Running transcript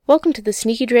Welcome to the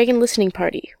Sneaky Dragon listening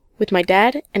party with my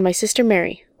dad and my sister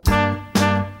Mary.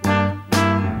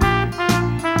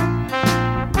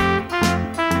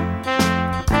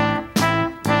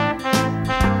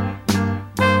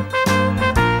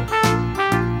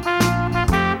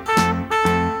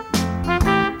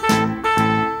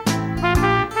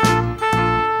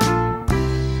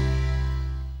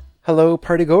 Hello,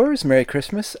 partygoers. Merry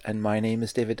Christmas, and my name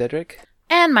is David Dedrick.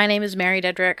 And my name is Mary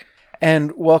Dedrick.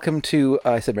 And welcome to,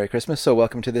 I said Merry Christmas, so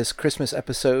welcome to this Christmas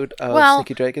episode of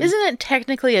Sneaky Dragon. Isn't it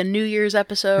technically a New Year's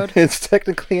episode? It's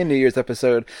technically a New Year's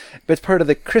episode, but it's part of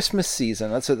the Christmas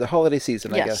season. That's the holiday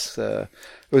season, Yes. I guess. It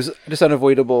was just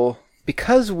unavoidable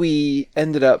because we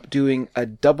ended up doing a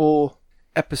double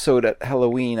episode at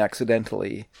Halloween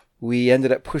accidentally. We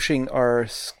ended up pushing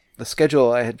the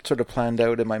schedule I had sort of planned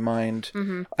out in my mind.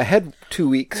 Mm-hmm. I had 2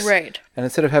 weeks. Right. And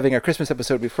instead of having our Christmas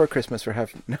episode before Christmas, we're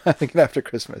having it after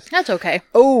Christmas. That's okay.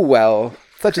 Oh, well.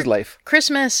 Such is life.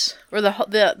 Christmas, or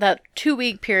that 2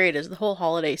 week period is the whole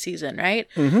holiday season, right?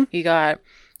 Mm-hmm. You got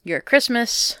your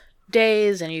Christmas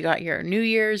days, and you got your New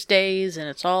Year's days, and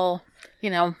it's all,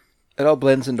 It all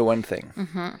blends into one thing.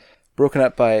 Mm-hmm. Broken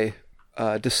up by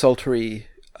desultory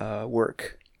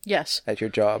work. Yes. At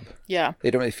your job. Yeah. They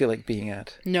don't really feel like being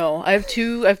at. No, I have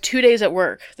 2 days at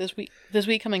work this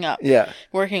week coming up. Yeah.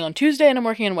 Working on Tuesday and I'm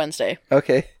working on Wednesday.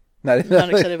 Okay. Not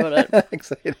excited about it. Not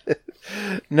excited.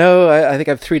 No, I think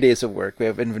I have 3 days of work. We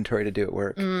have inventory to do at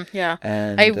work. Yeah.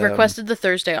 And I requested the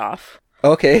Thursday off.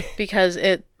 Okay. Because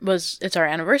it's our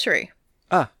anniversary.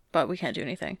 Ah. But we can't do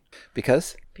anything.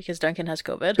 Because? Because Duncan has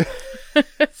COVID.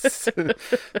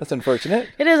 That's unfortunate.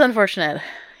 It is unfortunate.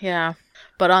 Yeah.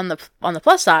 But on the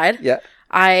plus side, yeah,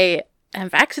 I am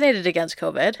vaccinated against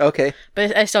COVID. Okay.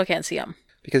 But I still can't see him.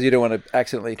 Because you don't want to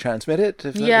accidentally transmit it?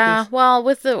 Yeah. Well,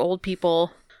 with the old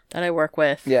people that I work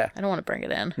with, yeah, I don't want to bring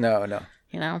it in. No. Don't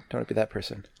want to be that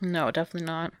person. No, definitely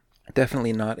not.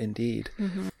 Definitely not, indeed.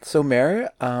 Mm-hmm. So, Mary,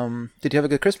 did you have a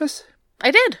good Christmas?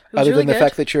 I did. It was Other really than the good.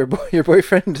 fact that your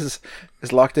boyfriend is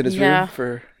locked in his room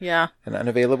and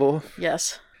unavailable.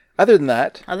 Yes. Other than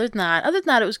that,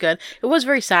 it was good. It was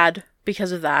very sad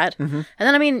because of that. Mm-hmm. And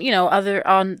then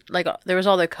there was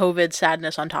all the COVID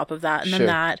sadness on top of that, and then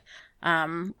that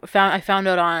I found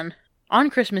out on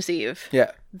Christmas Eve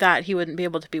that he wouldn't be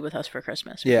able to be with us for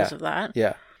Christmas because of that.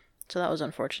 Yeah. So that was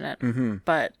unfortunate. Mm-hmm.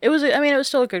 But it was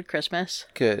still a good Christmas.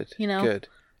 Good. Good.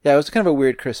 Yeah, it was kind of a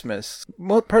weird Christmas.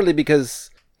 Well, partly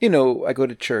because, I go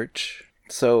to church,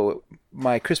 so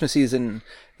my Christmas season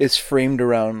is framed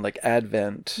around like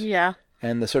Advent. Yeah.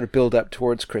 And the sort of build up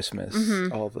towards Christmas.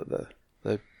 Mm-hmm. All the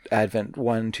Advent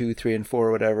 1, 2, 3, and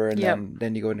 4, whatever, and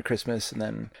then you go into Christmas, and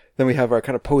then we have our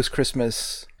kind of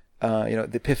post-Christmas,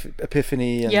 the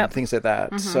Epiphany and things like that.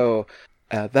 Mm-hmm. So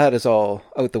that is all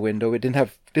out the window. We didn't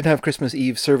have Christmas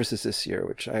Eve services this year,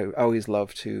 which I always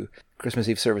love to Christmas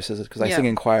Eve services because I sing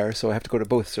in choir, so I have to go to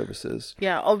both services.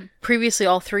 Yeah, previously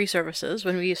all 3 services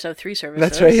when we used to have 3 services.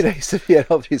 That's right. I used to be at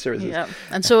all 3 services. Yeah,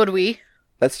 and so would we.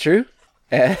 That's true.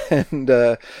 And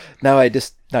now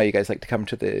you guys like to come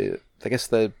to the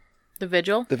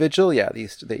vigil. The vigil, yeah.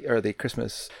 The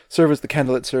Christmas service, the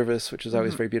candlelit service, which is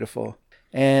always very beautiful.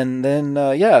 And then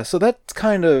so that's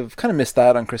kind of missed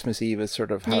that on Christmas Eve is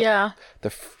sort of how the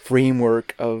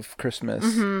framework of Christmas,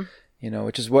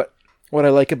 which is what I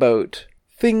like about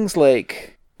things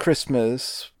like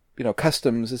Christmas,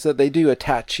 customs, is that they do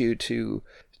attach you to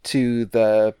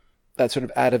that sort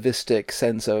of atavistic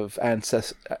sense of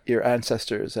your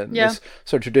ancestors and this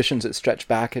sort of traditions that stretch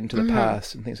back into the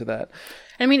past and things like that.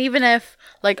 I mean, even if,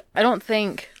 I don't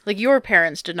think, your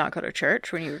parents did not go to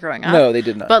church when you were growing up. No, they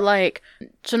did not. But,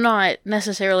 so not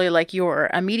necessarily, your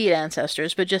immediate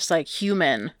ancestors, but just,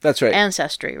 human That's right.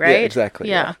 ancestry, right? Yeah, exactly.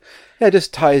 Yeah, it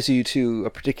just ties you to a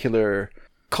particular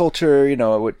culture,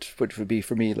 which would be,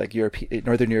 for me,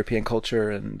 Northern European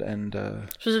culture and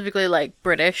specifically,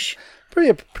 British.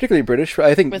 Particularly British,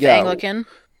 I think. With Anglican.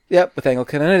 Yep, with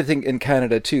Anglican. And I think in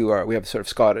Canada, too, we have sort of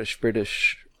Scottish,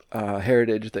 British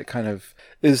heritage that kind of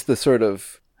is the sort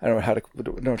of, I don't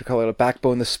know what to call it, a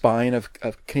backbone, the spine of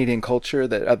Canadian culture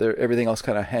that everything else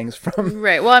kind of hangs from.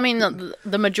 Right. Well, I mean,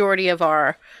 the majority of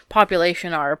our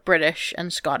population are British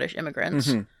and Scottish immigrants.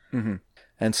 Mm-hmm. Mm-hmm.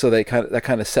 And so that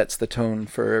kind of sets the tone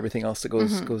for everything else that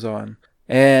goes on.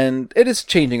 And it is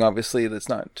changing, obviously. It's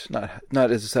not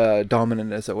as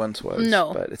dominant as it once was.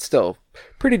 No. But it's still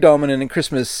pretty dominant. And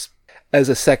Christmas, as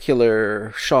a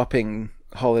secular shopping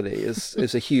holiday,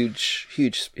 is a huge,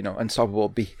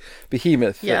 unstoppable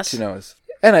behemoth. Yes.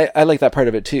 And I like that part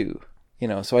of it, too. You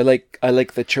know, so I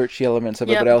like the churchy elements of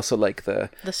it, but I also like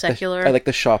the secular. I like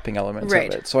the shopping elements of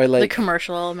it. So I like the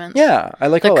commercial elements. Yeah, I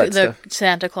like all that stuff. The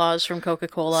Santa Claus from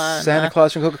Coca-Cola.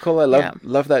 Claus from Coca-Cola. I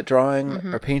love that drawing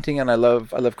or painting, and I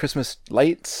love Christmas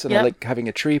lights, and I like having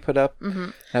a tree put up,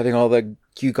 having all the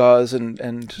gewgaws and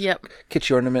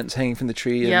kitschy ornaments hanging from the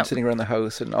tree and sitting around the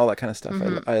house and all that kind of stuff.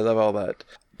 I love all that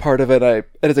part of it. And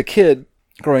as a kid,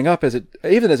 growing up,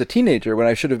 even as a teenager, when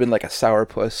I should have been like a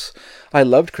sourpuss, I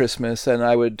loved Christmas, and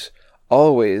I would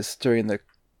always, during the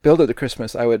build of the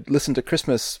Christmas, I would listen to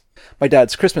my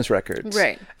dad's Christmas records,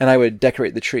 right? And I would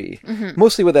decorate the tree.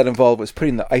 Mostly, what that involved was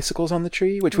putting the icicles on the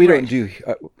tree, which we don't do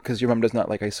because your mom does not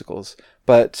like icicles.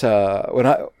 But when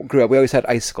I grew up, we always had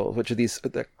icicles, which are these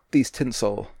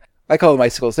tinsel. I call them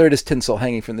icicles. They're just tinsel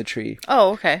hanging from the tree. Oh,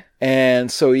 okay. And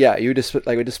so, yeah, we just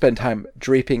spend time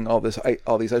draping all these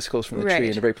icicles from the tree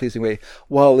in a very pleasing way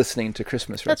while listening to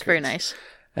Christmas records. That's very nice.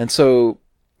 And so,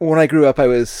 when I grew up, I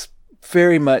was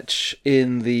very much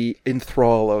in the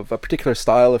enthrall of a particular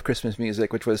style of Christmas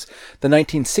music, which was the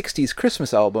 1960s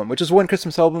Christmas album, which is when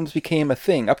Christmas albums became a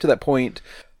thing. Up to that point,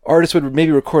 artists would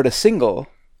maybe record a single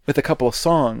with a couple of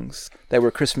songs that were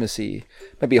Christmassy,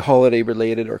 maybe holiday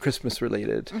related or Christmas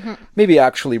related, maybe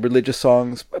actually religious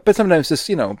songs, but sometimes just,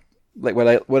 you know, like what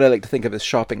I like to think of as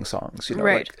shopping songs, you know,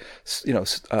 like, you know,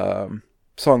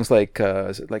 songs like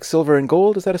is it like Silver and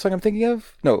Gold? Is that a song I'm thinking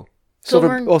of? No.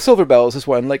 Silver Bells is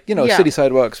one, like, you know, City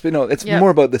Sidewalks, but you know, it's more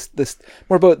about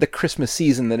more about the Christmas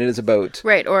season than it is about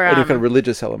or any kind of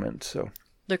religious element. So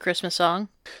the Christmas song.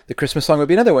 The Christmas song would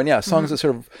be another one, yeah. Songs that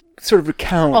sort of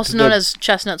recount, also known as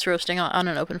chestnuts roasting on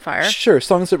an open fire. Sure,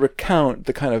 songs that recount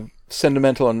the kind of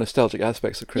sentimental and nostalgic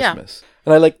aspects of Christmas.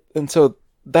 Yeah. And so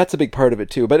that's a big part of it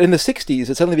too. But in the 60s,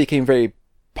 it suddenly became very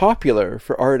popular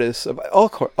for artists of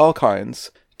all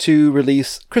kinds to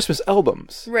release Christmas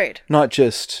albums. Right. Not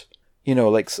just, you know,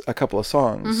 like a couple of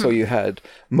songs. So you had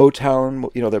Motown,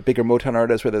 you know, their bigger Motown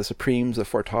artists, where the Supremes, the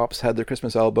Four Tops, had their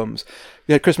Christmas albums.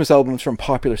 You had Christmas albums from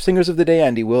popular singers of the day,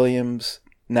 Andy Williams,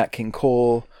 Nat King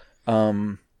Cole,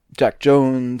 Jack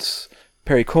Jones,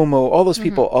 Perry Como, all those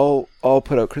people all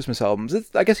put out Christmas albums.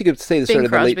 I guess you could say this started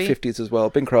in the late 50s as well.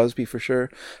 Bing Crosby for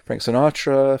sure. Frank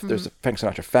Sinatra. There's a Frank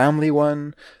Sinatra family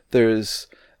one. And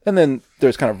then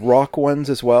there's kind of rock ones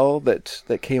as well that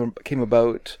came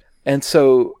about. And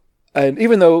so, and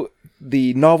even though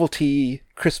the novelty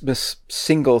Christmas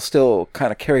single still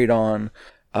kind of carried on,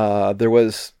 there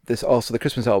was also the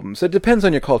Christmas albums. So it depends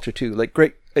on your culture too. Like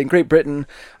in Great Britain,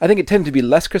 I think it tended to be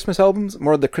less Christmas albums,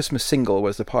 more the Christmas single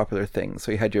was the popular thing.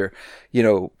 So you had your, you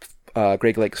know,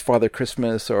 Greg Lake's Father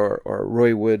Christmas or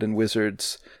Roy Wood and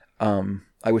Wizards, I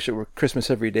Wish It Were Christmas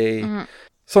Every Day.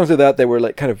 Songs like that were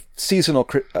like kind of seasonal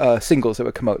singles that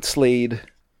would come out. Slade,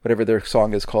 whatever their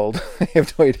song is called. I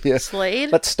have no idea.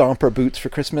 Slade? Let's Stomp Our Boots for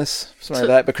Christmas. Something like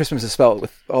that. But Christmas is spelled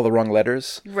with all the wrong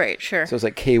letters. Right, sure. So it's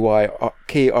like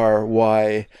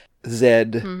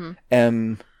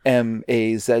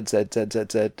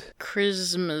KRYZMMAZZZZZ.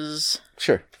 Christmas.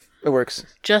 Sure. It works.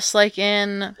 Just like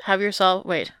in Holly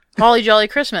Jolly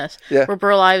Christmas. Yeah. Where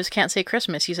Burl Ives can't say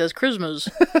Christmas. He says Christmas.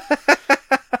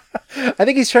 I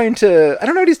think he's trying to... I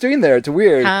don't know what he's doing there. It's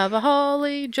weird. Have a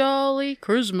holly jolly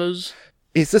Christmas.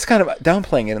 He's just kind of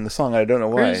downplaying it in the song. I don't know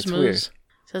why. Christmas. It's weird.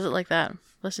 Says it like that.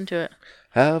 Listen to it.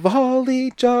 Have a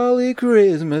holly jolly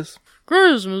Christmas.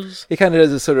 Christmas. He kind of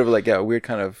does this sort of like a weird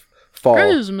kind of fall.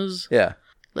 Christmas. Yeah.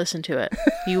 Listen to it.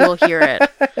 You will hear it.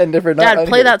 And never not. Dad,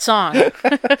 play that song.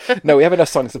 No, we have enough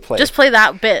songs to play. Just play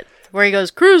that bit where he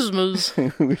goes, Christmas.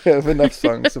 We have enough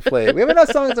songs to play.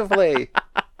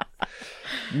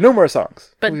 No more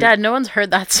songs. But Dad, no one's heard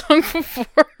that song before.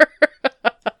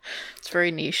 It's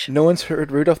very niche. No one's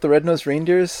heard Rudolph the Red-Nosed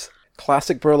Reindeer's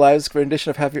classic Burl Ives rendition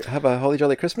of Have a Holly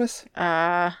Jolly Christmas?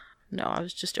 No, I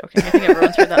was just joking. I think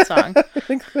everyone's heard that song.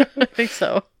 I think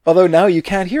so. Although now you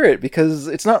can't hear it because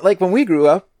it's not like when we grew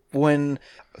up, when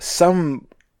some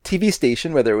TV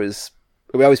station, whether it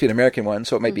would always be an American one,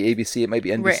 so it might be ABC, it might be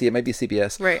NBC, right. It might be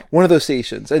CBS. Right. One of those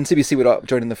stations, and CBC would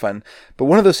join in the fun, but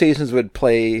one of those stations would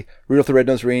play Rudolph the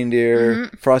Red-Nosed Reindeer,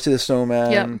 Frosty the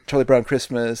Snowman, Charlie Brown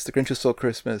Christmas, The Grinch Who Stole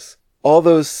Christmas, all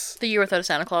those... The Year Without a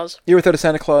Santa Claus.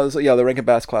 Yeah, the Rankin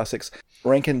Bass classics.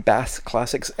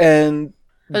 And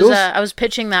I was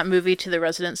pitching that movie to the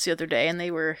residents the other day, and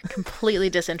they were completely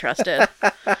disinterested.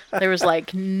 There was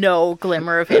like no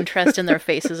glimmer of interest in their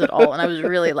faces at all, and I was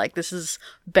really like, "This is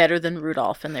better than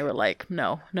Rudolph," and they were like,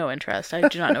 "No interest. I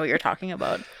do not know what you're talking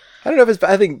about." I don't know if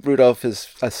I think Rudolph was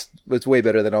way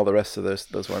better than all the rest of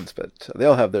those ones, but they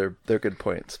all have their good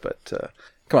points. But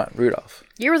come on, Rudolph.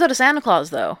 Year Without a Santa Claus,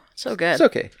 though, so good. It's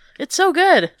okay. It's so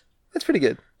good. It's pretty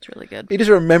good. It's really good. You're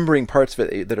just remembering parts of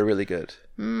it that are really good.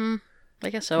 I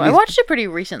guess so. I watched it pretty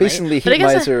recently. Basically, Heat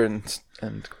Miser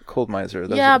and Cold Miser.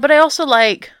 But I also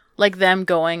like them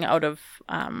going out of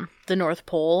the North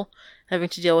Pole, having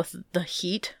to deal with the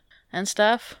heat and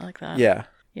stuff. I like that. Yeah.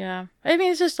 Yeah. I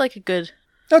mean, it's just like a good...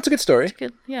 No, it's a good story. It's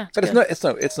good. Yeah. But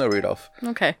it's no Rudolph.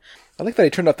 Okay. I like that I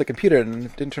turned off the computer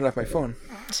and didn't turn off my phone.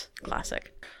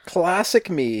 Classic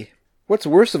me. What's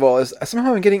worst of all is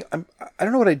somehow I'm getting... I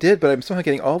don't know what I did, but I'm somehow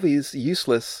getting all these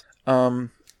useless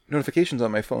notifications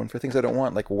on my phone for things I don't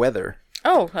want, like weather.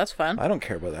 Oh, that's fun. I don't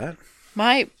care about that.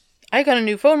 I got a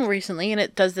new phone recently, and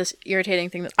it does this irritating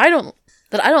thing that I don't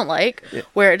like,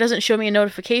 where it doesn't show me a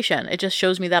notification. It just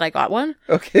shows me that I got one.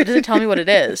 Okay. It doesn't tell me what it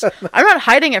is. I'm not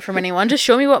hiding it from anyone. Just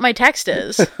show me what my text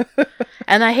is.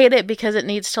 And I hate it because it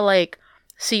needs to, like,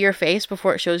 see your face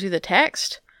before it shows you the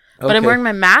text. But I'm wearing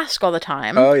my mask all the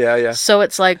time. Oh, yeah. So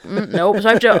it's like, nope. So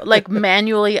I have to, like,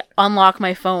 manually unlock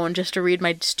my phone just to read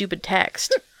my stupid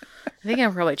text. I think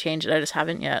I've probably changed it. I just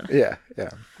haven't yet. Yeah. There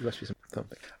must be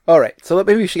something. All right. So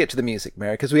maybe we should get to the music,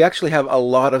 Mary, because we actually have a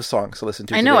lot of songs to listen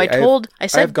to I know. Today.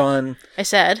 I've done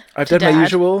my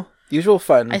usual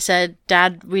fun. I said,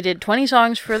 Dad, we did 20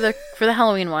 songs for the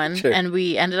Halloween one, sure. And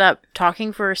we ended up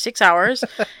talking for 6 hours,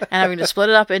 and having to split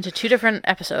it up into 2 different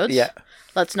episodes. Yeah.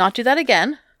 Let's not do that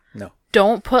again. No.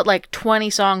 Don't put like 20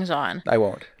 songs on. I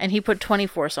won't. And he put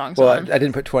 24 songs on. Well, I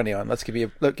didn't put 20 on. Let's give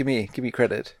me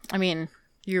credit. I mean,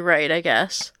 you're right, I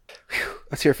guess.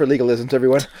 Let's hear for legalisms,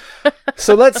 everyone.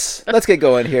 So let's get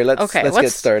going here. Let's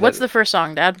get started. What's the first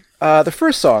song, Dad? The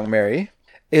first song, Mary,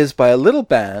 is by a little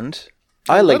band.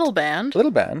 A little band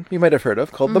you might have heard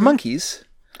of, called The Monkees.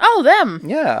 Oh, them.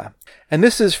 Yeah. And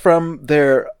this is from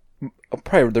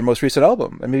probably their most recent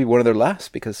album, and maybe one of their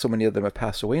last, because so many of them have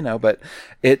passed away now, but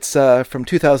it's from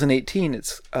 2018.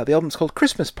 It's the album's called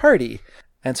Christmas Party.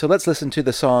 And so let's listen to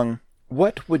the song,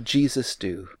 What Would Jesus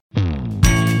Do?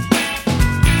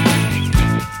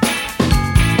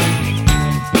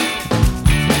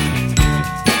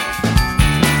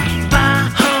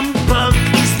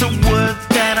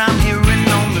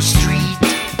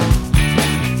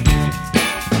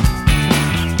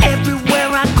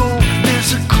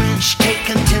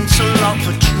 Off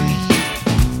a tree.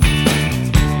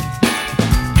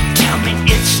 Tell me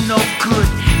it's no good.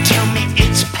 Tell me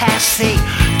it's passé.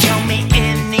 Tell me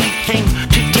anything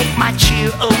to take my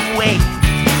cheer away.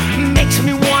 Makes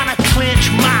me wanna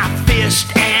clench my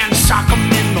fist and sock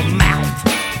 'em in the mouth.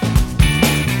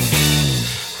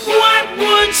 What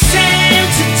would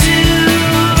Santa do?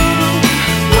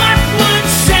 What would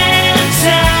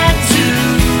Santa do?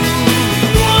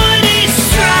 Would he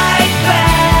strike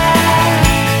back?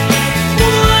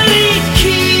 Would he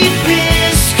keep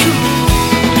his cool?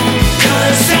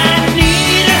 'Cause I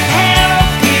need a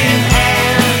helping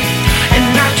hand, and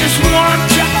I just want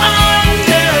to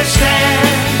understand.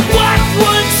 What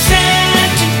would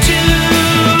Santa do?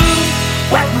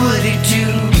 What would he do?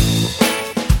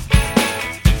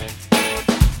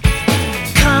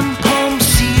 Come home,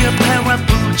 see a pair of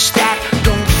boots that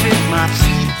don't fit my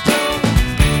feet.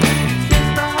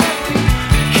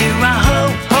 Hear a ho,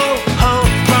 ho, ho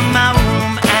from my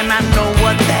room, and I know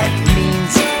what that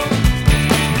means.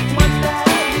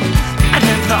 I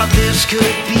never thought this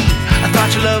could be. I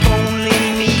thought you love only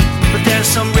me, but there's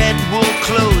some red wool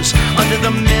clothes under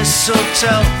the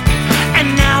mistletoe.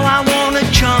 And now I wanna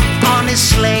jump on his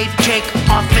sleigh, take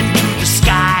off into the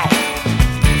sky.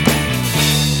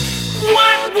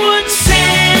 What would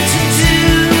Santa do?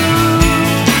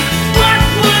 What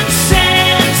would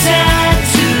Santa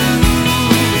do?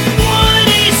 Would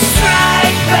he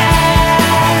strike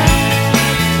back?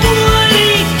 Would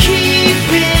he keep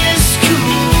his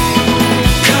cool?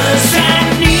 'Cause I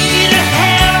need a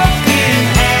helping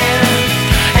hand,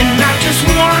 and I just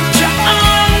want to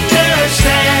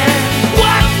understand.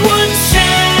 What would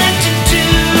Santa do?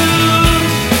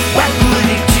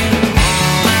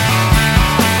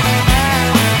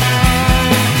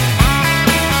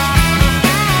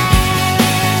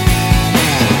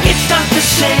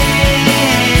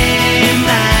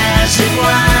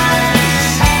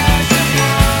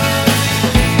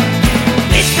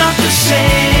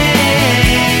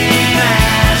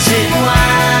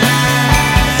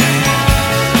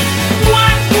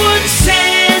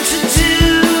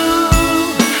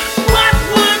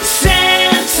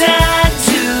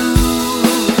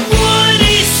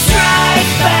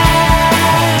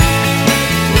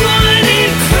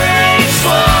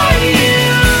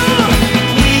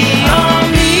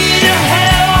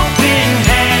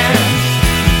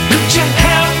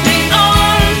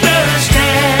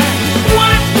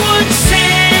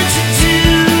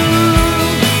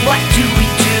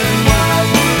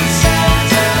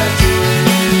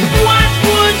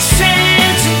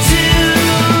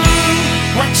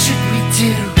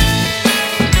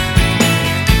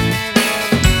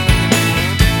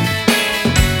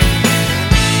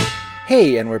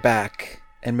 Hey, and we're back.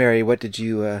 And Mary, what did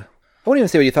you... I won't even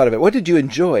say what you thought of it. What did you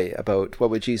enjoy about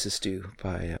What Would Jesus Do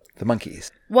by the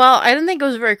Monkees? Well, I didn't think it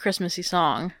was a very Christmassy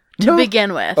song to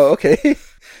begin with. Oh, okay.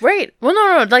 Right. Well,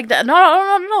 no. Like that.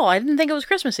 No. I didn't think it was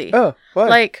Christmassy. Oh, why?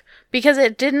 Like, because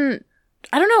it didn't...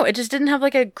 I don't know. It just didn't have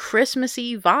like a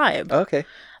Christmassy vibe. Okay.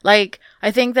 Like,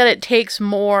 I think that it takes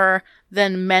more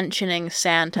than mentioning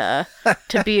Santa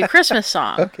to be a Christmas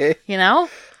song. Okay. You know?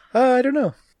 I don't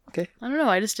know. Okay. I don't know.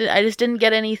 I just didn't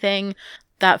get anything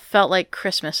that felt like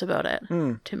Christmas about it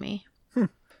to me.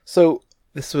 So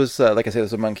this was, like I said, it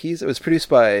was the Monkees. It was produced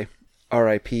by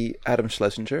R.I.P. Adam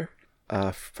Schlesinger,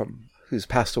 who's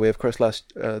passed away, of course,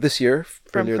 this year,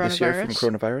 earlier this year from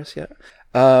coronavirus. Yeah.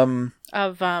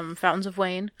 Of Fountains of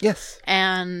Wayne. Yes.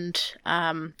 And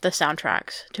the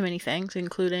soundtracks to many things,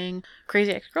 including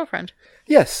Crazy Ex-Girlfriend.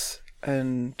 Yes.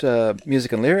 And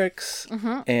music and lyrics.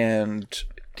 Mm-hmm. And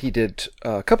he did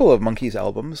a couple of Monkees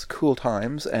albums, Cool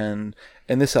Times and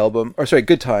this album,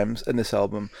 Good Times and this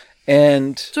album.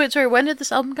 And so wait, sorry, when did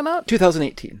this album come out?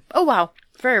 2018. Oh, wow.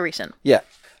 Very recent. Yeah.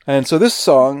 And so this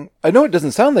song, I know it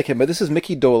doesn't sound like him, but this is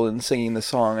Mickey Dolenz singing the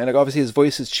song. And obviously his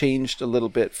voice has changed a little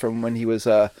bit from when he was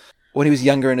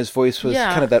younger, and his voice was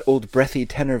kind of that old breathy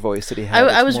tenor voice that he had.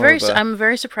 I'm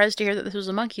very surprised to hear that this was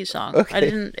a Monkees song. Okay. I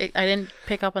didn't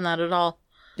pick up on that at all.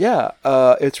 Yeah.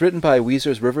 It's written by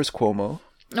Weezer's Rivers Cuomo.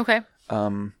 Okay.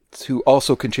 Who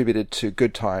also contributed to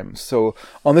Good Times. So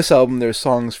on this album, there's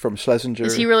songs from Schlesinger.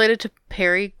 Is he related to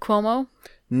Perry Cuomo?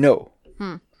 No.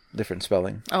 Different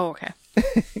spelling. Oh, okay.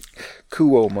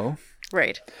 Cuomo.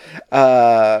 Right.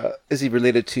 Is he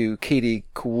related to Katie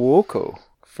Cuoco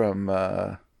from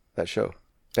that show?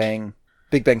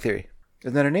 Big Bang Theory.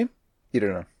 Isn't that her name? You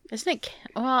don't know. Isn't it?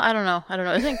 Well, I don't know.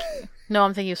 No,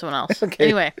 I'm thinking of someone else. Okay.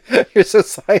 Anyway. You're so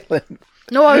silent.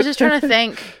 No, I was just trying to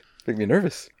think. Make me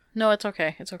nervous. No, it's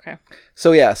okay. It's okay.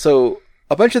 So yeah,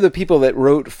 a bunch of the people that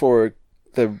wrote for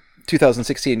the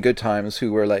 2016 Good Times,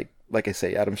 who were like I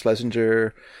say, Adam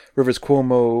Schlesinger, Rivers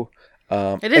Cuomo.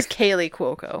 It is Kaylee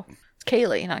Cuoco. It's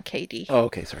Kaylee, not Katie. Oh,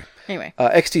 okay, sorry. Anyway.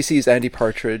 XTC's Andy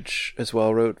Partridge as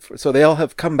well wrote. So they all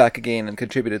have come back again and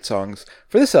contributed songs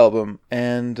for this album.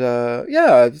 And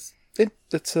it's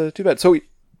too bad. So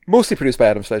mostly produced by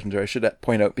Adam Schlesinger, I should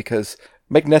point out, because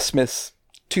Mike Nesmith's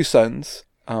two sons,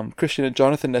 Christian and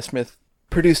Jonathan Nesmith,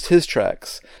 produced his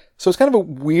tracks. So it's kind of a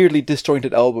weirdly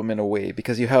disjointed album in a way,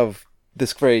 because you have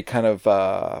this very kind of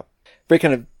pop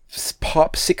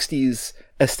 60s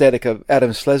aesthetic of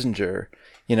Adam Schlesinger,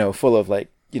 full of the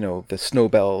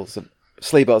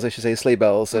sleigh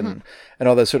bells, and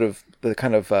all that sort of the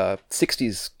kind of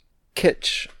 60s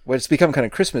kitsch, where it's become kind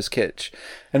of Christmas kitsch.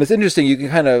 And it's interesting, you can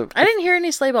kind of... I didn't hear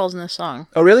any sleigh bells in this song.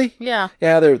 Oh, really? Yeah.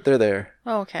 Yeah, they're there.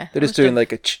 Oh, okay. They're just doing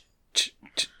like a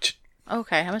ch-ch-ch-ch.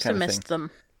 Okay, I must have missed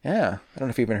them. Yeah, I don't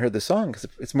know if you even heard the song, because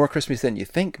it's more Christmas than you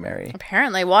think, Mary.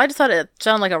 Apparently. Well, I just thought it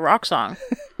sounded like a rock song.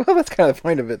 Well, that's kind of the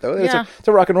point of it, though. Yeah. It's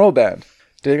a rock and roll band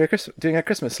doing a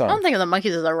Christmas song. I don't think of the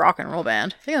Monkees as a rock and roll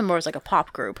band. I think of them more as like a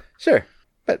pop group. Sure,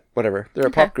 but whatever. They're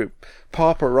a pop group.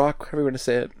 Pop or rock, however you want to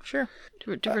say it. Sure.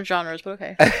 Different genres, but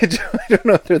okay. I don't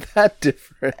know if they're that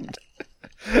different.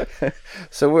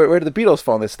 So where do the Beatles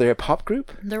fall in this? They're a pop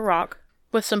group? They're rock,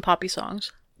 with some poppy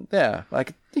songs. Yeah,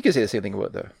 you could say the same thing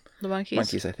about the Monkees.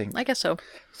 Monkees, I think. I guess so.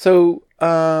 So,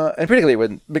 and particularly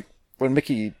when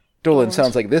Mickey Dolenz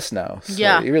sounds like this now. So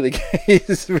yeah.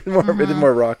 He's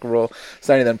more rock and roll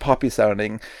sounding than poppy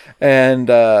sounding. And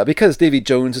because Davy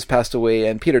Jones has passed away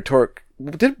and Peter Tork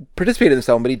did participate in this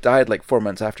album, but he died like 4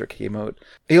 months after it came out.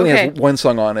 He only has one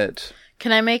song on it.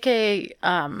 Can I make a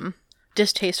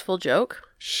distasteful joke?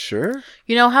 Sure.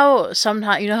 You know how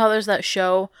there's that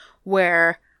show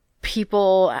where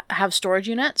people have storage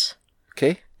units?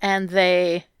 Okay. And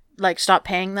they stop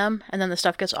paying them, and then the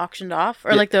stuff gets auctioned off,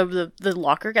 or the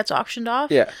locker gets auctioned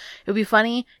off. Yeah. It would be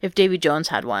funny if Davy Jones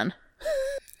had one,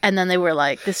 and then they were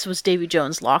like, "This was Davy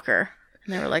Jones' locker,"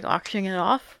 and they were like auctioning it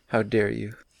off. How dare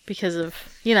you? Because of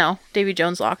Davy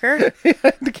Jones' locker. You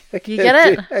get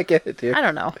it? I get it, dear. I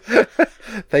don't know.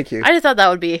 Thank you. I just thought that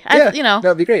would be.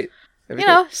 That'd be great.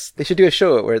 They should do a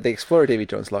show where they explore Davy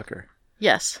Jones' locker.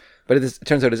 Yes. But it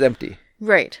turns out it's empty.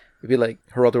 Right. It'd be like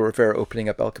Geraldo Rivera opening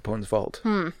up Al Capone's vault.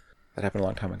 That happened a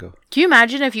long time ago. Can you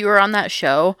imagine if you were on that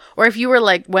show, or if you were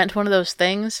went to one of those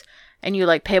things and you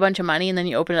pay a bunch of money and then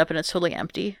you open it up and it's totally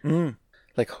empty?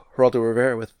 Like Geraldo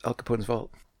Rivera with Al Capone's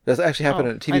vault. That's actually happened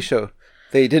in a TV show.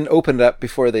 They didn't open it up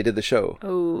before they did the show.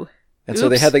 Oh. And so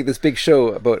they had this big show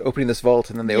about opening this vault,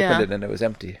 and then they opened it and it was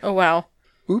empty. Oh, wow.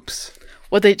 Oops.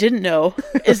 What they didn't know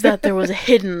is that there was a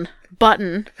hidden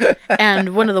button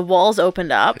and one of the walls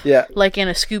opened up. Yeah. Like in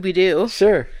a Scooby-Doo.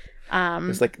 Sure. It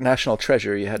was like national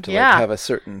treasure. You had to like have a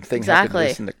certain thing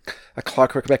happen, and a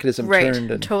clockwork mechanism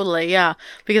turned. And... Totally, yeah.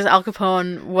 Because Al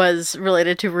Capone was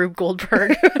related to Rube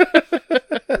Goldberg.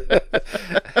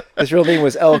 His real name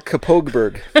was Al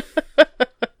Capogberg.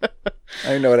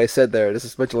 I don't know what I said there. This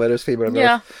is a bunch of letters came out of my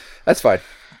mouth. That's fine.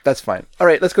 That's fine. All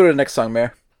right, let's go to the next song,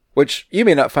 Mare, which you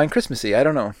may not find Christmassy. I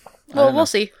don't know. Well, we'll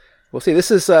see. We'll see.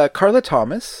 This is Carla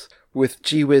Thomas with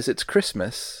Gee Whiz, It's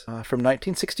Christmas from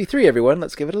 1963, everyone.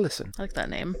 Let's give it a listen. I like that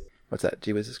name. What's that?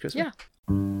 Gee Whiz, It's Christmas? Yeah.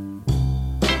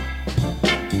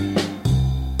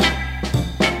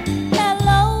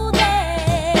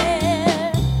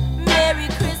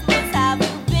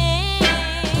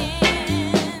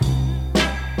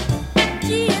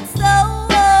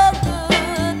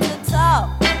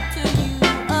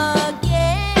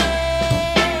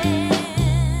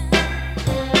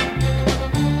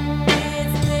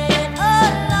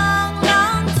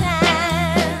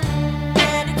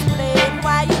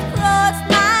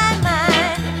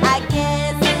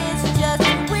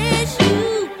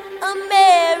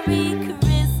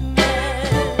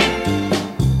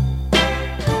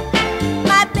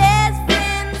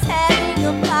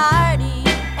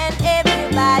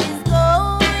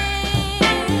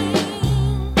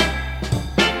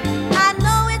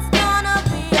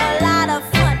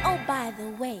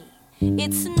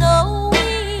 It's snowing.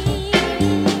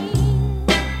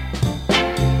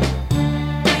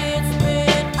 It's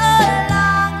been a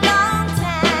long, long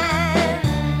time.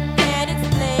 Can't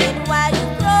explain why you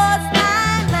cross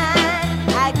my mind.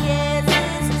 I guess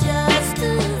it's just to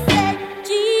say,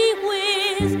 gee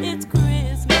whiz, it's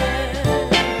Christmas.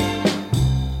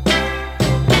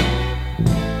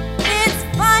 It's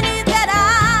funny that I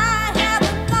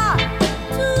haven't thought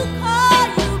to call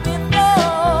you before.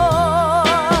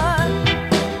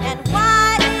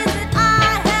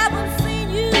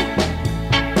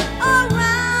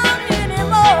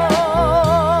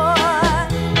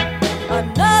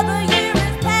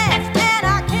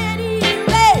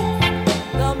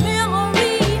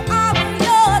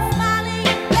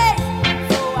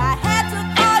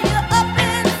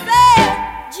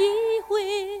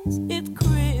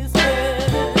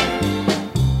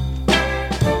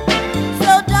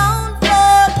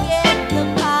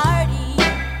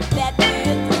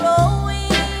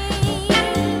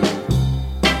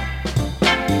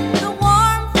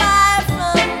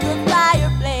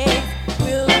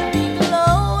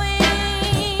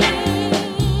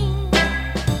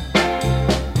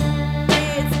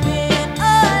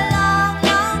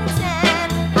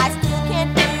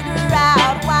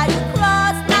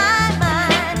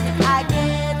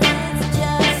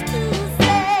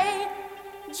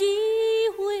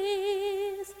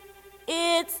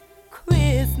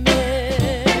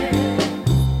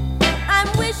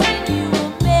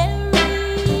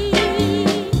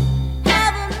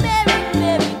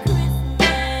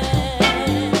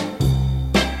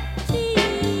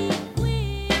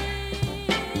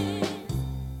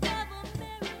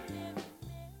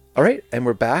 All right, and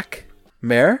we're back.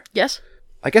 Mare? Yes?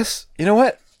 I guess, you know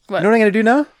what? What? You know what I'm going to do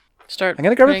now? I'm going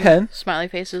to grab a pen. Smiley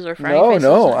faces or frowny faces?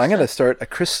 No. I'm going to start a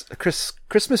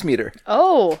Christmas meter.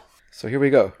 Oh. So here we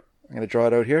go. I'm going to draw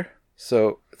it out here.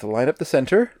 So to line up the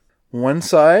center, one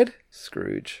side,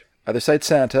 Scrooge. Other side,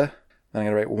 Santa. Then I'm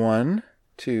going to write 1,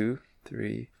 2,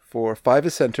 3, 4, 5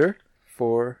 is center.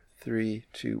 4, 3,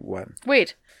 2, 1.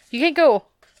 Wait, you can't go.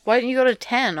 Why didn't you go to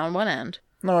 10 on one end?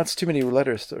 No, it's too many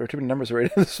letters or too many numbers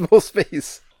right in the small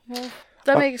space. Well,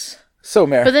 that makes... So,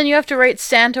 Mare. But then you have to write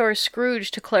Santa or Scrooge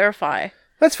to clarify.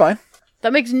 That's fine.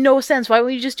 That makes no sense. Why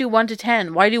wouldn't you just do 1 to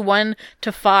 10? Why do 1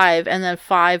 to 5 and then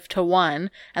 5 to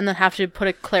 1 and then have to put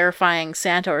a clarifying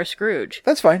Santa or Scrooge?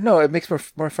 That's fine. No, it makes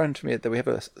more fun to me that we have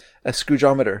a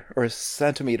Scroogeometer or a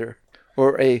Santometer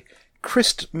or a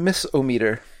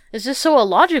Christmasometer. It's just so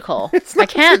illogical. I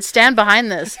can't stand behind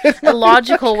this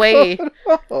illogical way.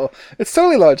 It's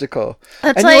totally logical.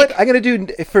 That's and you know what? I'm going to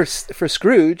do, for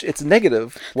Scrooge, it's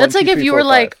negative. That's 1, 2, like 3, if you 4, were 5.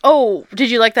 like, oh,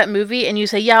 did you like that movie? And you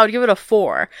say, yeah, I would give it a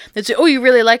 4. They'd say, oh, you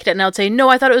really liked it. And I would say, no,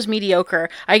 I thought it was mediocre.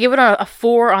 I give it a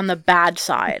 4 on the bad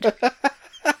side.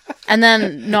 And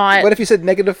then not... What if you said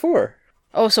 -4?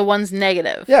 Oh, so one's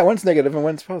negative. Yeah, one's negative and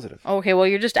one's positive. Okay, well,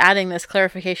 you're just adding this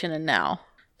clarification in now.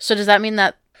 So does that mean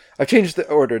that... I've changed the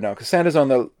order now, because Santa's on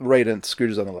the right and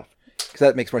Scrooge is on the left. Because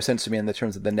that makes more sense to me in the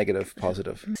terms of the negative,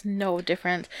 positive. It's no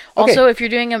different. Okay. Also, if you're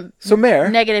doing a Mare,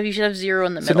 negative, you should have 0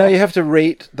 in the middle. So now you have to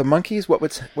rate the monkeys. What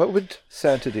would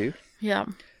Santa do? Yeah.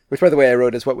 Which, by the way, I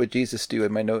wrote as what would Jesus do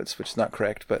in my notes, which is not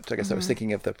correct, but I guess I was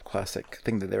thinking of the classic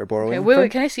thing that they were borrowing. Okay,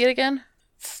 wait, can I see it again?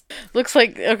 Looks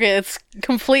like, okay, it's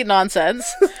complete nonsense.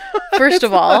 First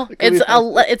of all,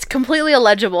 it's completely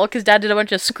illegible because Dad did a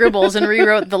bunch of scribbles and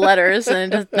rewrote the letters,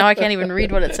 and now I can't even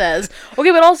read what it says.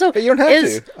 Okay, but also, but you don't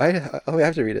have to. I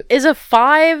have to read it. Is a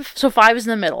 5? So 5 is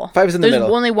in the middle. 5 is in the middle.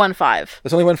 There's only one 5.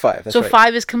 There's only one 5. That's so right.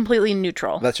 5 is completely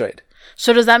neutral. That's right.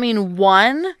 So does that mean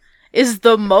 1 is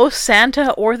the most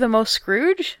Santa or the most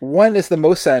Scrooge? 1 is the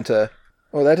most Santa.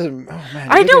 Oh, that doesn't... Oh, man.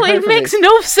 I know, it makes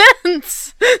no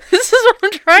sense. This is what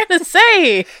I'm trying to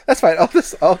say. That's fine. I'll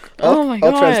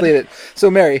translate it.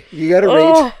 So, Mary, you gotta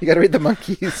rate the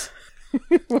Monkees.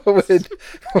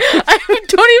 I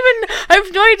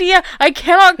have no idea. I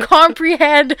cannot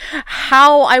comprehend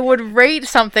how I would rate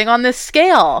something on this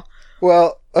scale.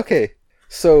 Well, okay.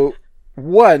 So,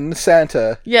 1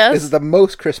 Santa is the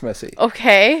most Christmassy.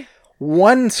 Okay.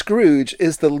 1 Scrooge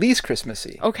is the least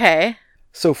Christmassy. Okay.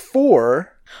 So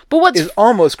 4 is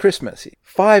almost Christmassy.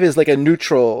 5 is like a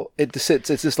neutral.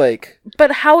 It's just like...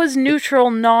 But how is neutral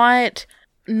not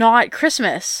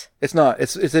Christmas? It's not.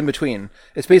 It's in between.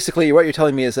 It's basically, what you're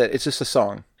telling me is that it's just a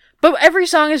song. But every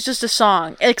song is just a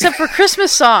song, except for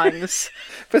Christmas songs.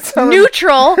 But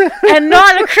neutral and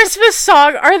not a Christmas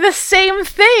song are the same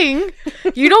thing.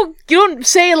 You don't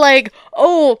say like,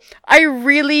 oh, I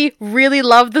really, really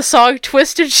love the song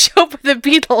Twisted Show by the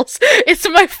Beatles. It's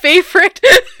my favorite.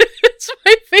 It's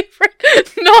my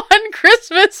favorite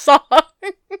non-Christmas song. You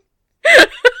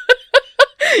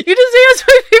just say it's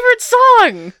my favorite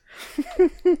song.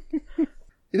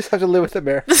 You just have to live with it,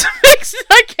 Mare.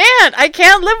 I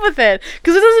can't live with it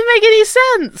because it doesn't make any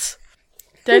sense.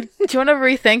 Dad, do you want to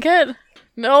rethink it?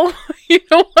 No, you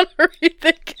don't want to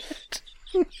rethink it.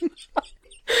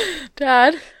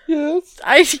 Dad? Yes?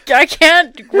 I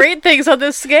can't rate things on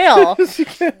this scale. Yes, you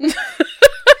can.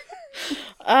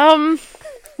 I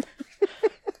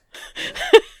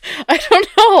don't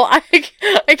know. I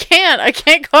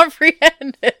can't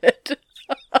comprehend it.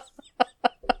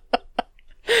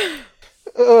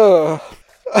 Oh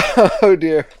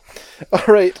dear. All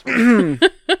right.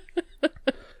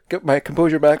 Get my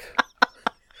composure back.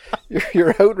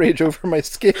 Your outrage over my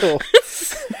scale.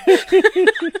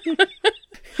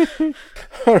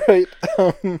 All right.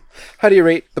 How do you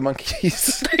rate the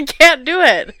Monkees? I can't do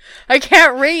it. I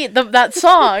can't rate that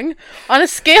song on a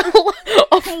scale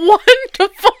of 1 to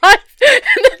 5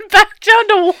 and then back down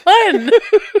to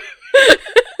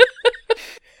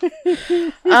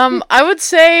 1. I would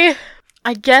say,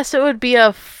 I guess it would be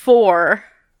a 4.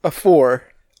 A 4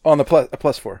 on the a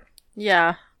plus 4.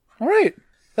 Yeah. All right.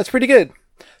 That's pretty good.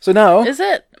 So now... Is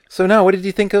it? So now, what did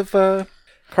you think of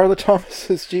Carla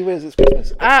Thomas's Gee Whiz It's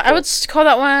Christmas? I would call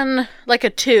that one like a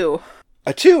 2.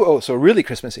 A 2? Oh, so really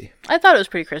Christmassy. I thought it was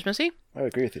pretty Christmassy. I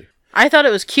agree with you. I thought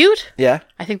it was cute. Yeah.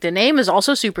 I think the name is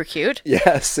also super cute.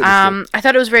 Yes. I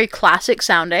thought it was very classic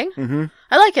sounding. Mm-hmm.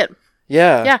 I like it.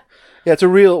 Yeah. Yeah. Yeah, it's a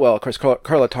real... Well, of course,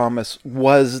 Carla Thomas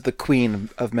was the queen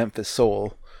of Memphis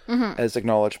soul, as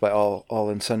acknowledged by all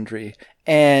and sundry.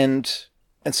 And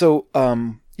so,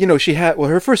 she had... Well,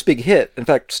 her first big hit, in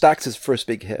fact, Stax' first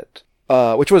big hit,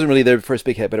 which wasn't really their first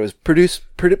big hit, but it was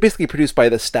basically produced by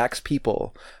the Stax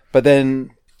people. But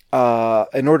then,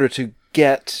 in order to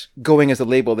get going as a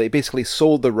label, they basically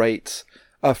sold the rights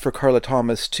for Carla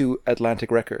Thomas to Atlantic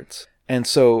Records. And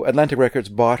so Atlantic Records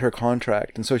bought her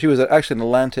contract. And so she was actually an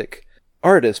Atlantic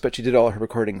artist, but she did all her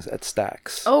recordings at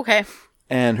Stax. Oh, okay.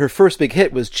 And her first big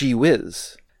hit was Gee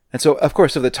Whiz. And so, of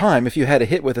course, at the time, if you had a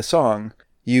hit with a song,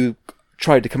 you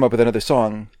tried to come up with another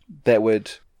song that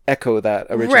would echo that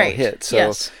original hit. So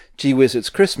yes. Gee Whiz It's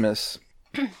Christmas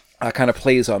kind of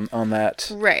plays on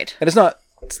that. Right. And it's not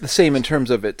the same in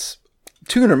terms of its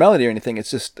tune or melody or anything.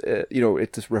 It's just,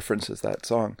 it just references that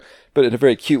song. But in a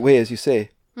very cute way, as you say.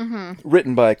 Mm-hmm.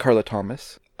 Written by Carla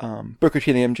Thomas, Booker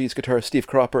T and the MG's guitarist Steve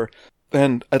Cropper,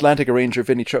 and Atlantic arranger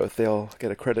Vinnie Choate. They all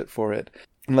get a credit for it.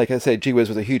 And like I say, Gee Whiz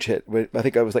was a huge hit. I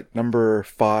think I was like number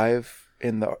 5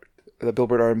 in the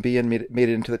Billboard R&B and made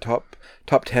it into the top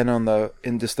 10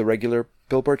 in just the regular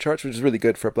Billboard charts, which is really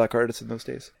good for a black artist in those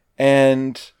days.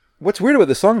 And what's weird about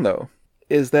this song though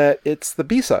is that it's the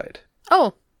B-side.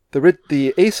 Oh.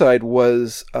 The A-side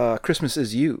was Christmas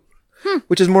Is You.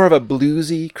 Which is more of a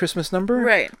bluesy Christmas number,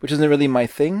 right? Which isn't really my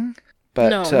thing, but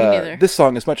no, me neither. This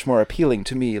song is much more appealing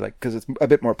to me, like because it's a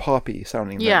bit more poppy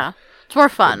sounding. Yeah, it's more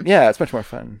fun. Yeah, it's much more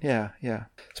fun. Yeah.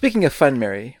 Speaking of fun,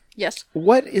 Mary. Yes.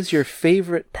 What is your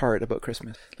favorite part about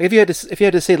Christmas? Like if you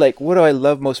had to say like, what do I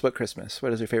love most about Christmas?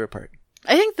 What is your favorite part?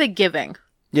 I think the giving.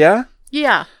 Yeah.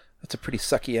 Yeah. That's a pretty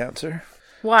sucky answer.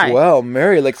 Why? Wow,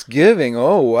 Mary likes giving.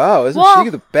 Oh, wow. Isn't she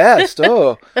the best?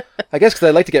 Oh, I guess because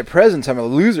I like to get presents, I'm a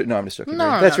loser. No, I'm just joking.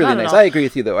 No, that's really nice. I agree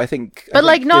with you, though. I think... But,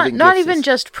 like, not even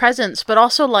just presents, but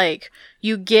also, like,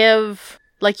 you give,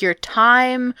 like, your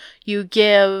time, you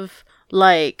give,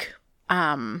 like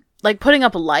putting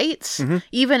up lights,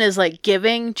 even is, like,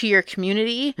 giving to your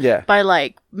community by,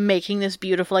 like, making this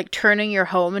beautiful, like, turning your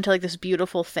home into, like, this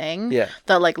beautiful thing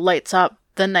that, like, lights up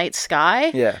the night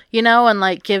sky, you know, and,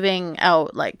 like, giving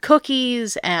out, like,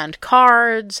 cookies and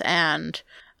cards and,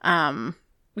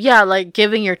 like,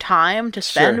 giving your time to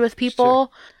spend with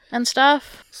people and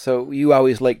stuff. So you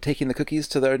always like taking the cookies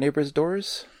to their neighbors'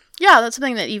 doors? Yeah, that's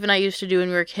something that even I used to do when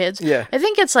we were kids. Yeah. I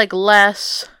think it's, like, I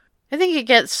think it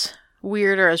gets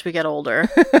weirder as we get older.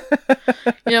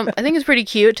 You know, I think it's pretty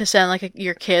cute to send like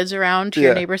your kids around to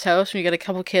your neighbor's house when you get a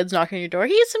couple kids knocking on your door.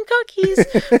 Here's some cookies.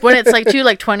 When it's like two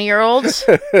like 20-year-olds,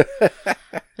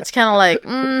 it's kind of like,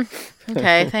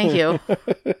 okay, thank you.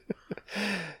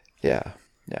 Yeah.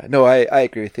 No, I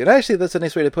agree with you. And actually, that's a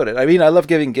nice way to put it. I mean, I love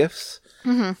giving gifts.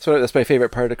 So that's my favorite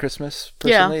part of Christmas.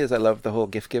 Personally, is I love the whole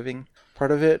gift giving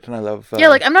part of it, and I love.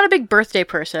 Like I'm not a big birthday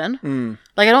person.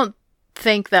 Like I don't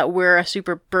think that we're a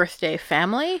super birthday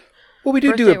family. Well, we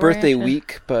do a birthday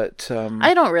week, but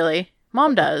I don't really.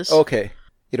 Mom does. Okay,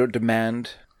 you don't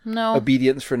demand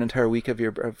obedience for an entire week of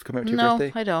coming up to your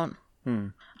birthday. No, I don't.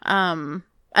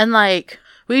 And like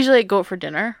we usually go out for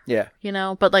dinner. Yeah, you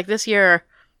know, but like this year,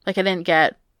 like I didn't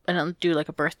do like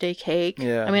a birthday cake.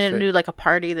 Yeah, I mean, I didn't do like a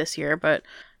party this year, but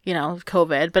you know,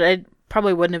 COVID. But I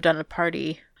probably wouldn't have done a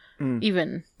party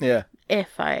even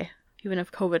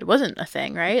if COVID wasn't a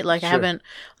thing, right? Like, I think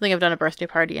I've done a birthday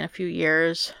party in a few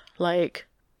years. Like,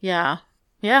 yeah.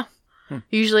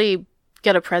 Usually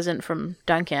get a present from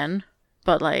Duncan,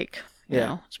 but like, you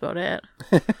know, that's about it.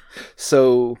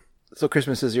 So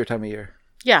Christmas is your time of year?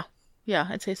 Yeah,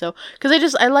 I'd say so.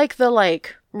 Because I like the,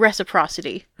 like,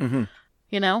 reciprocity,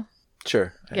 you know?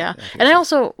 Sure. Yeah. And I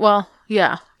also,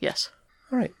 yes.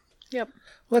 All right. Yep.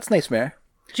 Well, that's nice, Mare.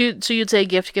 So you'd say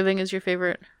gift giving is your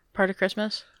favorite part of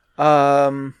Christmas?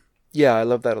 Yeah, I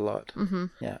love that a lot.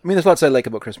 Yeah, I mean, there's lots I like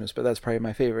about Christmas, but that's probably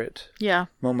my favorite.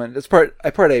 Moment. It's part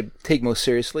I take most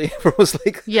seriously. Almost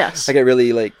like I get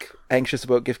really like anxious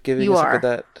about gift giving and stuff like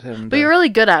that. And, but you're really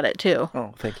good at it too.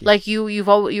 Oh, thank you. Like you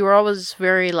were always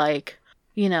very like,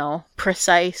 you know,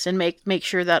 precise and make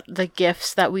sure that the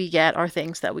gifts that we get are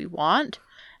things that we want,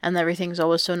 and everything's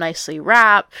always so nicely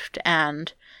wrapped,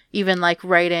 and even like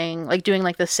writing, like doing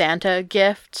like the Santa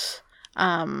gifts,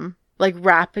 like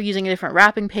using a different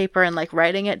wrapping paper and like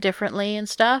writing it differently and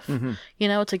stuff. You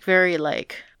know, it's like very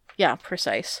like,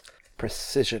 precise.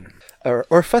 Precision.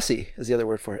 Or fussy is the other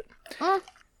word for it.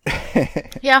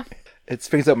 Yeah. It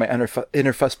brings out my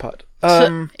inner fuss pot.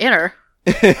 Inner?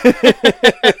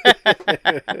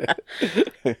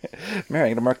 Mary,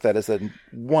 I'm going to mark that as a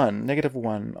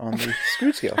 -1 on the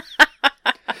Screwed scale.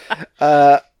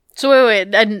 So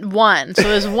wait, and 1. So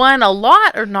is 1 a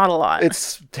lot or not a lot?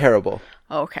 It's terrible.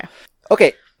 Oh, okay.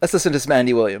 Okay, let's listen to some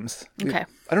Andy Williams. Okay. I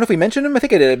don't know if we mentioned him. I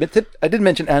think I did. I did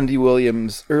mention Andy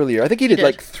Williams earlier. I think he did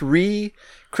like 3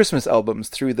 Christmas albums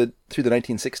through the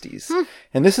 1960s.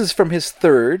 And this is from his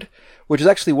third, which is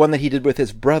actually one that he did with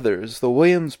his brothers, the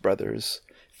Williams brothers,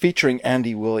 featuring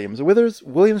Andy Williams. The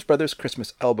Williams Brothers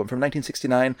Christmas album from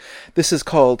 1969. This is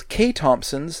called Kay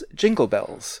Thompson's Jingle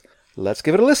Bells. Let's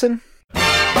give it a listen.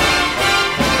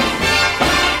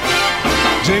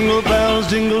 Jingle bells,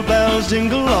 jingle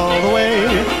all the way.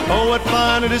 Oh, what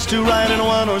fun it is to ride in a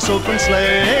one-horse open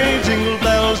sleigh. Jingle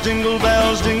bells, jingle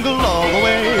all the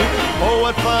way. Oh,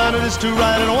 what fun it is to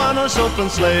ride in a one-horse open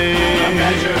sleigh. Come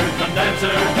Dasher, come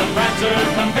Dancer, come Prancer,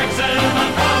 come Vixen,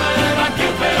 come Comet, come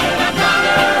Cupid, come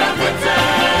Donner, come Blitzen.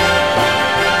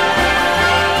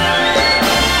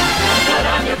 Put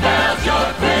on your bells, your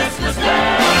Christmas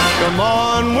bells. Come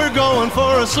on, we're going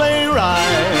for a sleigh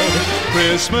ride.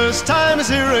 Christmas time is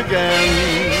here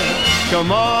again.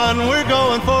 Come on, we're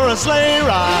going for a sleigh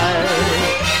ride.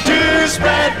 To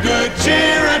spread good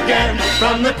cheer again.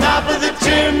 From the top of the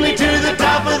chimney to the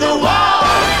top of the wall.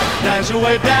 Dash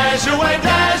away, dash away,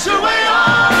 dash away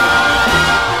all.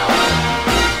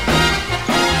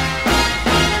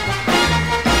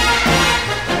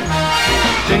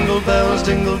 Jingle bells,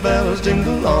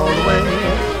 jingle all the way.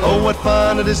 Oh, what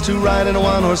fun it is to ride in a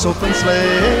one-horse open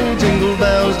sleigh. Jingle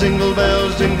bells, jingle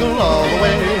all the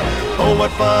way. Oh,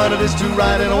 what fun it is to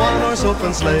ride in a one-horse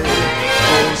open sleigh.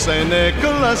 Oh, St.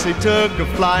 Nicholas, he took a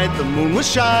flight. The moon was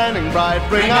shining bright.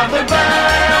 Bring out the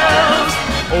bells.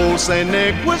 Oh, St.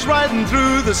 Nick was riding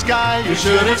through the sky. You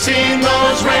should have seen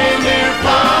those reindeer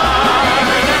fly.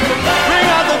 Bring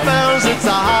out the bells, it's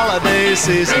a holiday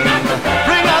holiday season.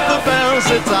 Ring out the bells,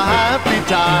 it's a happy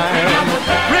time.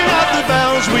 Ring out the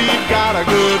bells, we've got a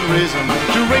good reason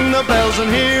to ring the bells and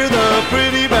hear the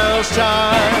pretty bells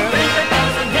chime. Ring the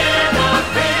bells and hear the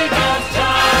pretty bells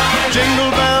chime.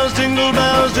 Jingle bells,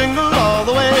 jingle all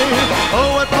the way.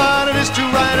 Oh, what fun it is to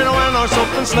ride in a one-horse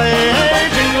open sleigh. Hey,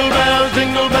 jingle bells,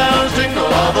 jingle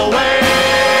all the way.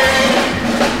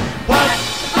 What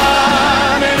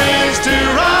fun it is to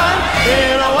ride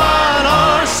in a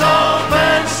one-horse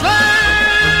open sleigh.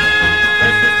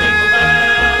 Christmas jingle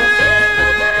bells,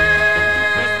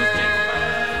 Christmas jingle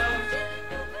bells.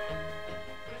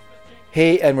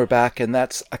 Hey, and we're back, and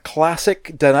that's a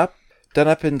classic done up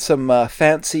in some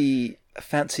fancy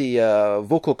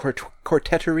vocal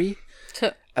quartetry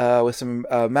with some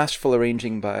masterful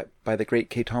arranging by the great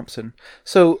Kay Thompson.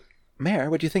 So, Mare,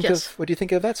 what do you think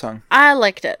of that song? I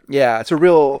liked it. Yeah, it's a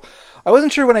real. I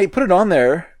wasn't sure when I put it on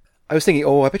there. I was thinking,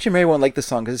 I bet you Mary won't like this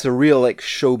song because it's a real like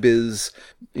showbiz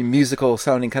musical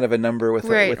sounding kind of a number with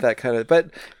that kind of. But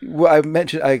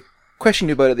I questioned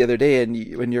you about it the other day,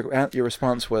 and when your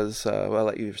response was, I'll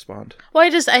let you respond. Well,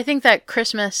 I think that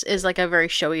Christmas is like a very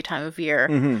showy time of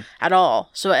year at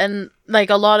all. So, and like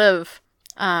a lot of,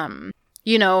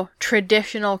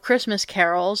 traditional Christmas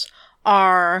carols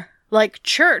are like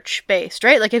church based,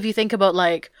 right? Like if you think about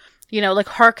like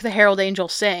Hark the Herald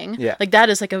Angels Sing, like that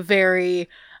is like a very,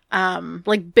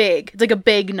 like big, it's like a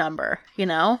big number,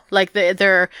 like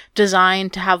they're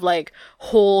designed to have like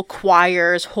whole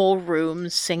choirs, whole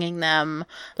rooms singing them.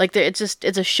 Like it's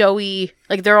a showy,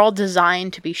 like they're all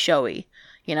designed to be showy,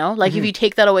 like if you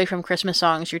take that away from Christmas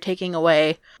songs, you're taking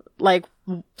away like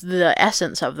the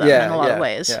essence of them in a lot of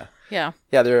ways. Yeah.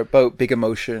 Yeah, they're about big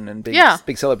emotion and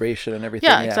big celebration and everything.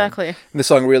 Yeah, exactly. And the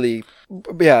song really,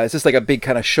 it's just like a big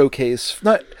kind of showcase,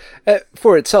 not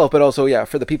for itself, but also,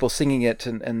 for the people singing it.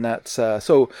 And that's,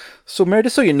 so Mary,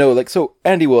 just so you know,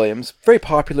 Andy Williams, very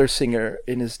popular singer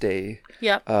in his day.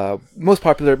 Yeah. Most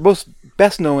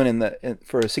best known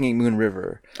for singing Moon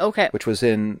River. Okay. Which was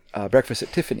in Breakfast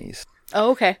at Tiffany's.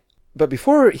 Oh, okay. But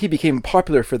before he became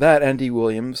popular for that, Andy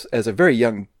Williams, as a very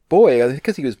young boy,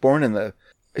 because he was born in the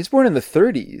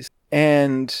 30s,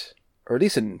 or at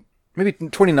least in maybe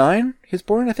 29, he was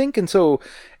born, I think. And so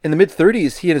in the mid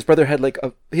 30s, he and his brother had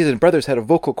brothers had a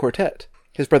vocal quartet.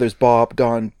 His brothers Bob,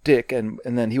 Don, Dick, and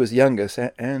then he was youngest,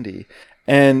 Andy.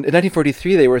 And in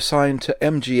 1943, they were signed to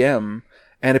MGM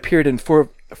and appeared in four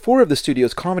of the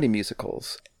studio's comedy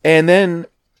musicals. And then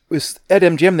at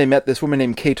MGM, they met this woman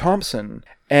named Kay Thompson,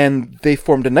 and they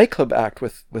formed a nightclub act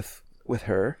with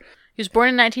her. He was born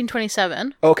in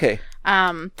 1927. Okay.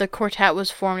 The quartet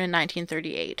was formed in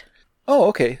 1938. Oh,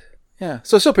 okay. Yeah.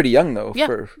 So still pretty young though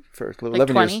for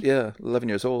 11 20? years. Yeah, 11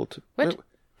 years old. What?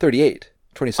 38.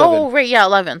 27. Oh, right. Yeah,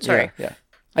 11. Sorry. Yeah.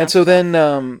 And so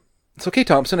then Kay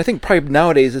Thompson, I think probably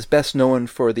nowadays is best known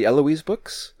for the Eloise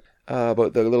books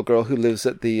about the little girl who lives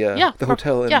at the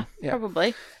hotel.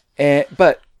 Probably.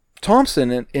 But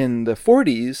Thompson in the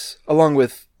 40s, along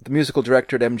with the musical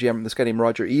director at MGM, this guy named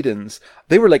Roger Edens,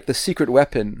 they were like the secret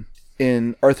weapon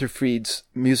in Arthur Freed's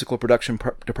musical production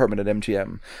department at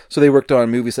MGM. So they worked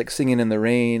on movies like Singing in the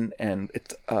Rain and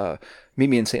Meet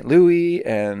Me in St. Louis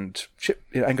and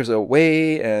Anchors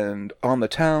Away and On the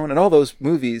Town and all those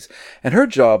movies. And her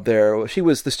job there, she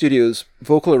was the studio's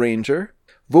vocal arranger,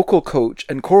 vocal coach,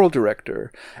 and choral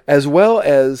director, as well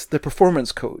as the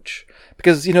performance coach.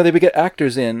 Because, they would get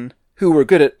actors in who were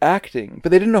good at acting,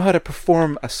 but they didn't know how to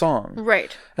perform a song.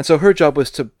 Right. And so her job was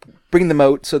to bring them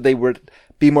out so they would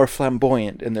be more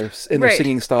flamboyant in their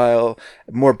singing style,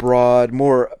 more broad,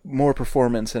 more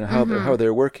performance, and how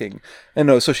they're working.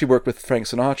 And so she worked with Frank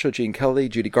Sinatra, Gene Kelly,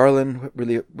 Judy Garland.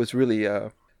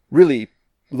 Really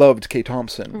loved Kay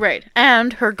Thompson. Right,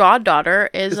 and her goddaughter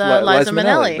is Liza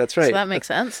Minnelli. That's right. So that makes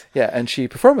sense. Yeah, and she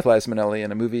performed with Liza Minnelli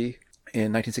in a movie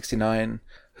in 1969.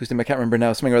 Whose name I can't remember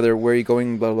now. Something or other. Where Are You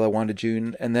Going? Blah blah. Wanda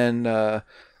June, and then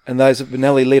Liza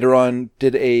Minnelli later on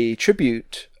did a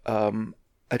tribute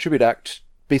act,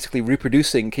 basically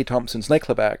reproducing Kay Thompson's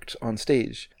nightclub act on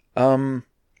stage.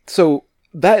 So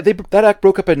that act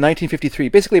broke up in 1953.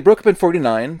 Basically, it broke up in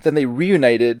 49. Then they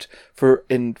reunited for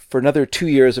another 2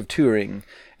 years of touring,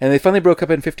 and they finally broke up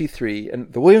in 53.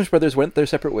 And the Williams brothers went their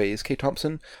separate ways. Kay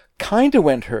Thompson kind of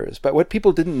went hers, but what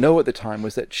people didn't know at the time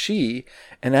was that she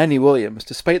and Andy Williams,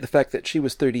 despite the fact that she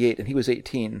was 38 and he was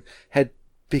 18, had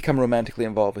become romantically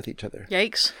involved with each other.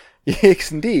 Yikes.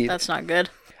 Yikes, indeed. That's not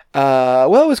good.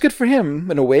 Well, it was good for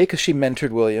him in a way because she mentored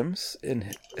Williams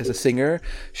as a singer.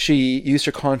 She used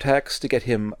her contacts to get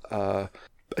him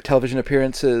television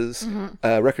appearances,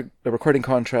 a recording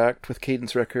contract with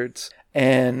Cadence Records,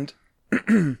 and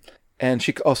And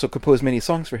she also composed many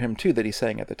songs for him, too, that he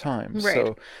sang at the time. Right.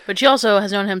 So, but she also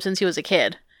has known him since he was a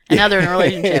kid. And now they're in a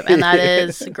relationship, and that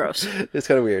is gross. It's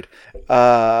kind of weird.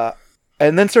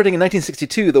 And then starting in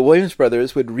 1962, the Williams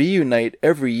brothers would reunite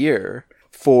every year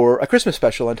for a Christmas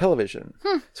special on television.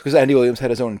 Because Andy Williams had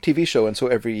his own TV show, and so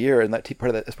every year, and as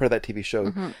part of that TV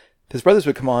show, his brothers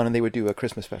would come on and they would do a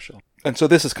Christmas special. And so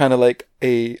this is kind of like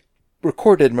a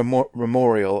recorded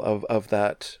memorial of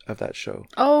that show.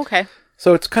 Oh, okay.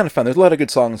 So it's kind of fun. There's a lot of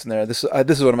good songs in there. This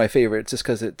is one of my favorites, just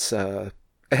because it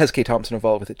has Kay Thompson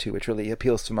involved with it too, which really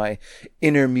appeals to my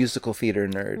inner musical theater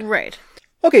nerd. Right.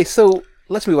 Okay, so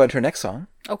let's move on to our next song.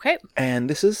 Okay. And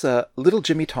this is Little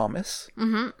Jimmy Thomas,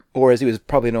 or as he was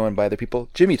probably known by other people,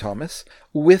 Jimmy Thomas,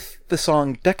 with the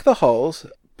song Deck the Halls,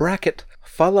 bracket,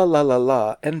 fa la la la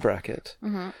la, end bracket,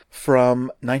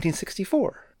 from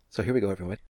 1964. So here we go,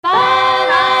 everyone.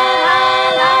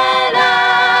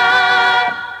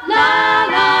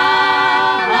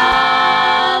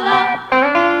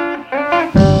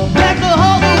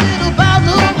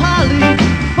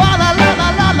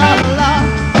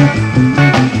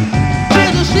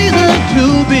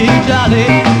 Jolly,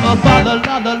 fa la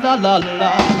la la la la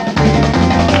la.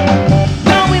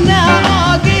 Now we now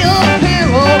are Gil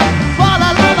hero, fa la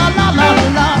la la la la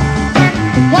la.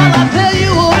 While I tell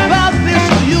you about this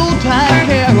Yuletide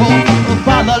carol,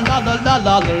 fa la la la la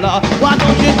la la. Why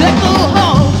don't you deck the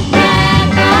hall with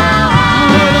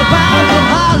a bound of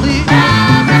holly?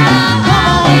 Come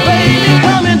on, baby,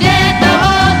 come and deck the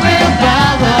hall with a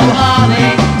bound of holly.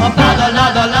 Fa la la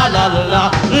la la la la la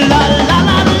la la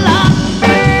la.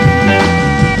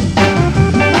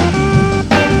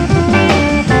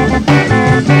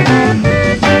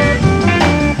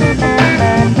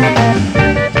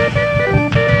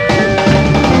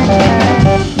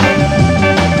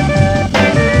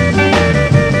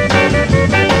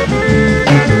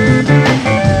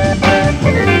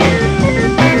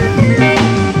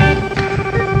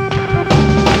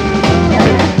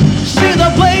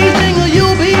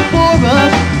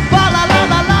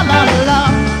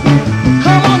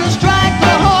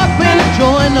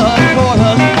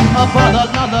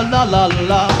 La la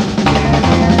la.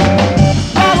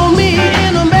 Follow me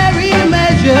in a merry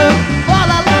measure. La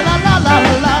la la la la la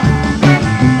la.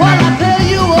 While I tell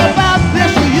you about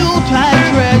this Yuletide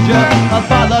treasure. La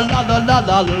la la la la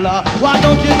la la. Why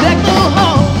don't you deck the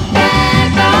hall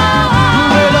with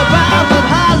a bound of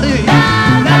holly?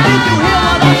 Now did you hear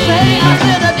what I say? I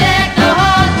said a deck the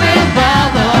hall with a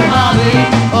bound of holly.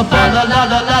 La la la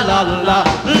la la la la la la la.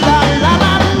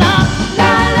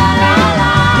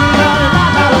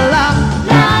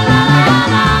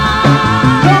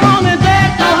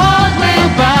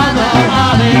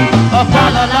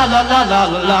 La la la la la la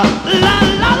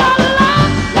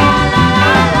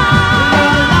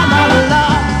la la la la la.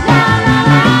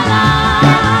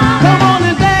 Come on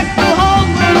and deck the halls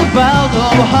with a boughs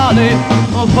of holly.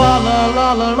 La la la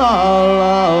la la.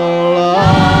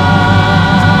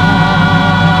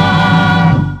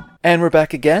 And we're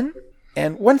back again.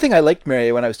 And one thing I liked,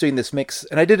 Mary, when I was doing this mix,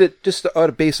 and I did it just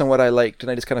based on what I liked,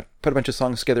 and I just kind of put a bunch of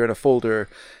songs together in a folder,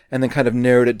 and then kind of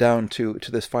narrowed it down to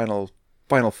this final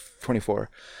 24.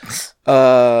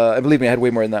 And believe me, I had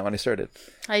way more than that when I started.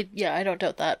 I don't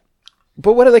doubt that.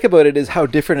 But what I like about it is how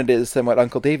different it is than what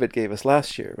Uncle David gave us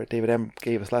last year, what David M.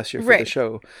 gave us last year for the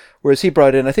show. Whereas he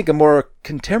brought in, I think, a more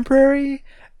contemporary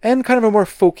and kind of a more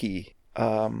folky,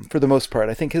 for the most part.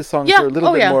 I think his songs are a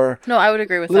little bit more... No, I would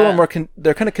agree with that. A little more...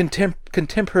 they're kind of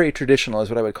contemporary traditional is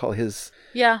what I would call his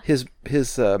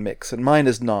mix. And mine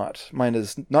is not. Mine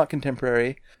is not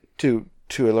contemporary to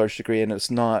a large degree, and it's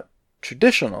not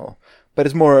traditional, but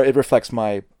it's more, it reflects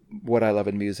what I love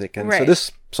in music. And so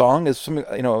this song is something,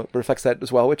 reflects that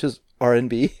as well, which is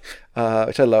R&B,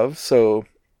 which I love. So,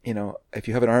 if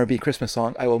you have an R&B Christmas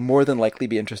song, I will more than likely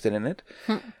be interested in it.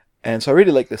 And so I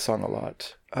really like this song a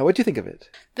lot. What do you think of it?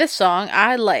 This song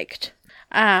I liked.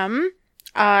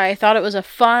 I thought it was a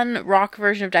fun rock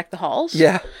version of Deck the Halls.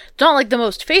 Yeah. It's not like the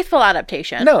most faithful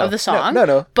adaptation of the song.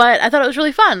 No. But I thought it was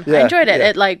really fun. Yeah, I enjoyed it.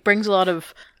 Yeah. It brings a lot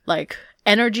of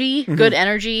energy, good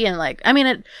energy,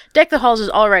 and Deck the Halls is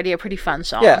already a pretty fun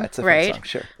song. Yeah, it's a fun song,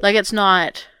 sure.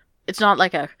 It's not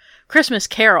like a Christmas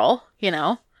carol,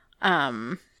 but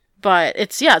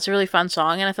it's a really fun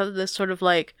song, and I thought that this sort of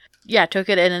took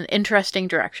it in an interesting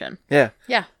direction. Yeah.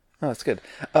 Yeah. Oh, that's good.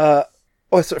 I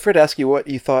was afraid to ask you what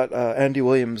you thought Andy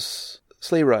Williams'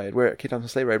 Sleigh Ride, Kay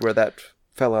Thompson's Sleigh Ride, where that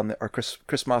fell on our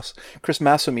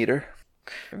Christmas-o-meter.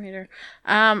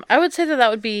 I would say that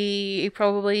would be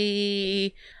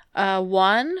probably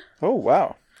 1. Oh,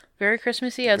 wow. Very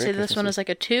Christmassy. I would say this one is like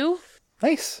a 2.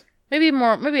 Nice. Maybe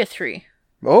a 3.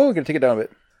 Oh, we're going to take it down a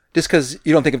bit. Just because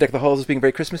you don't think of Deck the Halls as being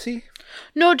very Christmassy?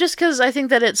 No, just because I think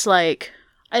that it's like,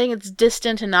 I think it's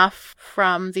distant enough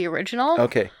from the original.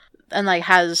 Okay. And like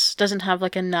doesn't have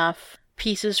like enough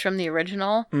pieces from the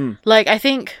original. Like I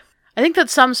think that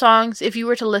some songs, if you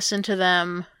were to listen to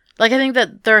them, like I think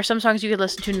that there are some songs you could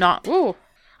listen to not. Ooh,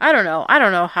 I don't know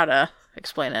how to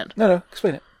explain it. No,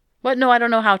 explain it. What? No, I don't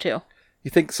know how to.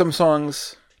 You think some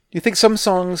songs? Like,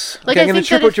 okay, I'm going to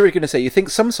trip what you were going to say. You think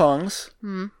some songs?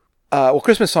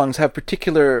 Christmas songs have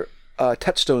particular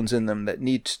touchstones in them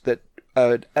that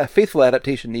a faithful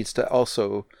adaptation needs to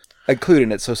also include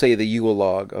in it. So, say the Yule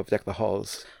log of Deck the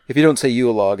Halls. If you don't say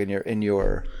Yule log in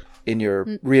your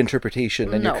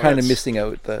reinterpretation, then you're kind of missing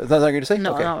out. Is that what you're going to say?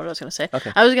 No, okay. not what I was going to say.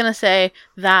 Okay. I was going to say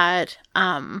that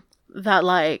that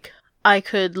like I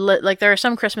could like there are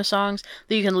some Christmas songs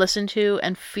that you can listen to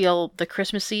and feel the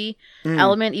Christmassy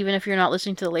element, even if you're not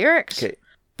listening to the lyrics. Okay.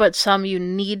 But some you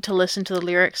need to listen to the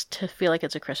lyrics to feel like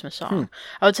it's a Christmas song.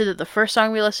 I would say that the first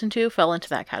song we listened to fell into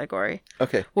that category.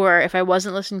 Okay. Where if I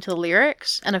wasn't listening to the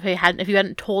lyrics, and if you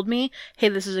hadn't told me, hey,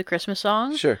 this is a Christmas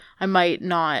song, sure, I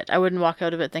wouldn't walk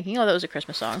out of it thinking, oh, that was a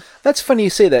Christmas song. That's funny you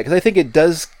say that, because I think it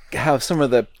does have some of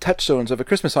the touchstones of a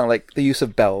Christmas song, like the use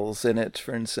of bells in it,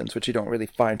 for instance, which you don't really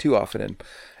find too often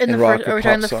in rock or pop. Are we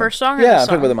talking the first song? Or yeah, I'm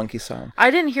talking about the Monkey song. I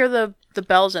didn't hear the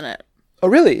bells in it. Oh,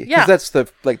 really? Yeah. Because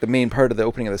that's the main part of the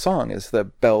opening of the song is the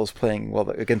bells playing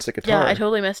against the guitar. Yeah, I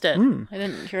totally missed it. I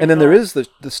didn't hear it. And then there is the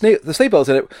sleigh bells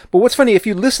in it. But what's funny, if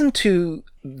you listen to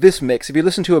this mix, if you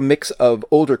listen to a mix of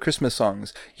older Christmas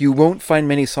songs, you won't find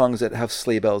many songs that have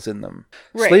sleigh bells in them.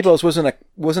 Right. Sleigh bells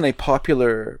wasn't a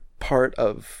popular part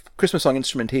of Christmas song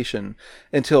instrumentation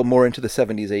until more into the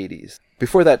 70s, 80s.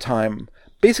 Before that time,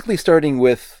 basically starting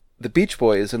with the Beach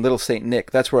Boys and Little Saint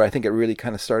Nick, that's where I think it really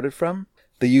kind of started from.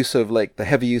 The use of the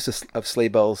heavy use of sleigh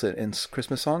bells in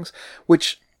Christmas songs,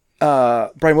 which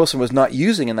Brian Wilson was not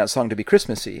using in that song to be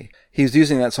Christmassy. He was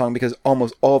using that song because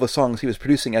almost all the songs he was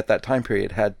producing at that time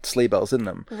period had sleigh bells in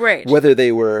them. Right. Whether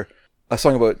they were a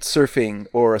song about surfing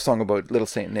or a song about Little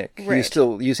Saint Nick. Right. He was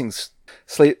still using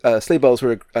sleigh bells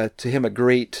were to him a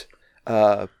great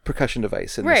percussion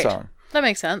device in the song. That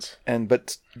makes sense.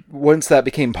 But once that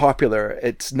became popular,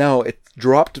 it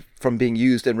dropped from being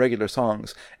used in regular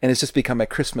songs, and it's just become a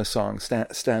Christmas song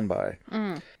standby.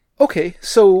 Okay,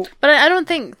 so... But I don't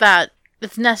think that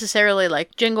it's necessarily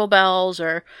like Jingle Bells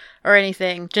or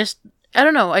anything. Just, I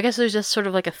don't know, I guess there's just sort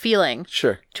of like a feeling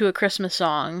to a Christmas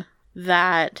song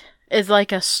that is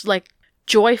like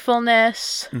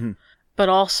joyfulness, but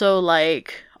also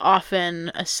like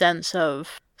often a sense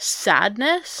of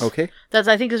sadness. Okay. That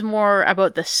I think is more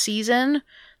about the season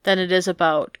than it is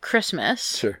about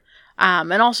Christmas. Sure.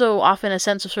 And also often a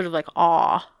sense of sort of like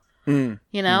awe. You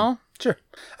know? Sure.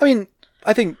 I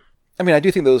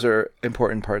do think those are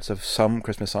important parts of some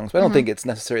Christmas songs, but I don't think it's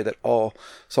necessary that all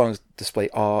songs display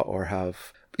awe or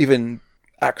have even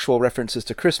actual references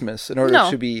to Christmas in order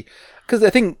to be... Because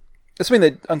I think something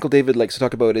that Uncle David likes to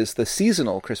talk about is the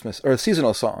seasonal Christmas or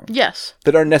seasonal songs. Yes.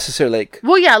 That aren't necessarily like...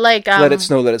 Well, yeah, like... Let It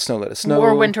Snow, Let It Snow, Let It Snow.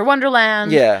 Or Winter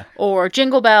Wonderland. Yeah. Or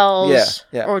Jingle Bells.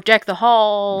 Yeah. Or Deck the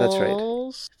Halls. That's right.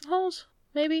 Halls?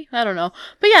 Maybe? I don't know.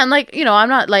 But yeah, and I'm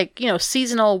not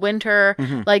seasonal winter.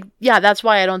 That's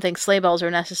why I don't think sleigh bells are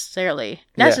necessary.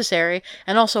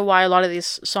 And also why a lot of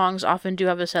these songs often do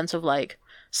have a sense of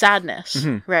sadness,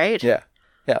 right? Yeah.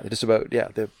 Yeah, just about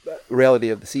the reality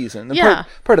of the season. And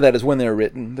part of that is when they're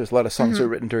written. There's a lot of songs that are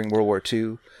written during World War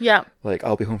II. Yeah. Like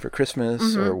I'll Be Home for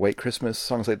Christmas or White Christmas,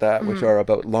 songs like that, which are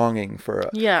about longing for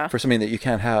something that you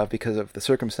can't have because of the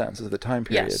circumstances of the time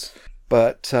period. Yes.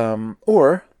 But,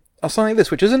 or a song like this,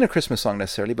 which isn't a Christmas song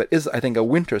necessarily, but is, I think, a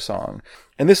winter song.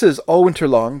 And this is All Winter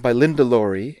Long by Linda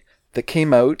Laurie that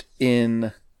came out in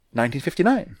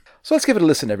 1959. So let's give it a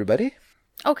listen, everybody.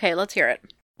 Okay, let's hear it.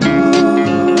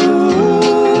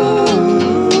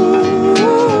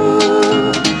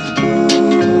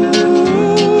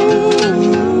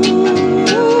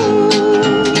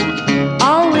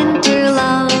 All winter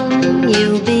long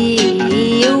you'll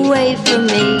be away from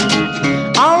me.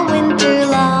 All winter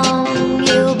long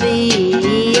you'll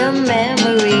be a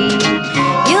memory.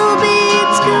 You'll be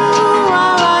at school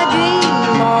while I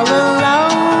dream all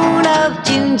alone of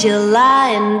June, July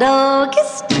and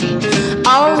August.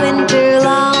 All winter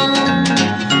long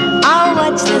I'll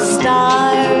watch the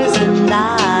stars and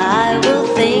I will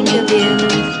think of you.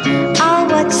 I'll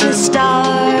watch the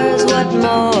stars, what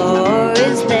more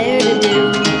is there to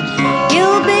do?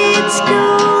 You'll be at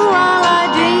school while I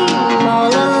dream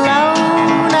all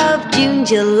alone of June,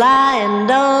 July and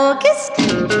August.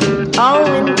 All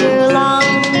winter long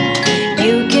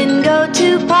you can go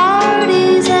to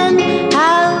parties and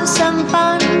have some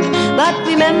fun, but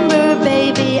remember,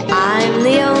 baby,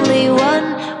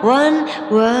 Run,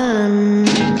 run.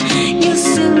 You'll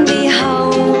soon be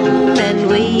home and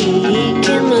we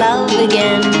can love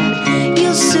again.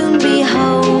 You'll soon be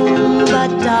home, but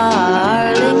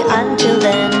darling, until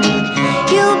then,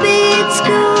 you'll be at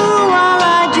school while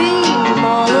I dream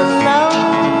all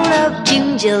alone of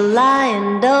June, July,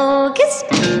 and August,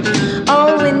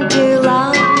 all winter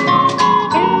long.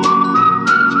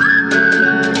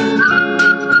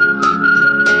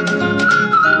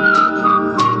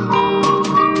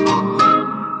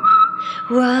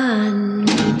 Run,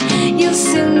 you'll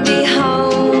soon be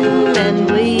home and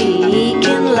we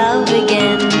can love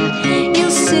again. You'll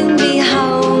soon be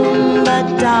home, but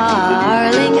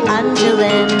darling, until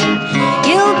then,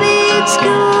 you'll be at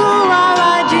school while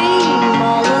I dream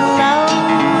all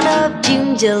alone of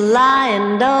June, July,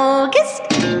 and August,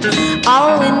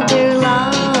 all winter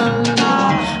long,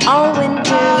 all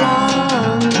winter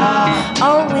long,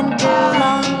 all winter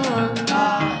long,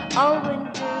 all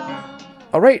winter long.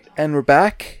 All right, and we're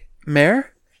back.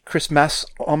 Mayor,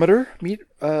 Christmasometer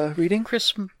reading.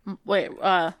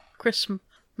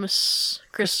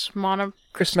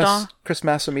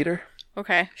 Christmasometer.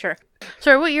 Okay, sure.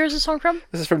 Sorry, what year is this song from?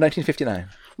 This is from 1959.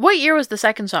 What year was the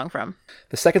second song from?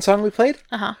 The second song we played?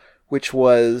 Uh-huh. Which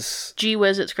was... Gee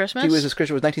Whiz, It's Christmas? Gee Whiz, It's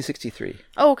Christmas was 1963.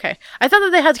 Oh, okay. I thought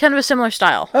that they had kind of a similar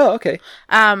style. Oh, okay.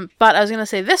 But I was going to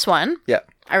say this one. Yeah.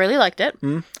 I really liked it.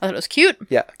 I thought it was cute.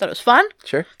 Yeah. I thought it was fun.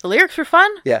 Sure. The lyrics were fun.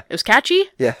 Yeah. It was catchy.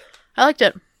 Yeah. I liked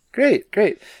it. Great.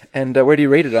 And where do you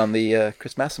rate it on the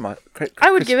Christmasometer?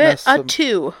 I would give it a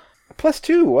 2.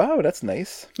 +2. Wow, that's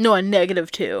nice. No, a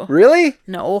 -2. Really?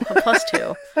 No, a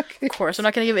 +2. Okay. Of course, I'm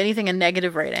not going to give anything a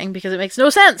negative rating because it makes no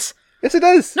sense. Yes, it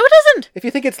does. No, it doesn't. If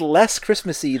you think it's less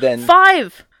Christmassy than...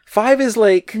 5. 5 is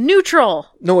like... Neutral.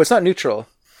 No, it's not neutral.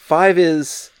 5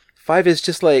 is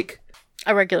just like...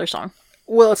 A regular song.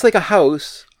 Well, it's like a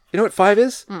house. You know what 5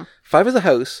 is? 5 is a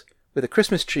house with a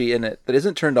Christmas tree in it that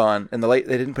isn't turned on, and the light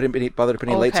they didn't bother to put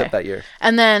any lights up that year.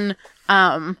 And then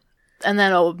a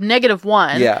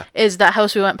 -1 is that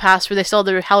house we went past where they still had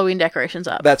their Halloween decorations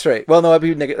up. That's right. Well, no,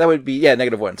 that would be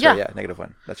 -1. Sorry, yeah,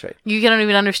 -1. That's right. You don't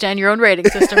even understand your own rating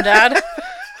system, Dad.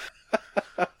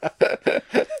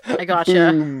 I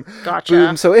gotcha.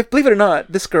 Boom. So, believe it or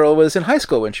not, this girl was in high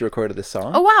school when she recorded this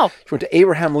song. Oh, wow. She went to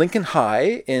Abraham Lincoln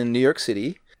High in New York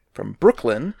City from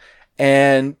Brooklyn,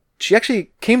 and she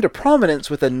actually came to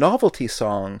prominence with a novelty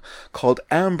song called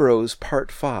Ambrose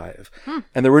Part 5,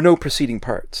 and there were no preceding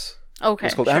parts. Okay,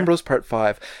 It's called Ambrose Part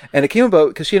 5, and it came about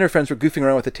because she and her friends were goofing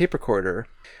around with a tape recorder.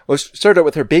 Well, it started out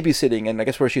with her babysitting, and I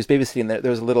guess where she was babysitting, there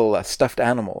was a little stuffed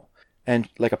animal, and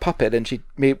like a puppet, and she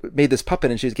made this puppet,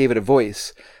 and she gave it a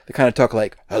voice that kind of talked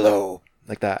like, hello,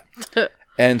 like that.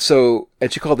 And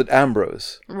she called it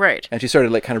Ambrose. Right. And she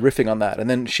started like kind of riffing on that. And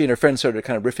then she and her friends started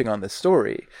kind of riffing on this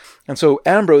story. And so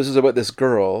Ambrose is about this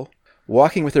girl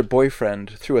walking with her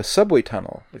boyfriend through a subway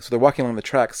tunnel. So they're walking along the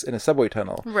tracks in a subway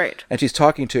tunnel. Right. And she's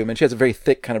talking to him, and she has a very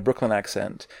thick kind of Brooklyn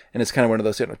accent. And it's kind of one of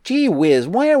those, gee whiz,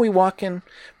 why are we walking?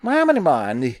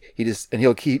 And he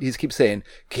keeps saying,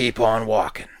 keep on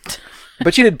walking.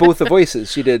 But she did both the voices.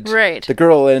 She did the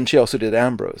girl, and she also did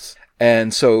Ambrose.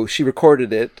 And so she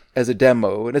recorded it as a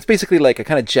demo, and it's basically like a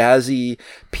kind of jazzy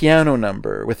piano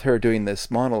number with her doing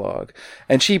this monologue.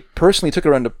 And she personally took it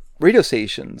around to radio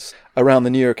stations around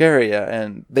the New York area,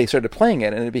 and they started playing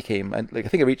it, and it became, I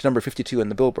think it reached number 52 in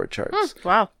the Billboard charts.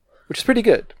 Wow. Which is pretty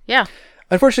good. Yeah.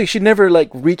 Unfortunately, she never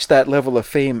reached that level of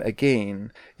fame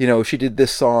again. She did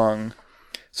this song.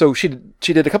 So she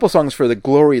did a couple songs for the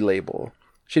Glory label.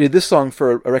 She did this song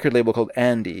for a record label called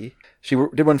Andy. She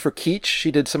did one for Keach, she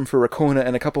did some for Racona,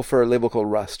 and a couple for a label called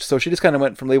Rust. So she just kind of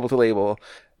went from label to label,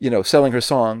 selling her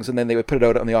songs, and then they would put it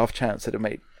out on the off chance that it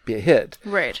might be a hit.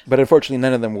 Right. But unfortunately,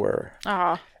 none of them were.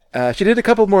 She did a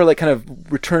couple more kind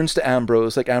of returns to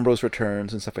Ambrose, like Ambrose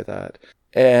Returns and stuff like that.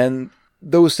 And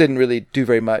those didn't really do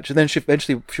very much. And then she went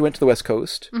to the West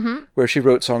Coast, where she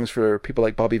wrote songs for people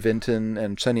like Bobby Vinton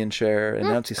and Sonny and Cher and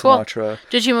Nancy Sinatra.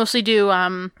 Did she mostly do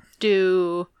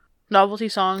novelty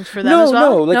songs for them as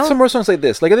well? No, some more songs like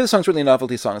this. Like, this song's really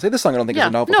novelty songs. Like, this song I don't think is a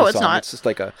novelty song. No, it's not. It's just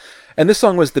like and this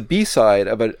song was the B-side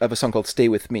of a song called Stay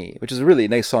With Me, which is a really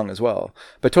nice song as well,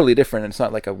 but totally different. It's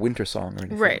not like a winter song or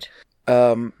anything. Right.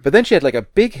 But then she had like a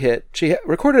big hit. She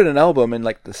recorded an album in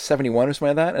like the 71 or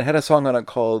something like that, and had a song on it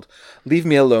called Leave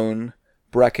Me Alone,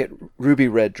 Ruby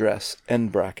Red Dress,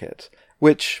 end bracket,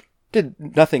 which did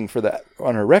nothing for that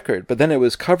on her record, but then it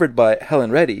was covered by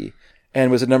Helen Reddy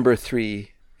and was a number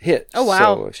 3 hit. Oh,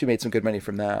 wow. So she made some good money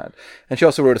from that. And she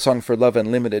also wrote a song for Love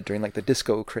Unlimited during like the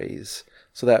disco craze.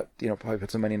 So that, probably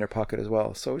put some money in her pocket as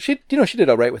well. So she did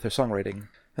all right with her songwriting.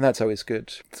 And that's always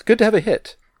good. It's good to have a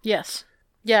hit. Yes.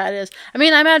 Yeah, it is. I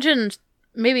mean, I imagine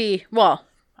maybe, well,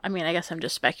 I mean, I guess I'm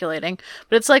just speculating,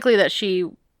 but it's likely that she,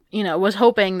 was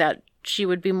hoping that she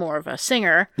would be more of a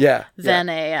singer than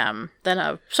a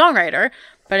songwriter.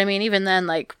 But I mean, even then,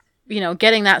 like,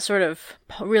 getting that sort of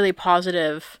really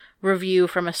positive review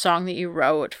from a song that you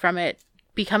wrote, from it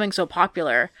becoming so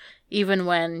popular, even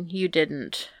when you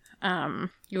didn't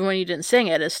sing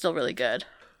it, is still really good.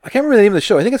 I can't remember the name of the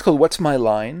show. I think it's called What's My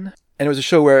Line? And it was a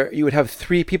show where you would have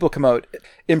 3 people come out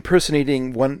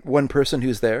impersonating one person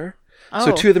who's there. Oh.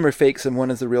 So 2 of them are fakes and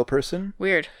 1 is the real person.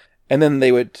 Weird. And then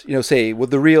they would, say, "Would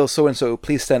the real so-and-so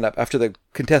please stand up?" after the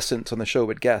contestants on the show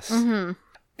would guess. Mm-hmm.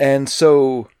 And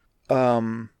so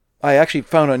I actually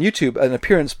found on YouTube an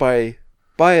appearance by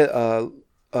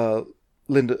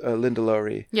Linda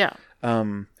Lowry. Yeah.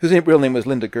 Whose real name was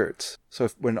Linda Gertz. So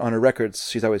when on her records,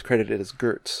 she's always credited as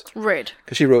Gertz. Right.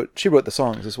 Because she wrote the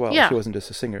songs as well. Yeah. She wasn't just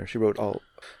a singer. She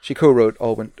co-wrote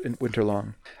all winter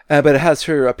long. But it has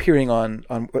her appearing on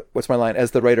What's My Line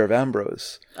as the writer of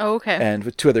Ambrose. Oh, okay. And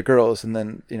with 2 other girls, and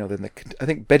then I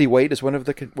think Betty White is one of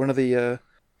the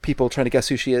people trying to guess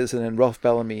who she is, and then Ralph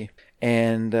Bellamy.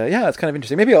 And it's kind of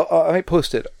interesting. Maybe I might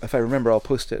post it. If I remember, I'll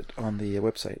post it on the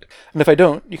website. And if I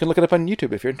don't, you can look it up on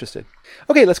YouTube if you're interested.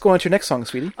 Okay, let's go on to your next song,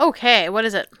 sweetie. Okay, what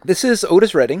is it? This is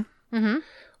Otis Redding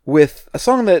with a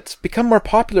song that's become more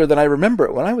popular than I remember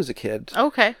it when I was a kid.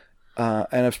 Okay.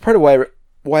 And it's part of why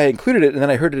I included it. And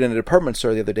then I heard it in a department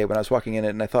store the other day when I was walking in it,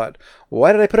 and I thought,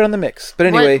 why did I put it on the mix? But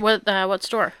anyway. What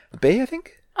store? Bay, I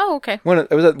think? Oh, okay.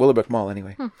 It was at Willowbrook Mall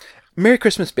anyway. Merry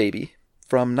Christmas, Baby.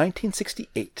 From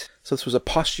 1968. So this was a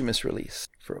posthumous release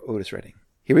for Otis Redding.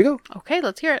 Here we go. Okay,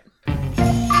 let's hear it.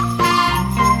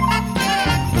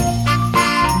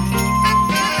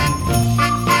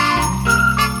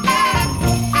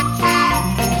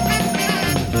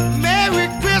 Merry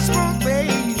Christmas,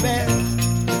 baby.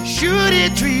 Should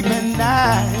it treat me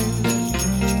nice?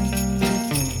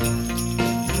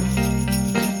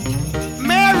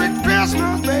 Merry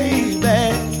Christmas,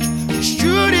 baby.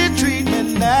 Should it treat me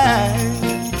nice?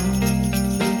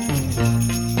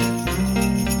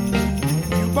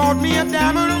 Bought me a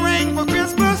diamond ring for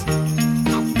Christmas.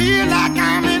 I feel like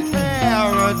I'm in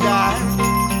paradise.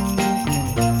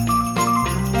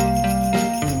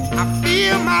 I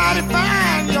feel mighty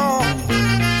fine, y'all. I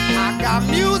got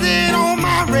music on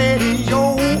my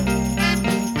radio.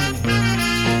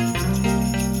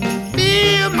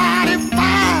 Feel mighty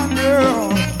fine,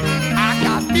 girl. I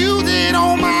got music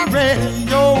on my radio.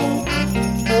 Oh,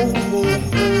 oh, oh.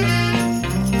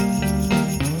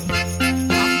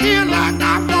 Feel like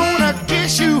I wanna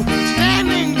kiss you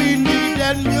standing beneath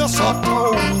that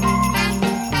mistletoe.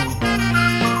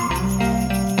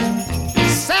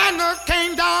 Santa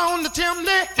came down the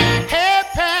chimney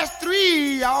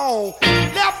 3:30, y'all.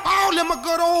 Left all them a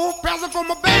good old present for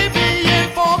my baby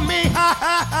and for me. Ha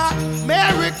ha ha.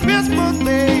 Merry Christmas,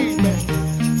 baby.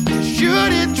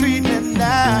 Should it treat me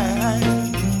nice?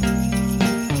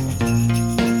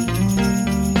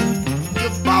 You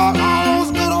bought all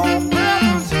those good old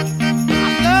presents.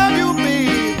 Love you,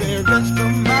 baby, rest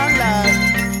of my life.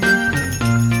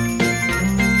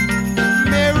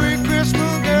 Merry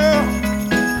Christmas, girl.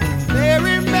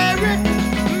 Merry, Merry,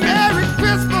 Merry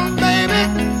Christmas, baby.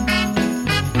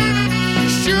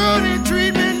 Should it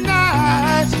treat me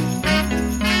nice?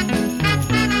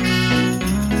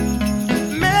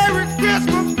 Merry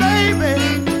Christmas, baby.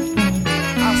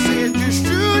 I said you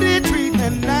should it treat me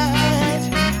nice.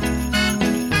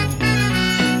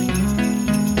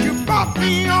 You bought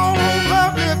me all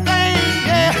everything,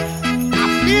 yeah. I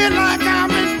feel like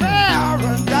I'm in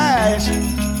paradise.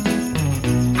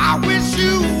 I wish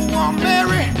you a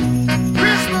Merry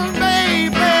Christmas,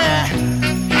 baby.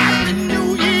 Happy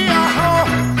New Year, oh.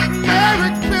 Merry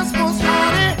Christmas,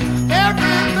 honey.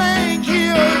 Everything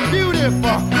here is beautiful.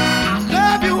 I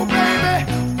love you, baby,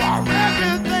 for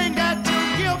everything that you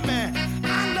give me.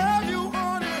 I love you,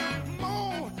 honey,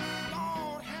 more,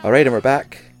 Lord. All right, and we're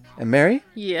back. And Mary?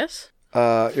 Yes.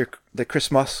 The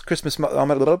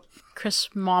Christmasometer.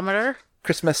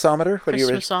 Christmasometer. What do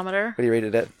you rate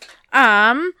it at?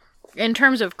 In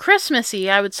terms of Christmassy,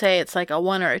 I would say it's like a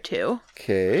 1 or a 2.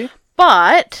 Okay.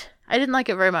 But I didn't like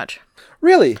it very much.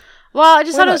 Really? Well, I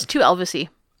just thought it was too Elvis-y.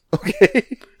 Okay.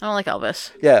 I don't like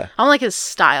Elvis. Yeah. I don't like his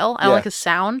style. I don't like his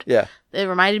sound. Yeah. It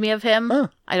reminded me of him. Oh.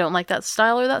 I don't like that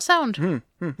style or that sound.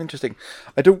 Interesting.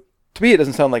 To me, it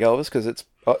doesn't sound like Elvis because it's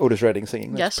Otis Redding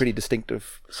singing. That's a pretty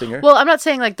distinctive singer. Well, I'm not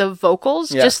saying like the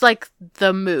vocals, just like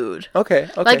the mood. Okay.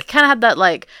 Like kind of had that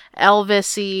like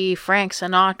Elvis-y, Frank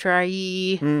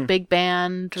Sinatra-y, big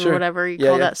band or whatever you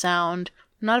call that sound.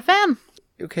 I'm not a fan.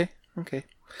 Okay.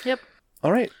 Yep.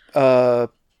 All right.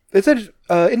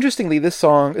 Interestingly, this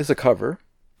song is a cover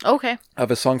Okay.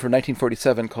 Of a song from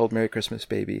 1947 called Merry Christmas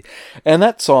Baby. And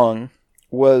that song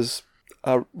was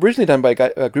originally done by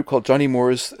a group called Johnny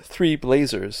Moore's Three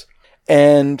Blazers.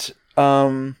 And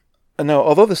now,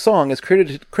 although the song is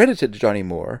credited to Johnny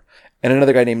Moore and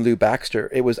another guy named Lou Baxter,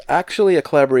 it was actually a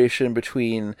collaboration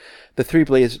between the Three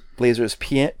Blazers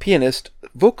pianist,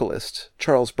 vocalist,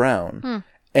 Charles Brown,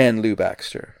 and Lou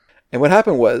Baxter. And what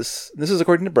happened was, this is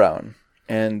according to Brown,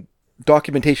 and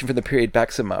documentation from the period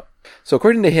backs him up. So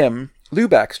according to him, Lou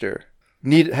Baxter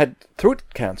had throat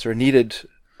cancer, needed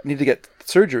to get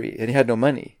surgery, and he had no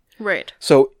money. Right.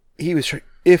 So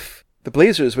if the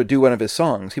Blazers would do one of his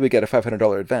songs, he would get a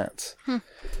 $500 advance.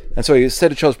 And so he said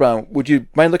to Charles Brown, would you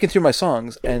mind looking through my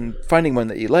songs and finding one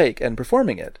that you like and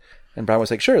performing it? And Brown was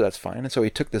like, sure, that's fine. And so he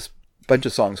took this bunch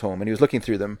of songs home and he was looking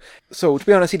through them. So to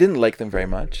be honest, he didn't like them very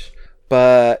much,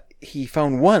 but he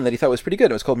found one that he thought was pretty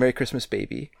good. It was called Merry Christmas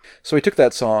Baby. So he took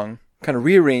that song, kind of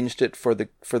rearranged it for the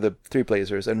Three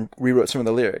Blazers and rewrote some of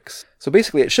the lyrics. So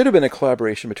basically it should have been a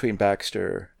collaboration between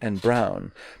Baxter and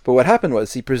Brown. But what happened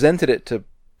was he presented it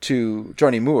to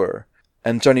Johnny Moore,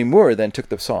 and Johnny Moore then took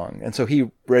the song, and so he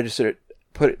registered it,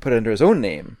 put it under his own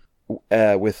name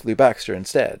with Lou Baxter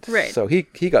instead. Right. So he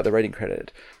got the writing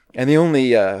credit, and the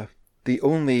only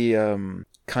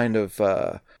kind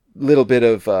of little bit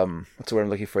of what's the word I'm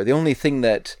looking for? The only thing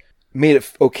that made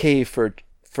it okay for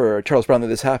Charles Brown that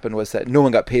this happened was that no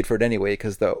one got paid for it anyway,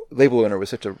 because the label owner was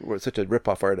such a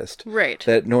rip-off artist, right?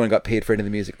 That no one got paid for any of the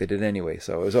music they did anyway.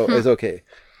 So it was okay.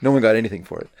 No one got anything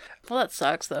for it. Well, that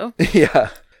sucks, though. Yeah.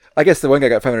 I guess the one guy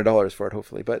got $500 for it,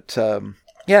 hopefully. But,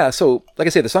 yeah, so, like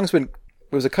I say, the song's it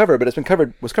was a cover, but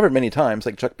was covered many times.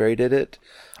 Like, Chuck Berry did it.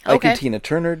 Okay. Ike and Tina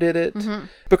Turner did it.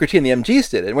 Booker T and the MGs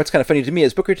did it. And what's kind of funny to me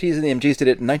is Booker T and the MGs did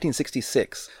it in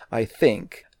 1966, I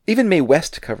think. Even Mae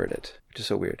West covered it, which is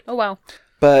so weird. Oh, wow.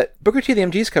 But Booker T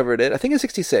and the MGs covered it, I think in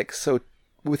 66. So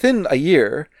within a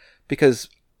year, because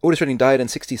Otis Redding died in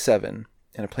 67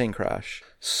 in a plane crash.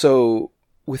 So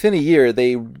within a year,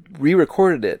 they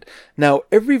re-recorded it. Now,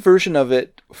 every version of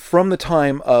it from the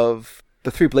time of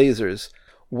the Three Blazers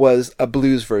was a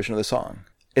blues version of the song.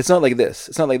 It's not like this.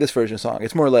 It's not like this version of the song.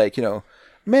 It's more like,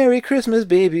 Merry Christmas,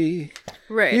 baby.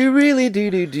 Right. You really do.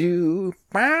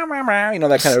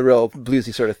 That kind of real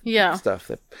bluesy sort of stuff.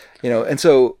 That, and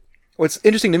so what's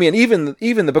interesting to me, and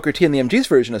even the Booker T and the MGs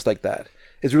version is like that.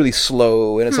 It's really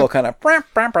slow, and it's all kind of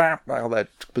all that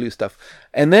blues stuff.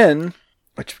 And then,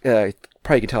 which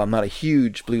probably can tell I'm not a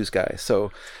huge blues guy.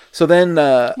 So then...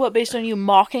 what, based on you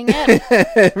mocking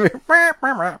it?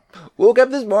 Woke up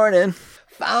this morning,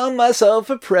 found myself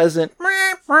a present.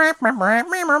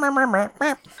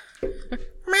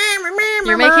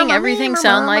 You're making everything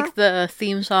sound like the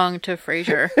theme song to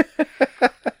Frasier.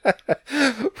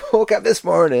 Woke up this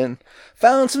morning,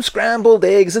 found some scrambled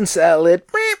eggs and salad.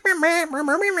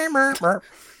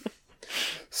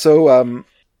 So,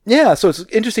 yeah, so it's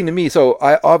interesting to me. So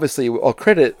I'll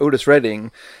credit Otis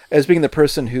Redding as being the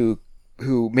person who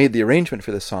made the arrangement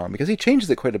for this song, because he changes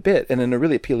it quite a bit and in a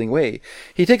really appealing way.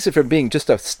 He takes it from being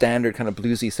just a standard kind of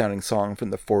bluesy sounding song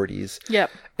from the 40s. Yep.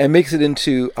 And makes it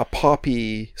into a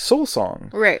poppy soul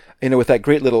song. Right. With that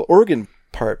great little organ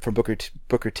part from Booker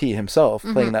T himself,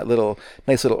 playing that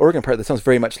nice little organ part that sounds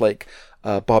very much like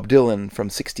Bob Dylan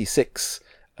from 66.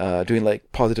 Doing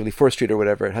like Positively 4th Street or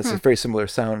whatever. It has a very similar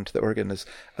sound to the organ as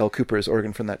Al Cooper's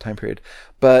organ from that time period.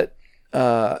 But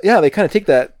they kind of take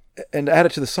that and add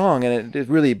it to the song, and it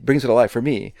really brings it alive for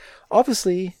me.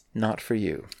 Obviously, not for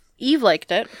you. Eve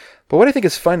liked it. But what I think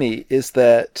is funny is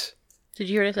that... Did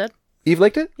you hear what I said? Eve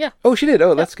liked it? Yeah. Oh, she did?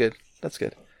 Oh, that's good. That's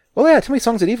good. Well, yeah, tell me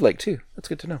songs that Eve liked, too. That's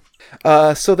good to know.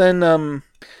 So then...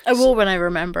 I will when I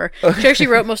remember. She actually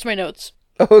wrote most of my notes.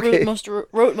 Oh, okay.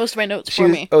 Wrote most of my notes for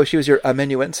me. Oh, she was your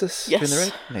amanuensis? Yes. Doing the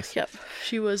right? Nice. Yep.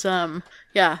 She was,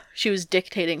 she was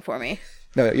dictating for me.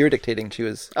 No, you were dictating. She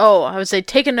was... Oh, I would say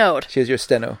take a note. She was your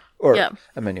steno, or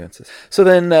amanuensis. So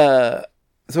then,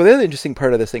 so the other interesting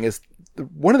part of this thing is,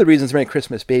 one of the reasons Merry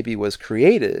Christmas Baby was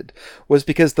created was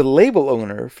because the label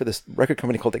owner for this record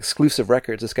company called Exclusive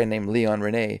Records, this guy named Leon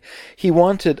Rene, he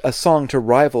wanted a song to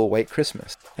rival White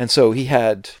Christmas. And so he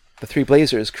had the Three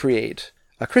Blazers create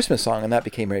a Christmas song, and that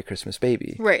became Merry Christmas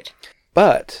Baby. Right.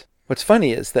 But what's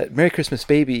funny is that Merry Christmas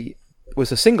Baby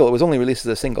was a single. It was only released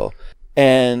as a single.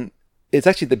 And it's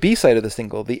actually the B-side of the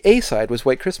single. The A-side was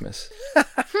White Christmas.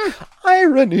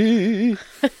 Irony!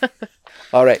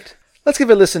 All right. Let's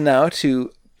give a listen now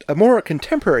to a more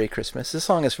contemporary Christmas. This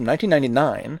song is from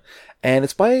 1999, and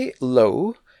it's by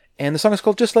Low, and the song is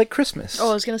called Just Like Christmas.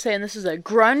 Oh, I was going to say, and this is a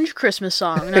grunge Christmas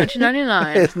song,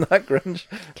 1999. It's not grunge.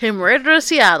 Came right out of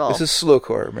Seattle. This is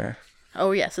slowcore, Mare.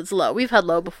 Oh yes, it's Low. We've had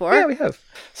Low before. Yeah, we have.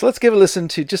 So let's give a listen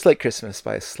to Just Like Christmas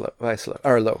by Low.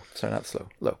 Sorry, not Slow.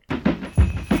 Low.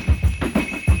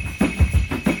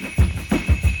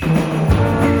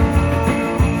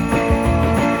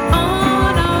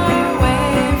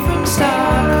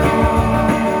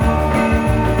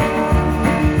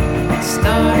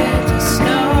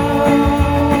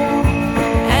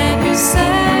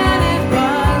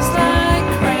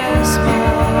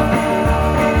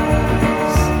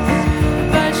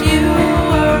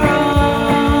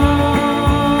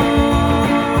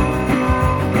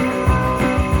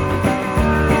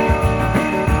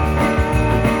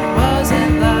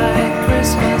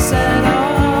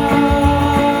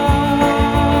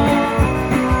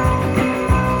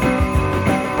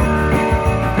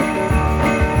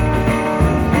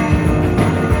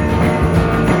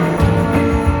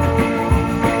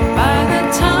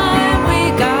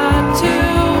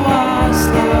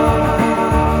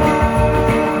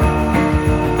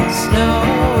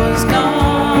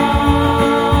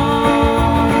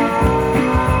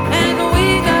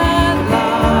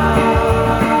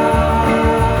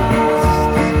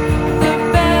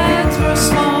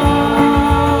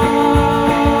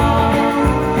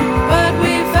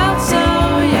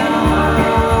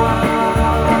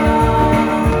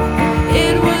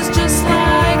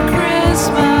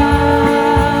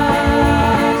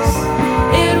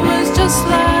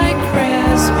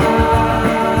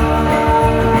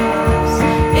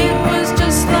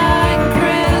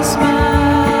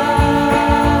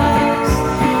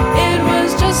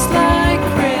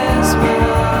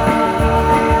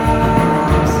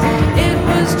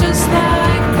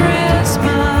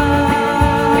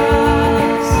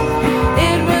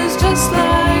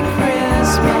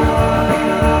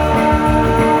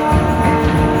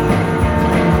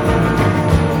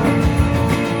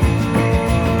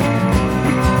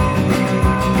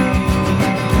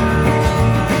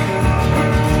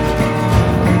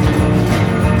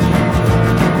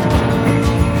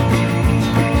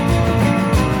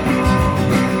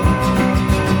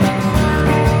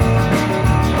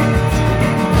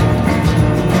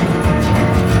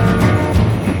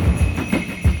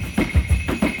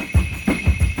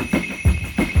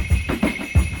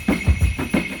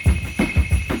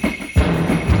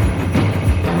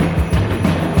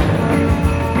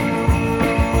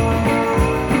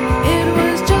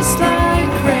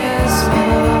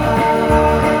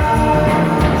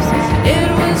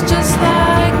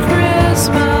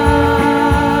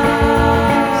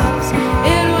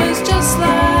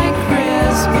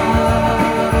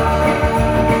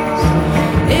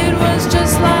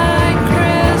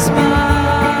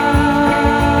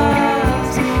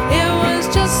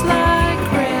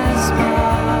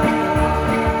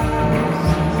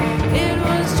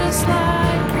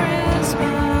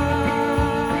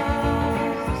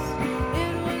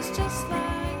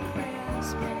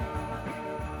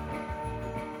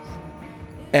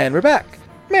 And we're back.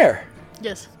 Mare.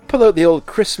 Yes. Pull out the old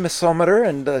Christmasometer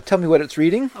and tell me what it's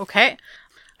reading. Okay.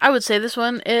 I would say this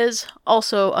one is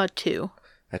also a 2.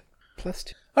 At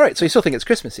 +2. All right, so you still think it's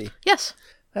Christmassy? Yes.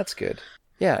 That's good.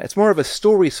 Yeah, it's more of a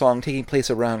story song taking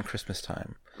place around Christmas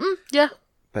time. Yeah.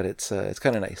 But it's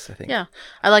kind of nice, I think. Yeah.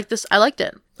 I like this. I liked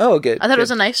it. Oh, good. I thought it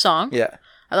was a nice song. Yeah.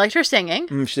 I liked her singing.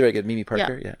 She's very good. Mimi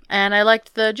Parker, yeah. And I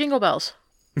liked the jingle bells.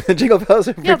 The jingle bells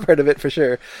are a big part of it for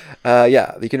sure.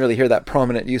 Yeah, you can really hear that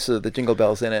prominent use of the jingle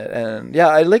bells in it. And yeah,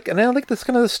 I like this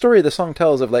kind of the story the song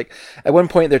tells of, like, at one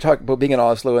point they're talking about being in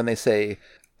Oslo and they say,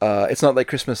 it's not like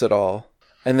Christmas at all.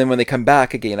 And then when they come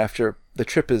back again after the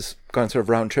trip is gone, sort of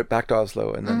round trip back to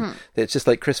Oslo, and then it's just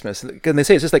like Christmas. And they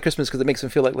say it's just like Christmas because it makes them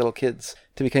feel like little kids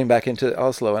to be coming back into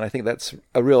Oslo. And I think that's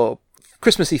a real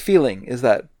Christmassy feeling, is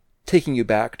that taking you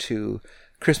back to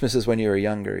Christmas is when you were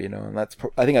younger, you know, and I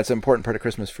think that's an important part of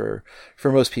Christmas for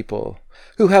most people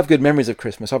who have good memories of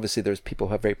Christmas. Obviously, there's people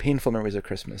who have very painful memories of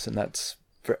Christmas, and that's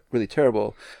really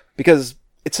terrible because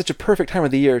it's such a perfect time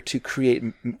of the year to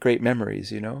create great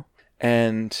memories, you know?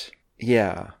 And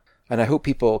yeah, and I hope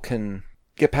people can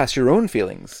get past your own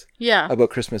feelings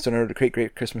about Christmas in order to create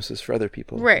great Christmases for other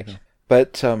people. Right. You know?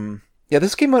 But yeah,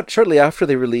 this came out shortly after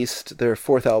they released their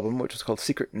 4th album, which was called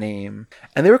Secret Name.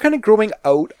 And they were kind of growing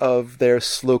out of their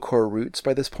slowcore roots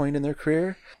by this point in their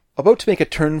career. About to make a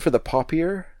turn for the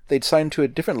poppier, they'd signed to a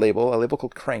different label, a label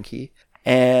called Cranky.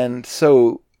 And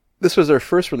so this was their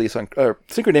first release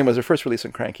Secret Name was their first release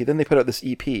on Cranky. Then they put out this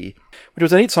EP, which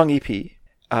was an 8-song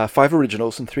EP, 5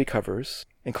 originals and 3 covers,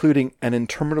 including An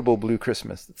Interminable Blue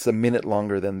Christmas. It's a minute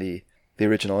longer than the the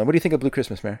original. And what do you think of Blue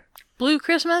Christmas, Mare? Blue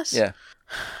Christmas? Yeah.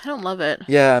 I don't love it.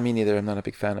 Yeah, me neither. I'm not a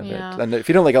big fan of it. And if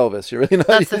you don't like Elvis, you're really not.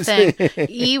 That's the thing.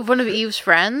 Eve, one of Eve's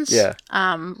friends, yeah,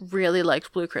 really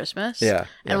liked Blue Christmas. Yeah.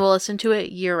 And will listen to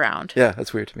it year round. Yeah,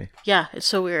 that's weird to me. Yeah, it's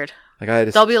so weird.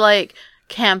 Like they'll be like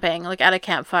camping, like at a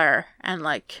campfire, and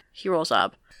like he rolls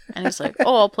up and he's like,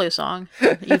 "Oh, I'll play a song."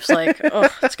 And Eve's like, "Oh,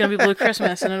 it's gonna be Blue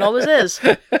Christmas," and it always is.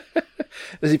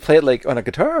 Does he play it like on a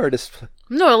guitar or just?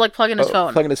 No, like plug in his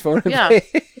phone. Plug in his phone. And yeah, play.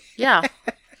 Yeah.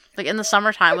 Like in the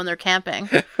summertime when they're camping.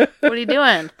 What are you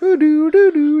doing?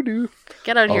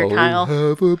 Get out of here, Kyle.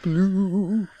 Have a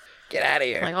blue. Get out of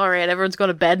here. Like, all right, everyone's going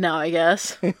to bed now, I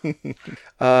guess.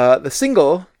 The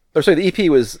single, the EP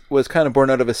was kind of born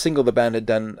out of a single the band had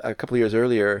done a couple of years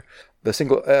earlier. The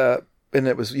single, and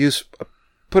it was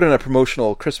put in a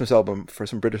promotional Christmas album for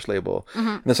some British label. Mm-hmm.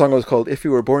 And the song was called "If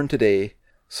You Were Born Today,"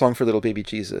 Song for Little Baby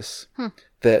Jesus.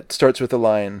 That starts with the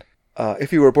line,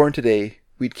 "If you were born today,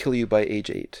 we'd kill you by age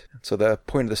 8. So the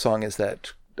point of the song is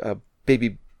that a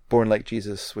baby born like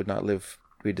Jesus would not live.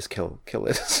 We'd just kill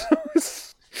it.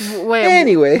 Wait.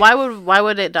 Anyway, why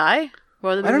would it die?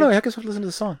 I don't know. I guess I'll listen to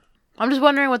the song. I'm just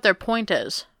wondering what their point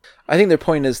is. I think their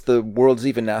point is the world's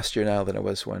even nastier now than it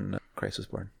was when Christ was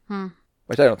born.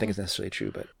 Which I don't think is necessarily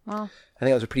true, but I think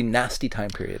that was a pretty nasty time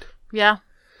period. Yeah,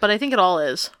 but I think it all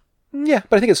is. Yeah,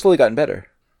 but I think it's slowly gotten better.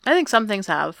 I think some things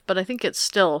have, but I think it's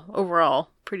still overall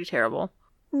pretty terrible.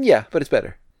 Yeah, but it's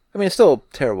better. I mean, it's still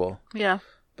terrible. Yeah.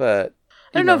 But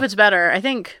I don't know if it's better. I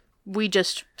think we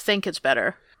just think it's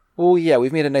better. Well, yeah,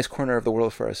 we've made a nice corner of the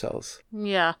world for ourselves.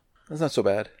 Yeah. That's not so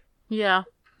bad. Yeah.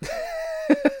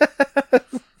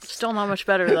 Still not much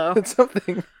better, though. It's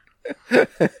something.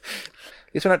 At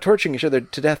least we're not torturing each other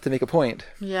to death to make a point.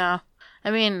 Yeah.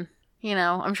 I mean,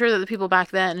 I'm sure that the people back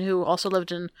then who also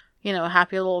lived in, a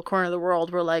happy little corner of the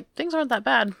world were like, things aren't that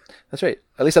bad. That's right.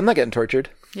 At least I'm not getting tortured.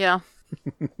 Yeah.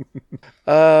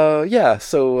 Yeah,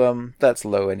 so that's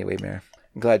low anyway, Mare.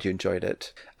 I'm glad you enjoyed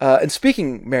it. And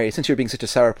speaking, Mary, since you're being such a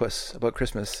sourpuss about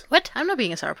Christmas. What? I'm not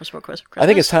being a sourpuss about Christmas. I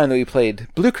think it's time that we played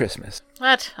Blue Christmas.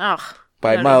 What? Oh.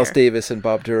 By Miles Davis and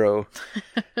Bob Duro.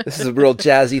 This is a real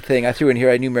jazzy thing. I threw in here.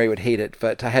 I knew Mary would hate it,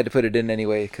 but I had to put it in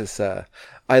anyway because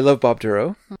I love Bob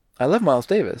Duro. I love Miles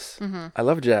Davis. Mm-hmm. I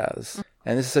love jazz.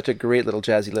 And this is such a great little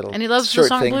jazzy little And he loves the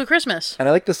song Blue Christmas. And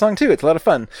I like the song too. It's a lot of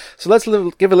fun. So let's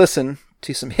give a listen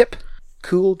to some hip,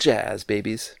 cool jazz,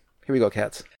 babies. Here we go,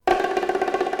 cats.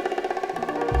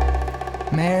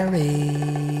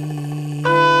 Merry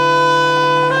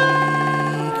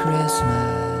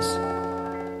Christmas.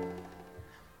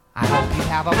 I hope you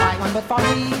have a white one, but for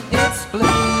me it's blue.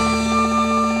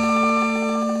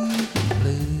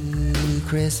 Blue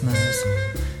Christmas.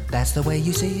 That's the way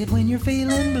you see it when you're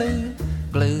feeling blue.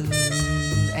 Blue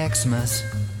Xmas.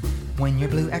 When you're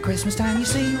blue at Christmas time, you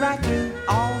see right through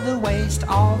all the waste,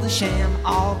 all the sham,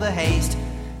 all the haste,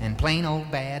 and plain old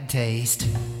bad taste.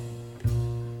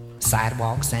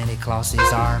 Sidewalk Santa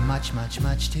Clauses are much, much,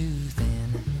 much too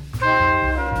thin.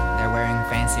 They're wearing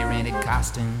fancy rented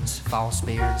costumes, false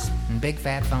beards, and big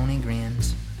fat phony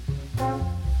grins.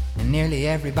 And nearly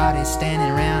everybody's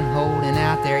standing around holding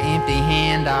out their empty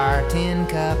hand or tin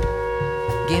cup.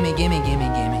 Gimme, gimme, gimme,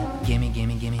 gimme, gimme,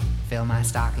 gimme, gimme, fill my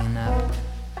stocking up,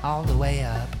 all the way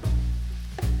up.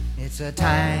 It's a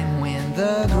time when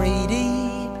the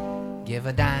greedy give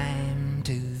a dime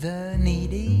to the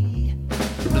needy.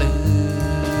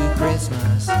 Blue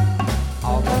Christmas,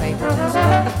 all the paperless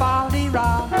and the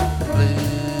fol-de-rol.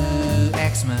 Blue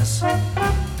Xmas,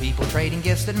 people trading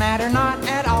gifts that matter not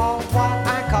at all. What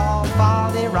I call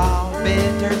fol-de-rol,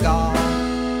 bitter gall.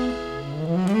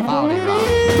 Fol-de-rol.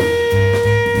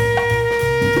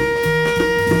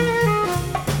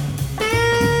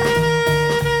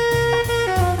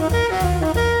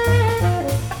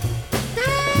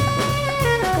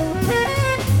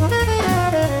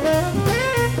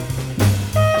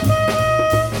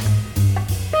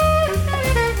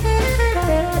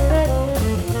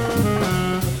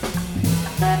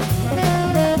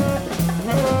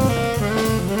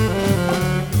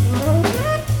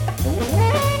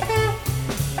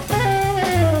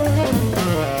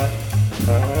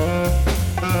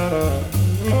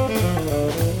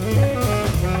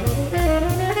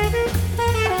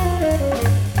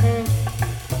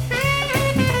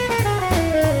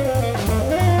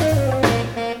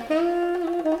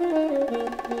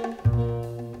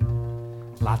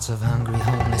 Lots of hungry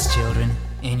homeless children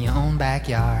in your own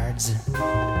backyards,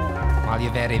 while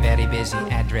you're very, very busy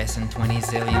addressing 20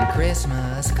 zillion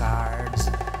Christmas cards.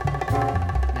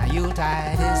 Now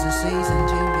Yuletide is the season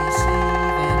to receive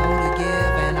and O to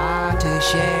give and R to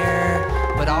share,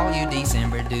 But all you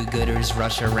December do-gooders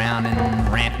rush around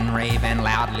and rant and rave and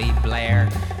loudly blare,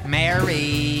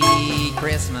 Merry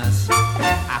Christmas.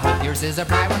 I hope yours is a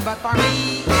bright one, but for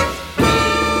me.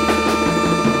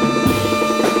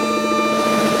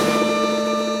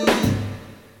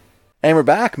 And we're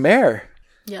back, Mare.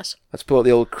 Yes. Let's pull out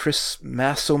the old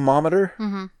Christmassometer.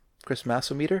 Mm-hmm.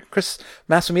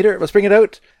 Christmassometer. Let's bring it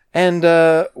out. And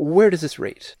where does this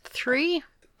rate? 3.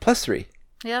 +3.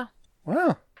 Yeah.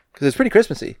 Wow. Because it's pretty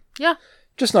Christmassy. Yeah.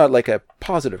 Just not like a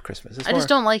positive Christmas. I just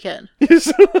don't like it.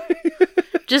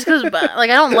 Just because, like,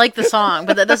 I don't like the song,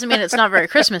 but that doesn't mean it's not very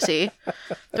Christmassy.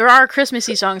 There are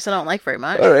Christmassy songs I don't like very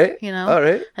much. All right. You know? All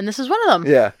right. And this is one of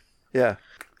them. Yeah. Yeah.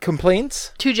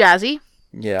 Complaints? Too jazzy.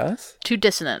 Yes. Too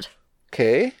dissonant.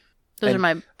 Okay. Those are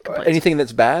my complaints. Anything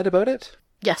that's bad about it?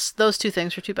 Yes, those 2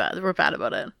 things were too bad. Were bad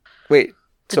about it. Wait.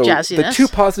 The jazziness. The 2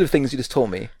 positive things you just told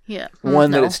me. Yeah.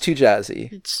 One, that it's too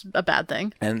jazzy. It's a bad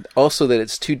thing. And also that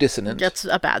it's too dissonant. That's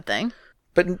a bad thing.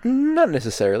 But not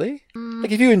necessarily.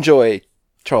 Like if you enjoy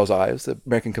Charles Ives, the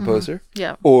American composer,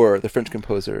 yeah, or the French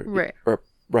composer, right, or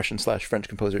Russian/French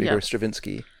composer Igor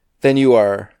Stravinsky, then you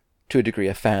are, to a degree,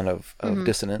 a fan of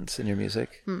dissonance in your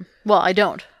music. Well, I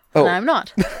don't. Oh. And I'm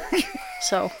not.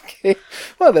 So. Okay.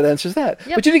 Well, that answers that.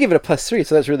 Yep. But you did give it a +3,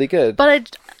 so that's really good.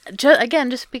 But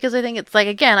again, just because I think it's like,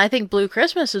 again, I think Blue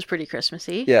Christmas is pretty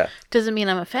Christmassy. Yeah. Doesn't mean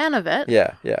I'm a fan of it.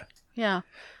 Yeah. Yeah.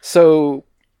 So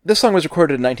this song was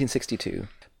recorded in 1962,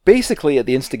 basically at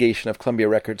the instigation of Columbia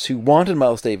Records, who wanted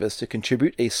Miles Davis to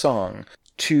contribute a song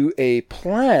to a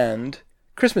planned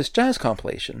Christmas jazz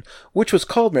compilation, which was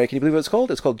called, Mary, can you believe what it's called?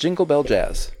 It's called Jingle Bell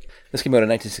Jazz. This came out in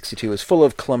 1962. It was full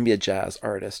of Columbia jazz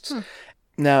artists.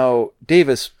 Now,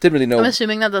 Davis didn't really know... I'm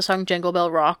assuming that the song Jingle Bell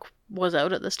Rock was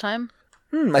out at this time.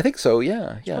 I think so,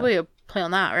 yeah. Probably a play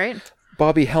on that, right?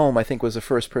 Bobby Helm, I think, was the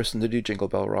first person to do Jingle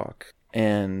Bell Rock.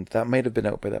 And that might have been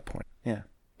out by that point. Yeah.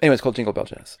 Anyway, it's called Jingle Bell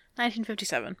Jazz.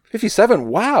 1957. 57?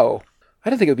 Wow! I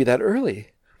didn't think it would be that early.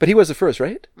 But he was the first,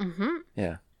 right? Mm-hmm.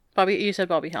 Yeah. You said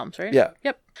Bobby Helms, right? Yeah.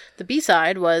 Yep. The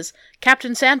B-side was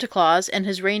Captain Santa Claus and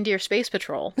his Reindeer Space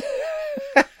Patrol.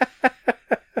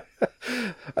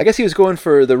 I guess he was going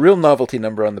for the real novelty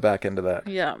number on the back end of that.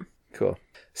 Yeah. Cool.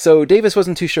 So Davis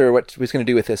wasn't too sure what he was going to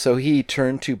do with this, so he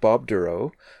turned to Bob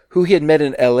Dorough, who he had met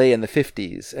in LA in the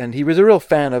 50s, and he was a real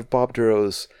fan of Bob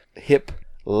Durough's hip,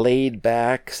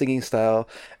 laid-back singing style,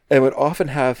 and would often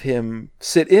have him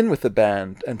sit in with the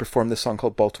band and perform this song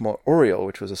called Baltimore Oriole,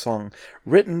 which was a song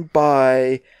written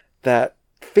by that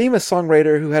famous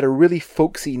songwriter who had a really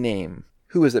folksy name.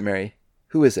 Who is it, Mary?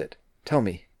 Who is it? Tell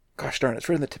me. Gosh darn, it's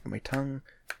right on the tip of my tongue.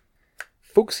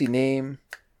 Folksy name.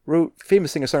 Wrote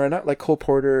famous singer-songwriter, not like Cole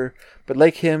Porter, but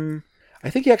like him. I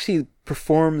think he actually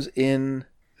performs in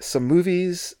some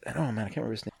movies. Oh man, I can't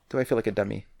remember his name. Do I feel like a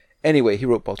dummy? Anyway, he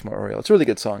wrote Baltimore Oriole. It's a really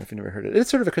good song if you've never heard it. It's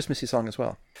sort of a Christmassy song as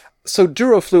well. So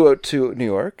Dorough flew out to New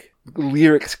York,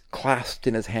 lyrics clasped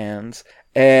in his hands,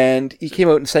 and he came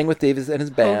out and sang with Davis and his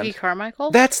band. Hoagie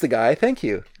Carmichael? That's the guy, thank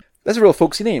you. That's a real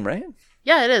folksy name, right?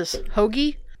 Yeah, it is.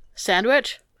 Hoagie,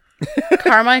 Sandwich,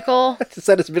 Carmichael. Is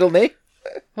that his middle name?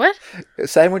 What?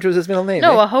 Sandwich was his middle name.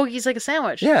 No, a hoagie's like a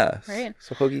sandwich. Yeah. Right.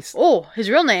 So Hoagie's. Oh,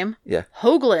 his real name? Yeah.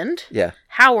 Hoagland. Yeah.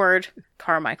 Howard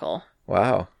Carmichael.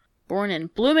 Wow. Born in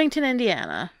Bloomington,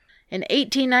 Indiana in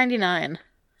 1899.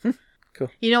 Cool.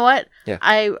 You know what? Yeah.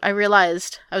 I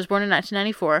realized I was born in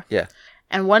 1994. Yeah.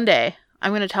 And one day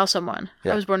I'm going to tell someone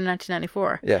Yeah. I was born in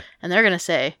 1994. Yeah. And they're going to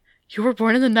say, "You were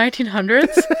born in the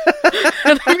 1900s?"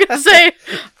 And I'm going to say,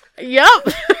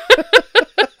 "Yep."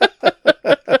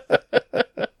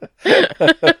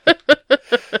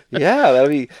 Yeah, that'll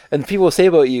be, and people will say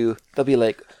about you, they'll be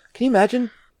like, "Can you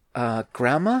imagine?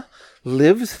 Grandma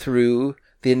lived through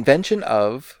the invention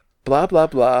of blah blah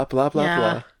blah blah blah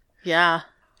blah. Yeah.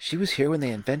 She was here when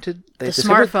they invented the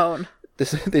smartphone. The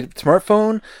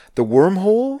smartphone, the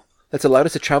wormhole that's allowed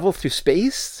us to travel through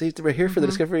space. So we're here for the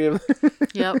discovery of."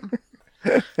 Yep.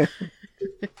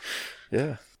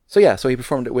 Yeah. So he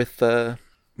performed it with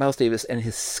Miles Davis and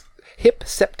his hip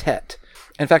septet.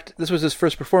 In fact, this was his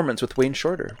first performance with Wayne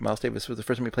Shorter. Miles Davis was the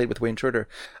first time he played with Wayne Shorter.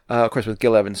 Of course, with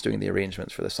Gil Evans doing the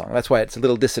arrangements for the song. That's why it's a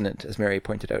little dissonant, as Mary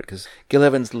pointed out, because Gil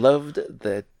Evans loved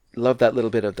that little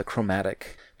bit of the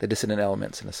chromatic, the dissonant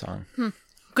elements in the song.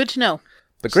 Good to know.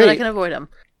 But great. So that I can avoid them.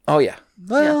 Oh, yeah.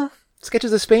 Well,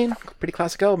 Sketches of Spain, pretty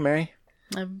classic album, Mary.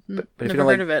 I've But never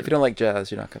heard of it. If you don't like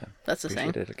jazz, you're not going to That's the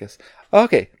appreciate thing. it, I guess.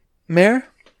 Okay. Mare?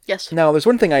 Yes. Now, there's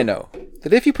one thing I know.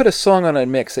 That if you put a song on a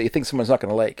mix that you think someone's not going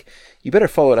to like, you better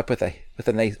follow it up with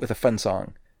a fun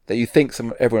song that you think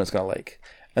everyone's going to like.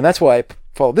 And that's why I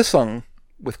followed this song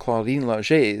with Claudine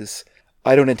Lauger's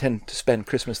I Don't Intend to Spend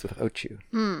Christmas Without You.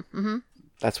 Mm-hmm.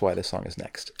 that's why this song is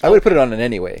next. I would have put it on it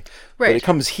anyway. Right. But it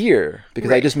comes here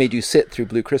because I just made you sit through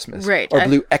Blue Christmas. Right. Or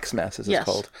Blue Xmas, as it's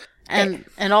called. And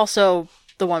also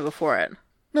the one before it.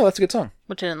 No, that's a good song.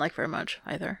 Which I didn't like very much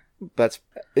either. That's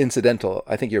incidental.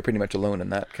 I think you're pretty much alone in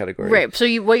that category. Right. So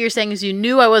what you're saying is you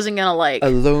knew I wasn't going to like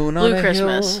Alone Blue on a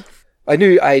Christmas. Hill. I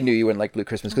knew you wouldn't like Blue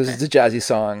Christmas because it's a jazzy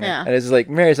song. Yeah. And it's like,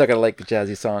 Mary's not going to like the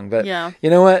jazzy song. But you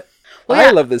know what? Well,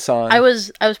 I love this song. I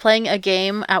was playing a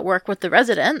game at work with the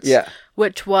residents. Yeah.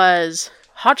 Which was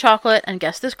Hot Chocolate and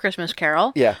Guess This Christmas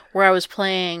Carol. Yeah. Where I was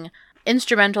playing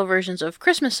instrumental versions of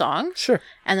Christmas songs. Sure.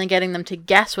 And then getting them to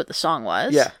guess what the song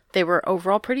was. Yeah. They were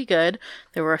overall pretty good.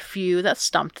 There were a few that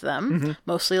stumped them.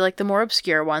 Mostly like the more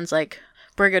obscure ones like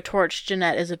Bring a Torch,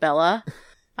 Jeanette Isabella.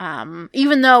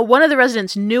 Even though one of the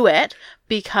residents knew it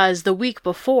because the week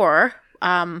before,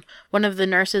 one of the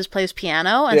nurses plays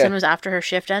piano and sometimes after her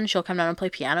shift ends, she'll come down and play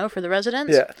piano for the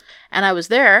residents. Yeah. And I was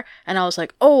there and I was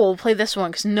like, oh, we'll play this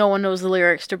one because no one knows the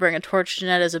lyrics to Bring a Torch,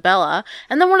 Jeanette Isabella.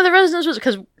 And then one of the residents was,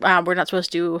 because we're not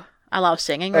supposed to allow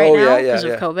singing right now because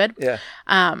of COVID. Yeah.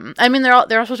 I mean, they're all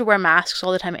supposed to wear masks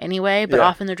all the time anyway, but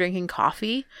often they're drinking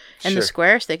coffee in the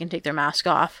square so they can take their mask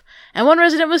off. And one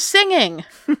resident was singing.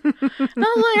 And I was like,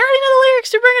 I already know the lyrics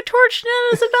to Bring a Torch,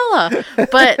 Jeanette Isabella.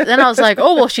 But then I was like,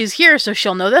 oh, well, she's here, so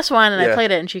she'll know this one. And I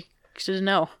played it and she didn't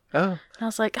know. Oh. And I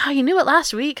was like, oh, you knew it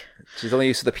last week. She's only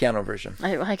used to the piano version.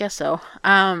 I guess so.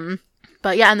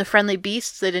 But yeah, and the Friendly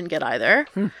Beasts, they didn't get either.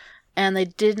 And they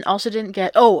didn't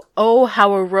get Oh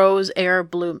How a Rose Ere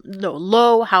Bloom. No,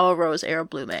 Lo How a Rose Ere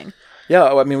Blooming. Yeah,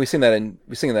 I mean we sing that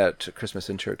at Christmas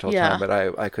in church all the time, but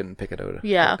I couldn't pick it out.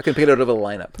 Yeah. I couldn't pick it out of a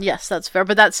lineup. Yes, that's fair.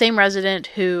 But that same resident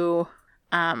who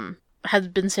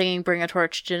had been singing Bring a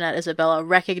Torch, Jeanette Isabella,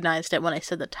 recognized it when I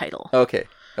said the title. Okay.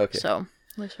 So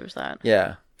at least there's that.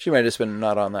 Yeah. She might have just been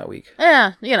not on that week.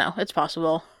 Yeah, it's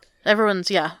possible.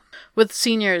 Everyone's, with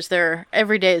seniors,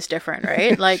 every day is different,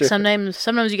 right? Like sometimes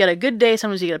you get a good day,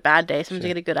 sometimes you get a bad day, sometimes you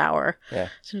get a good hour,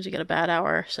 sometimes you get a bad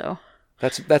hour, so.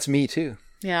 That's me too.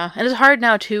 Yeah, and it's hard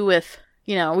now too with,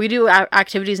 we do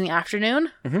activities in the afternoon,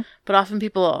 but often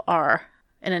people are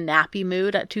in a nappy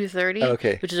mood at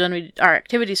 2:30, which is when our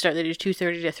activities start. They do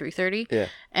 2:30 to 3:30,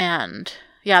 and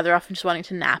they're often just wanting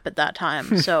to nap at that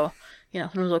time, so,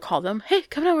 sometimes we'll call them, hey,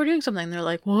 come down, we're doing something, and they're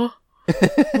like, what?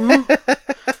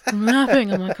 I'm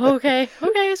napping. I'm like, okay,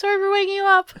 sorry for waking you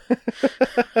up.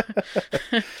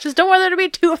 Just don't want there to be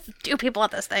two people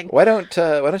at this thing. Why don't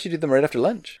you do them right after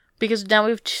lunch? Because now we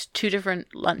have two different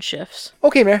lunch shifts.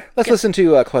 Okay, Mare, let's listen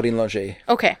to Claudine Longer.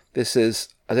 Okay. This is,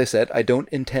 as I said, I Don't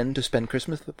Intend to Spend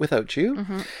Christmas Without You.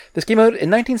 This came out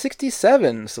in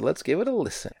 1967, so let's give it a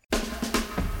listen.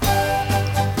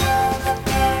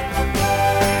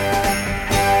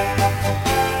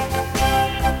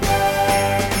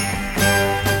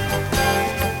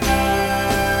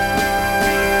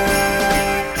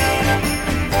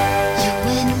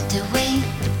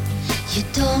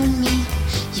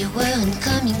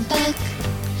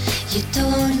 You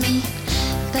told me,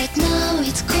 but now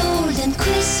it's cold and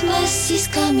Christmas is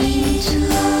coming too.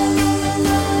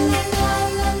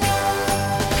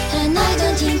 And I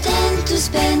don't intend to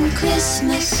spend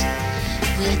Christmas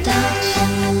without you.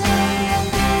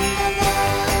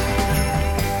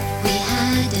 We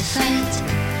had a fight,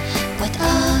 what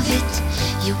of it?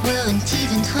 You weren't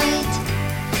even right.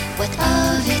 What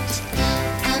of it?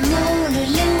 I'm all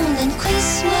alone and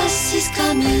Christmas is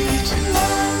coming too.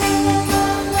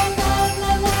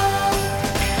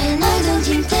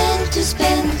 Intend to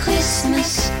spend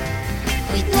Christmas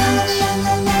without you.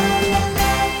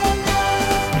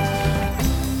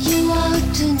 You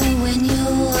ought to know when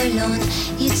you're alone,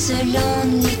 it's a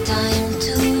lonely time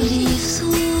to live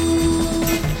through.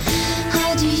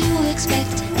 How do you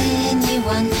expect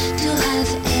anyone to have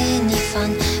any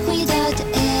fun without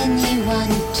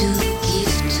anyone to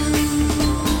give to?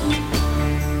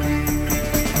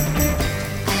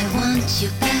 I want you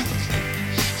back,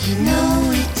 you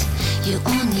know it. You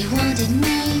only wanted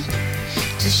me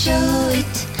to show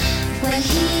it. Well,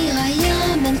 here I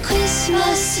am and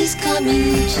Christmas is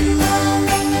coming too.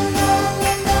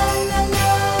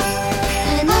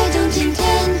 And I don't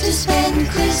intend to spend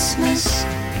Christmas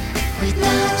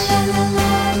without you.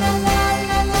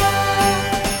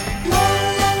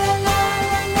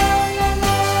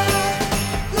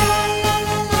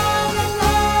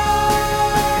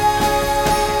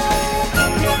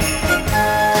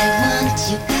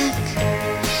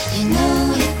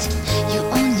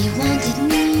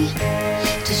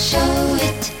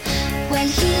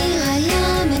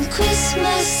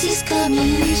 Christmas is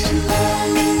coming too.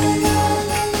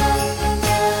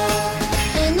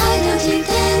 And I don't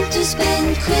intend to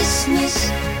spend Christmas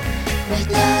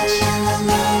without you.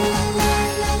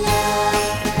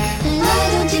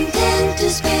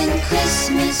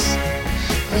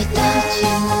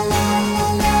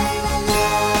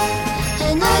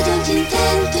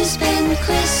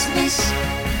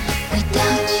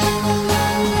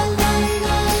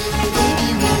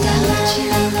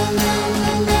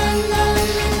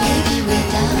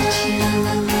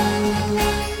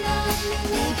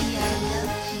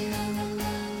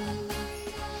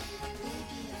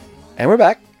 And we're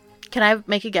back. Can I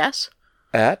make a guess?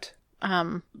 At?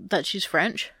 That she's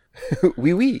French.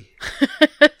 Oui, oui.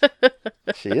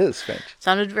 She is French.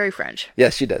 Sounded very French.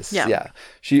 Yes, she does. Yeah.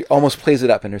 She almost plays it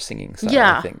up in her singing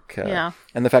style, I think. Yeah.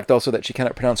 And the fact also that she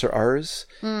cannot pronounce her R's,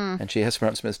 and she has to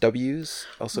pronounce them as W's,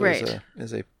 also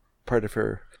is a part of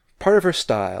her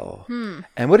style.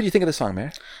 And what did you think of the song,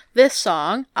 Mary? This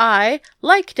song, I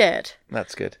liked it.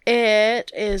 That's good.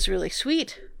 It is really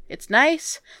sweet. It's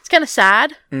nice. It's kind of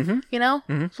sad. Mm-hmm. You know,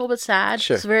 it's a little bit sad.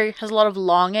 Sure. Has a lot of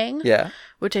longing. Yeah.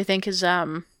 Which I think is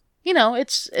it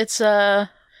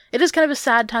is kind of a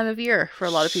sad time of year for a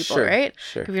lot of people, right?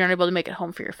 Sure. If you're not able to make it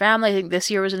home for your family. I think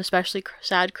this year was an especially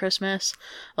sad Christmas.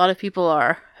 A lot of people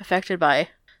are affected by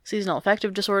seasonal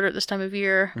affective disorder at this time of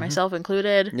year, myself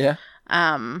included. Yeah.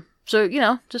 So,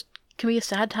 just can be a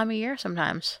sad time of year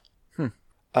sometimes.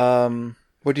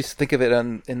 What do you think of it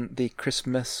in the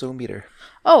Christmas-o-meter?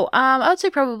 Oh, I would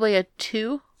say probably a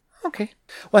 2. Okay.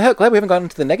 Well, I'm glad we haven't gotten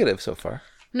into the negative so far.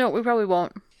 No, we probably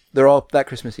won't. They're all that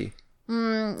Christmassy.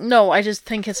 No, I just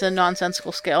think it's a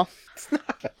nonsensical scale. It's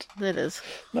not. It is.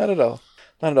 Not at all.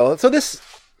 Not at all. So this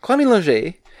Claudine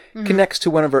Lauger connects to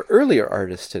one of our earlier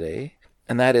artists today,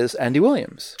 and that is Andy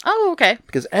Williams. Oh, okay.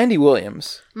 Because Andy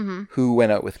Williams, who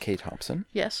went out with Kay Thompson,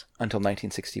 yes, until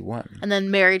 1961, and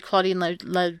then married Claudine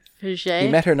Lauger. He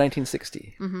met her in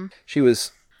 1960. She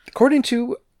was, according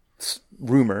to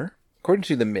rumor, according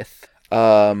to the myth,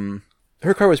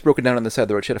 her car was broken down on the side of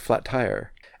the road. She had a flat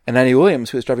tire, and Andy Williams,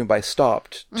 who was driving by,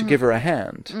 stopped to give her a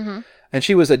hand. And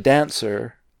she was a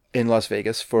dancer in Las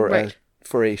Vegas for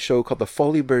a show called the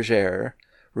Folie Bergère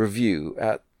Revue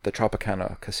at the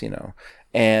Tropicana Casino.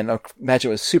 And I imagine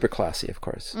it was super classy, of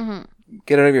course.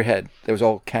 Get it out of your head. It was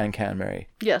all can, Mary.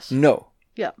 Yes. No.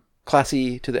 Yeah.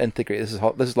 Classy to the nth degree. This is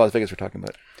Las Vegas we're talking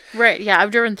about. Right, yeah,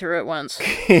 I've driven through it once.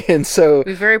 And so...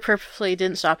 We very purposefully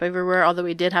didn't stop everywhere, although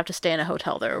we did have to stay in a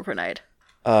hotel there overnight.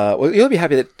 Well, you'll be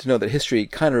happy to know that history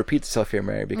kind of repeats itself here,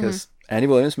 Mary, because Andy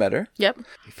Williams met her. Yep.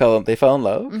 They fell in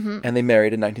love, and they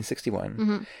married in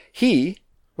 1961. He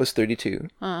was 32.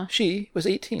 She was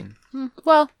 18.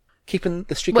 Well... Keeping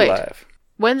the streak alive.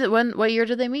 What year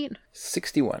did they meet?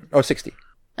 61. Oh, 60.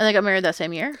 And they got married that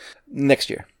same year? Next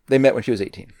year. They met when she was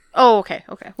 18. Oh, okay.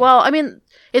 Well, I mean,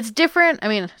 it's different. I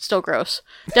mean, it's still gross.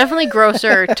 Definitely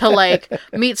grosser to,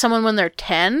 meet someone when they're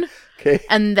 10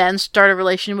 and then start a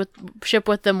relationship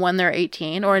with them when they're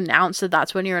 18 or announce that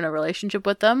that's when you're in a relationship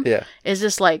with them. Yeah. Is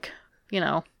this, just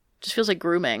feels like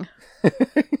grooming.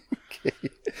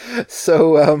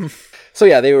 So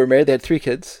yeah, they were married. They had 3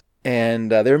 kids.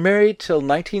 And they were married till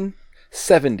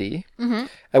 1970,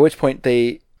 at which point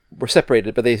they were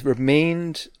separated, but they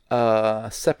remained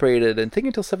separated, and I think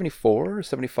until 74 or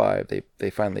 75, they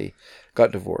finally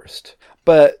got divorced.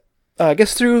 But I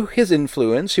guess through his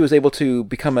influence, she was able to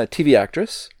become a TV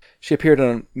actress. She appeared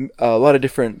on a lot of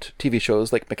different TV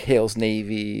shows, like McHale's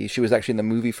Navy. She was actually in the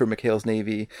movie for McHale's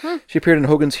Navy. She appeared in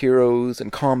Hogan's Heroes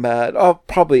and Combat,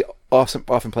 probably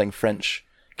often playing French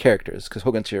characters, because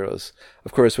Hogan's Heroes,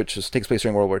 of course, which takes place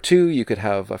during World War II, you could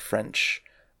have a French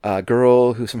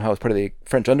girl who somehow was part of the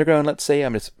French underground, let's say.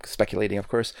 I'm just speculating, of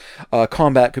course.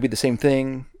 Combat could be the same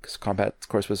thing, because Combat, of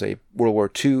course, was a World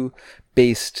War II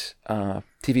based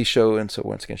TV show, and so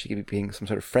once again, she could be being some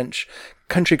sort of French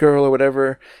country girl or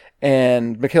whatever.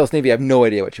 And McHale's Navy, I have no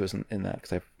idea what she was in that,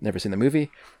 because I've never seen the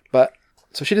movie. But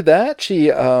so she did that.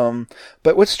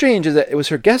 But what's strange is that it was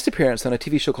her guest appearance on a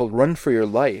TV show called Run for Your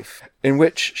Life, in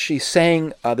which she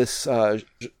sang this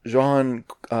Jean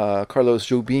Carlos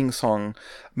Jobim song,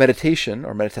 Meditation,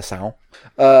 or Meditation,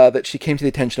 that she came to the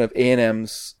attention of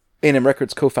A&M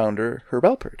Records co-founder Herb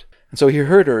Alpert. And so he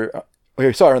heard her, or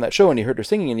he saw her on that show, and he heard her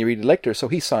singing, and he really liked her, so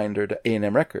he signed her to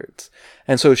A&M Records.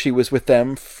 And so she was with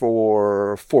them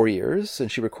for 4 years,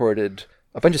 and she recorded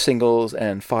a bunch of singles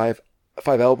and five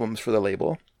albums for the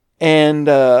label. And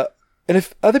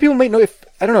if other people might know,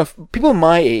 I don't know, if people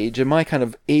my age, in my kind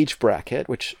of age bracket,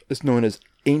 which is known as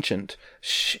ancient,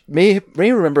 may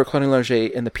remember Claudine Lauger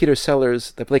in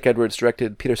the Blake Edwards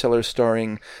directed, Peter Sellers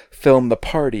starring film The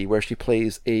Party, where she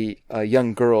plays a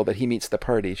young girl that he meets at the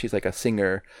party. She's like a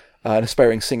singer, an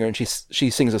aspiring singer, and she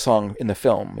sings a song in the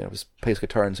film. Plays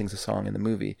guitar and sings a song in the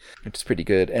movie, which is pretty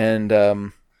good.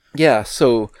 And yeah,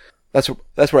 so that's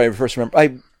where I first remember.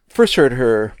 I first heard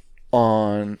her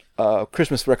on a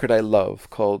Christmas record I love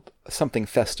called Something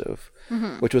Festive,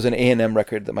 which was an A&M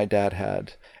record that my dad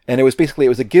had. And it was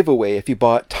a giveaway if you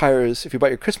bought tires, if you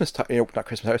bought your not Christmas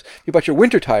tires, if you bought your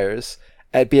winter tires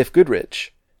at BF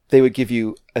Goodrich, they would give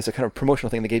you, as a kind of promotional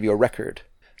thing, they gave you a record.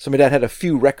 So my dad had a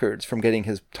few records from getting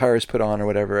his tires put on or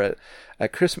whatever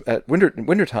at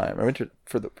winter time, or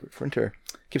winter.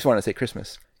 Keeps wanting to say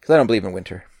Christmas, because I don't believe in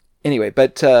winter. Anyway,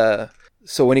 but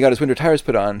so when he got his winter tires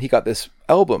put on, he got this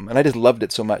album, and I just loved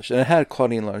it so much. And it had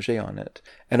Claudine Langer on it,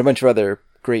 and a bunch of other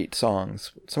great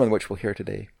songs, some of which we'll hear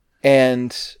today.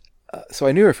 And so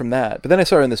I knew her from that. But then I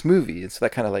saw her in this movie, so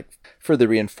that kind of like further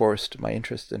reinforced my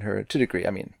interest in her to a degree.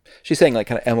 I mean, she's saying like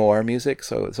kind of MOR music,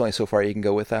 so it's only so far you can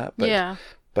go with that. But, yeah.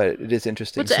 But it is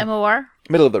interesting. What's the MOR?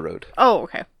 Middle of the road. Oh,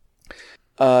 okay.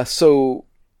 So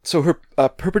her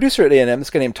producer at A&M, this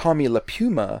guy named Tommy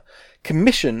LaPuma,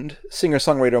 commissioned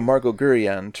singer-songwriter Margot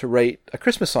Gurian to write a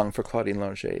Christmas song for Claudine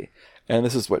Langer. And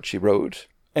this is what she wrote.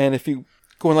 And if you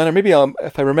go online, or maybe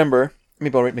if I remember,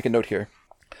 maybe I'll make a note here.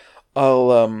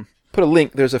 I'll put a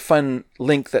link. There's a fun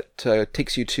link that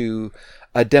takes you to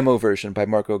a demo version by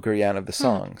Margot Gurian of the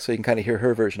song. So you can kind of hear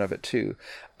her version of it too.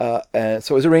 And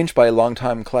so it was arranged by a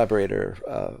longtime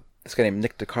collaborator, this guy named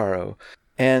Nick DeCaro.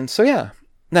 And so, yeah.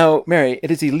 Now, Mary,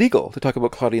 it is illegal to talk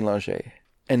about Claudine Langer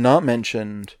and not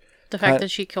mentioned... The fact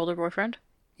that she killed her boyfriend?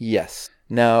 Yes.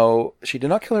 Now, she did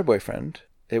not kill her boyfriend.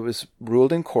 It was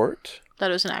ruled in court. That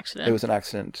it was an accident. It was an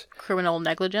accident. Criminal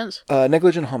negligence?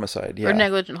 Negligent homicide, yeah. Or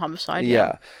negligent homicide,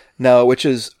 yeah. Now, which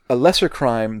is a lesser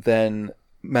crime than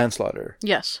manslaughter.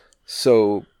 Yes.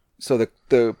 So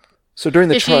during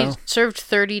the trial... She served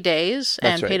 30 days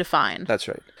and paid a fine. That's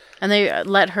right. And they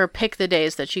let her pick the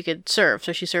days that she could serve,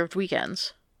 so she served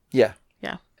weekends. Yeah.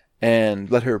 Yeah.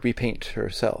 And let her repaint her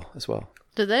cell as well.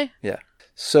 Did they? Yeah.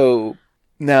 So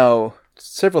now,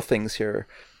 several things here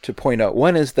to point out.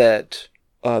 One is that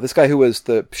this guy who was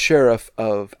the sheriff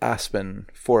of Aspen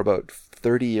for about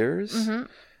 30 years,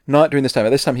 not during this time. At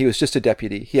this time, he was just a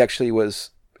deputy. He actually was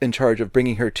in charge of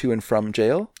bringing her to and from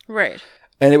jail. Right.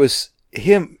 And it was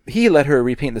him. He let her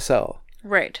repaint the cell.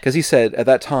 Right. Because he said at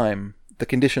that time, the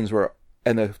conditions were,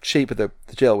 and the shape of the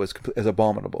jail was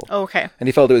abominable. Okay. And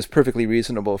he felt it was perfectly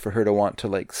reasonable for her to want to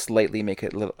like slightly make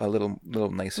it a little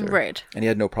nicer. Right. And he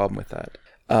had no problem with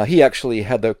that. He actually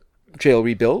had the jail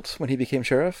rebuilt when he became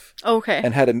sheriff. Okay.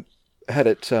 And had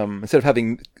it instead of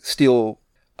having steel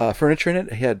furniture in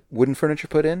it, he had wooden furniture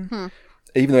put in.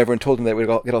 Even though everyone told him that it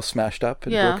would get all smashed up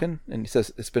and broken, and he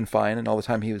says it's been fine. And all the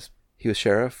time he was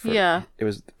sheriff. It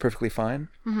was perfectly fine.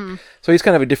 So he's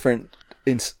kind of a different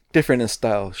in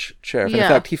style sheriff. And in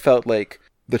fact, he felt like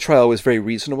the trial was very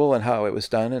reasonable in how it was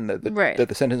done, and that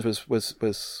the sentence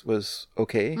was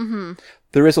okay.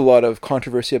 There is a lot of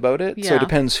controversy about it, so it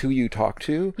depends who you talk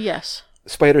to. Yes.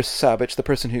 Spider Savage, the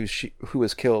person who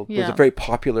was killed, was a very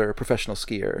popular professional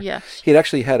skier. Yes. He had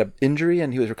actually had an injury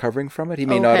and he was recovering from it. He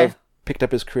may not have picked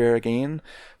up his career again,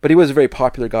 but he was a very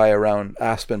popular guy around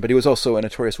Aspen, but he was also a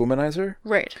notorious womanizer.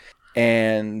 Right.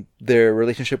 And their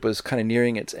relationship was kind of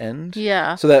nearing its end.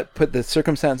 Yeah. So that put the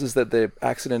circumstances that the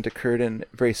accident occurred in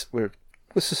was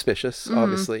suspicious,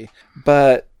 obviously.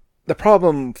 But the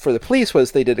problem for the police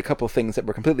was they did a couple of things that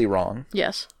were completely wrong.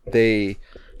 Yes. They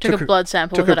took a blood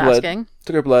sample without asking.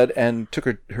 Took her blood and took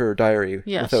her diary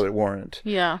without a warrant.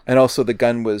 Yeah. And also the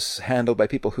gun was handled by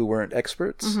people who weren't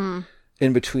experts.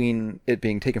 In between it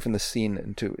being taken from the scene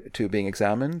and to being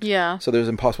examined. Yeah. So it was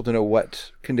impossible to know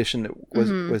what condition it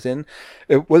was in.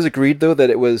 It was agreed though that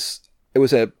it was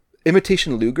a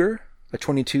imitation Luger, a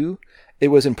 .22. It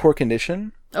was in poor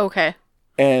condition. Okay.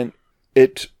 And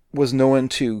it was known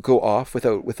to go off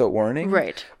without warning.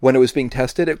 Right. When it was being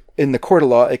tested, in the court of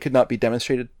law, it could not be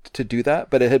demonstrated to do that,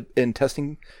 but in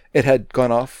testing, it had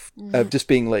gone off of just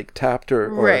being like tapped or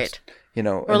right.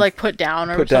 Or like put down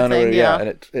or something. And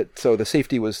it so the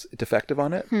safety was defective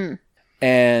on it.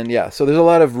 And so there's a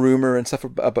lot of rumor and stuff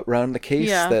around the case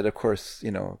that, of course,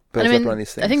 builds up on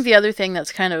these things. I think the other thing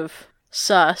that's kind of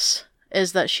sus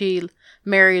is that she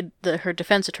married her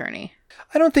defense attorney.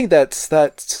 I don't think that's.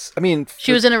 I mean,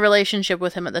 she was in a relationship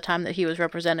with him at the time that he was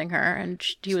representing her, and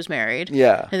he was married.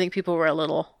 Yeah, I think people were a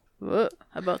little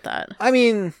about that. I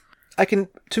mean,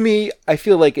 to me, I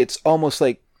feel like it's almost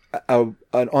like an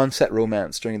on-set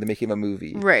romance during the making of a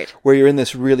movie, right? Where you're in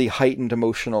this really heightened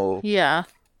emotional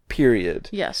period.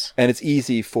 Yes, and it's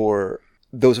easy for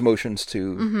those emotions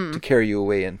to carry you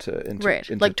away into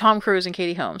like Tom Cruise and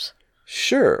Katie Holmes.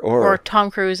 Sure, or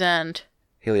Tom Cruise and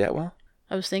Haley Atwell.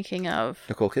 I was thinking of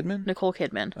Nicole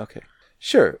Kidman. Okay.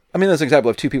 Sure. I mean, that's an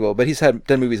example of two people, but he's done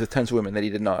movies with tons of women that he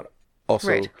did not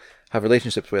also have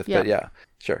relationships with. Yeah. But yeah,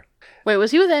 sure. Wait,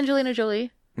 was he with Angelina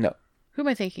Jolie? No. Who am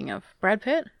I thinking of? Brad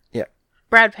Pitt? Yeah.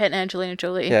 Brad Pitt and Angelina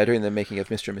Jolie. Yeah, during the making of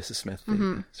Mr. and Mrs. Smith, they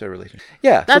started a relationship.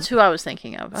 Yeah. That's who I was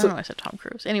thinking of. I don't know why I said Tom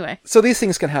Cruise. Anyway. So these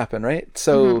things can happen, right?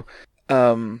 So,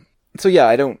 so yeah,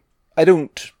 I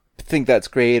don't think that's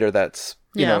great or that's,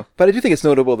 you know, but I do think it's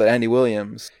notable that Andy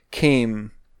Williams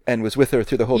came and was with her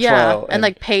through the whole trial. And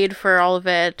like paid for all of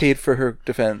it. Paid for her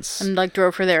defense. And like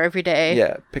drove her there every day.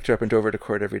 Yeah, picked her up and drove her to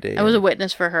court every day. I was a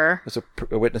witness for her. Was a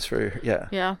witness for her, yeah.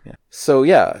 Yeah. So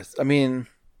yeah, I mean,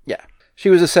 yeah. She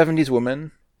was a 70s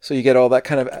woman, so you get all that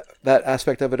kind of, that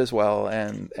aspect of it as well.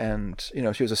 And you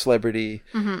know, she was a celebrity.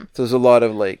 So there's a lot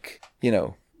of like, you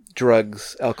know,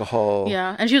 drugs, alcohol.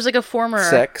 Yeah, and she was like a former...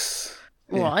 Sex.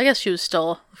 Well, I guess she was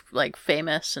still, like,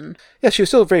 famous and... Yeah, she was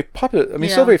still very popular. I mean,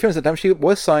 still very famous at the time. She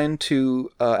was signed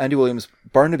to Andy Williams'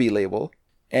 Barnaby label,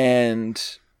 and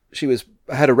she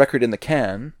had a record in the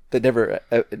can that never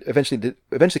eventually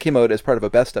came out as part of a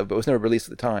best of, but was never released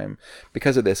at the time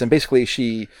because of this. And basically,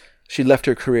 she left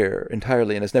her career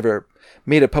entirely and has never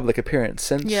made a public appearance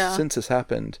since this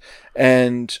happened.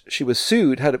 And she was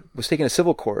sued, was taken to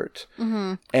civil court,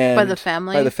 and by the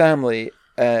family.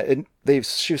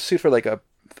 She was sued for like a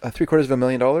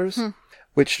 $750,000,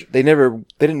 which they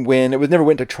didn't win. It never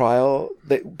went to trial.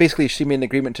 Basically, she made an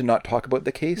agreement to not talk about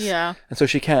the case. Yeah. And so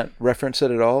she can't reference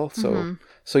it at all.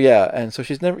 So yeah, and so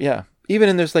she's never,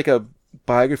 even there's like a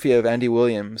biography of Andy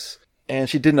Williams, and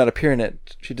she did not appear in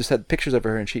it. She just had pictures of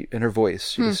her and her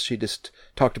voice. She just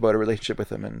talked about her relationship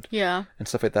with him and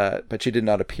stuff like that, but she did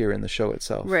not appear in the show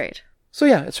itself. Right. So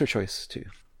yeah, it's her choice too.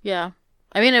 Yeah.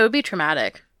 I mean, it would be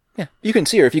traumatic. Yeah. You can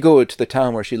see her if you go to the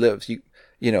town where she lives.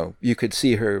 You know, you could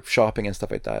see her shopping and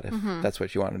stuff like that if that's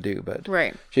what you want to do, but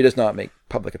she does not make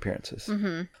public appearances.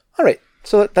 All right.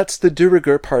 So that's the de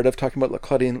rigueur part of talking about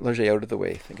Claudine Lauger out of the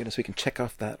way. Thank goodness we can check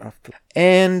off that.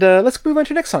 And let's move on to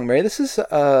your next song, Mary. This is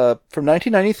from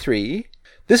 1993.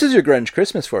 This is your grunge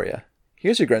Christmas for you.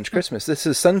 Here's your grunge Christmas. This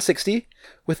is Sun 60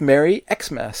 with Merry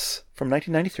Xmas from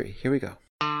 1993. Here we go.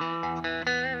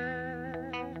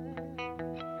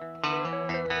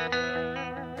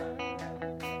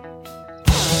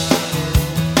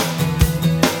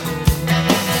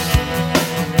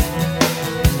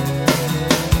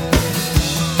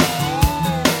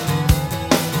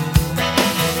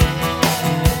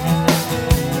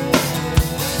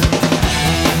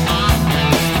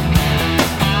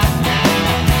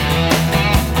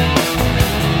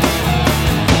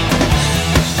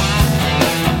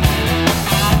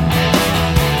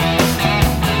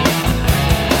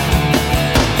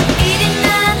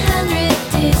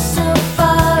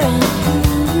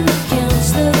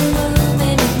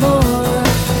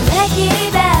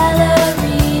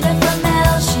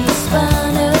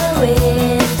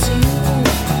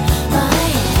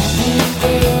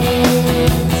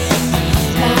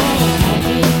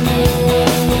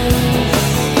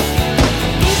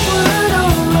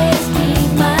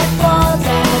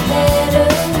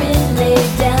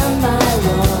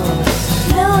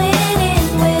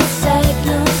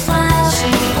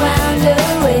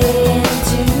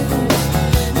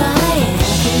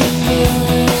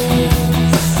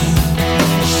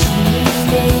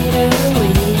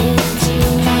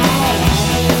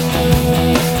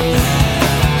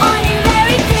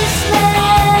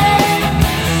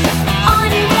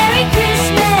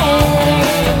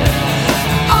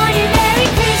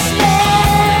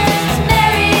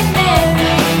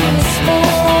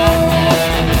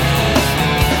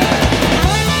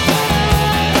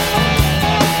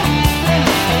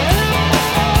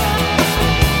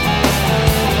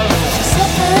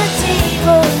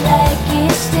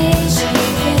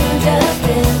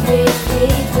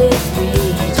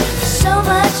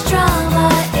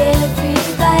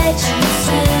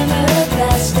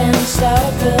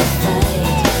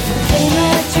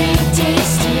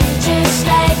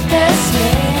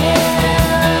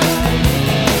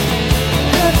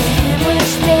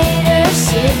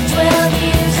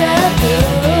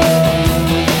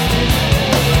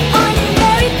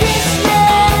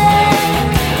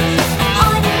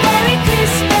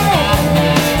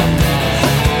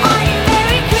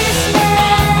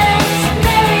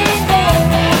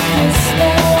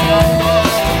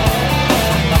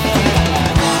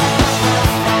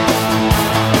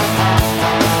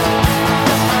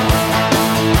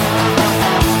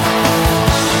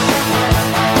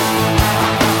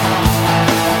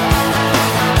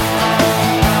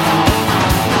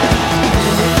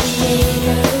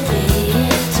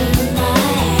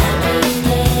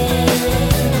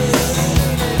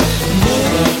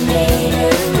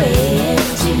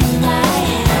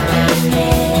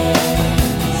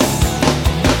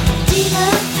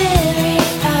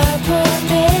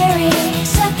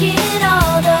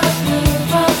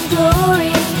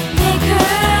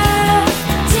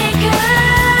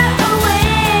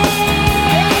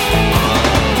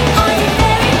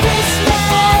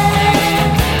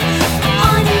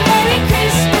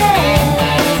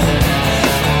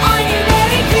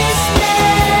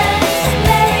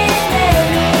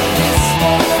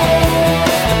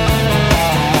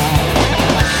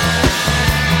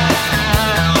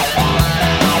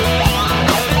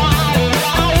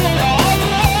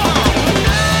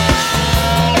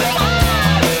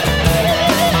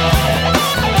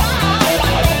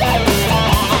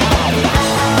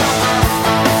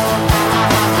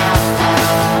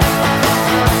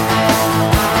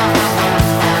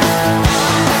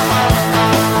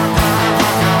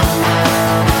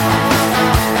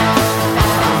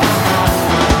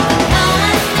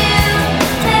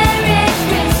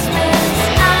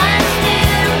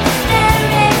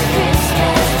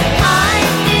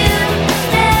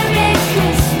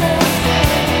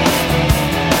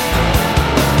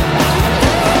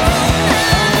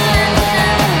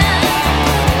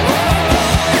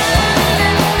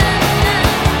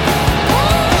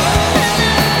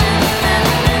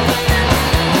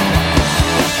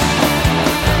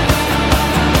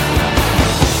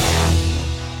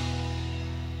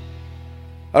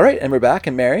 and we're back.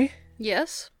 And Mary?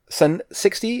 Yes? Sun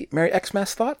 60, Merry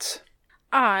Xmas thoughts?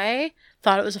 I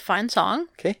thought it was a fine song.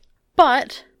 Okay.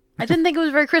 But I didn't think it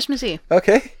was very Christmassy.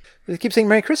 Okay. They keep saying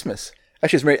Merry Christmas.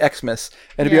 Actually, it's Merry Xmas.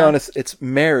 And to be honest, it's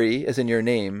Mary as in your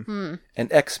name.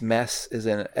 And Xmas is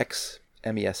in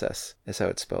X-M-E-S-S is how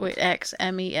it's spelled. Wait,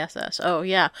 X-M-E-S-S. Oh,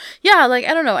 yeah. Yeah, like,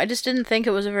 I don't know. I just didn't think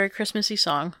it was a very Christmassy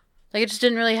song. Like, it just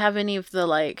didn't really have any of the,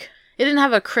 like... It didn't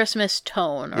have a Christmas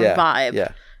tone or vibe.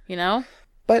 Yeah. You know?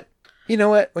 But, you know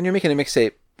what? When you're making a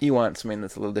mixtape, you want something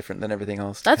that's a little different than everything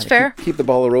else. That's fair. Keep the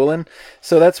ball rolling.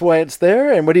 So that's why it's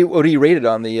there. And what do you rate it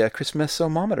on the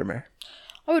Christmas-omometer, Mary?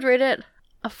 I would rate it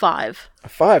a 5. A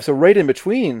 5. So right in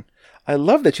between. I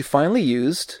love that you finally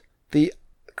used the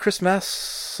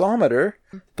Christmas-ometer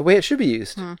the way it should be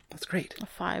used. That's great. A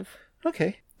 5.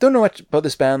 Okay. Don't know much about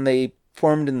this band. They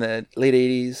formed in the late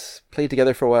 80s, played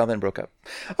together for a while, then broke up.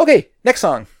 Okay, next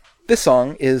song. This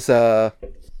song is The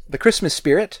Christmas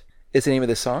Spirit is the name of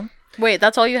this song. Wait,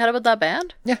 that's all you had about that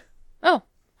band? Yeah. Oh,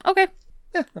 okay.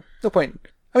 Yeah, no point.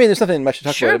 I mean, there's nothing much to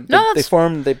talk about. They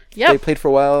formed, they played for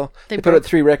a while, they put out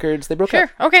 3 records, they broke up.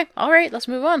 Okay, all right, let's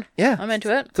move on. Yeah. I'm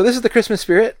into it. So this is The Christmas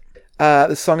Spirit.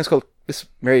 This song is called,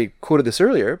 Mary quoted this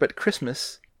earlier, but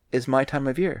Christmas is my time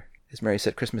of year. As Mary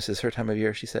said, Christmas is her time of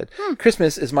year, she said.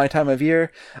 Christmas is my time of year.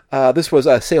 This was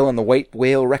a sale on the White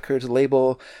Whale Records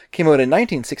label. Came out in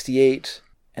 1968.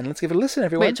 And let's give it a listen,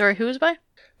 everyone. Wait, sorry, who is by?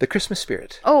 The Christmas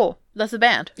Spirit. Oh, that's the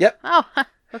band? Yep. Oh,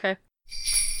 okay.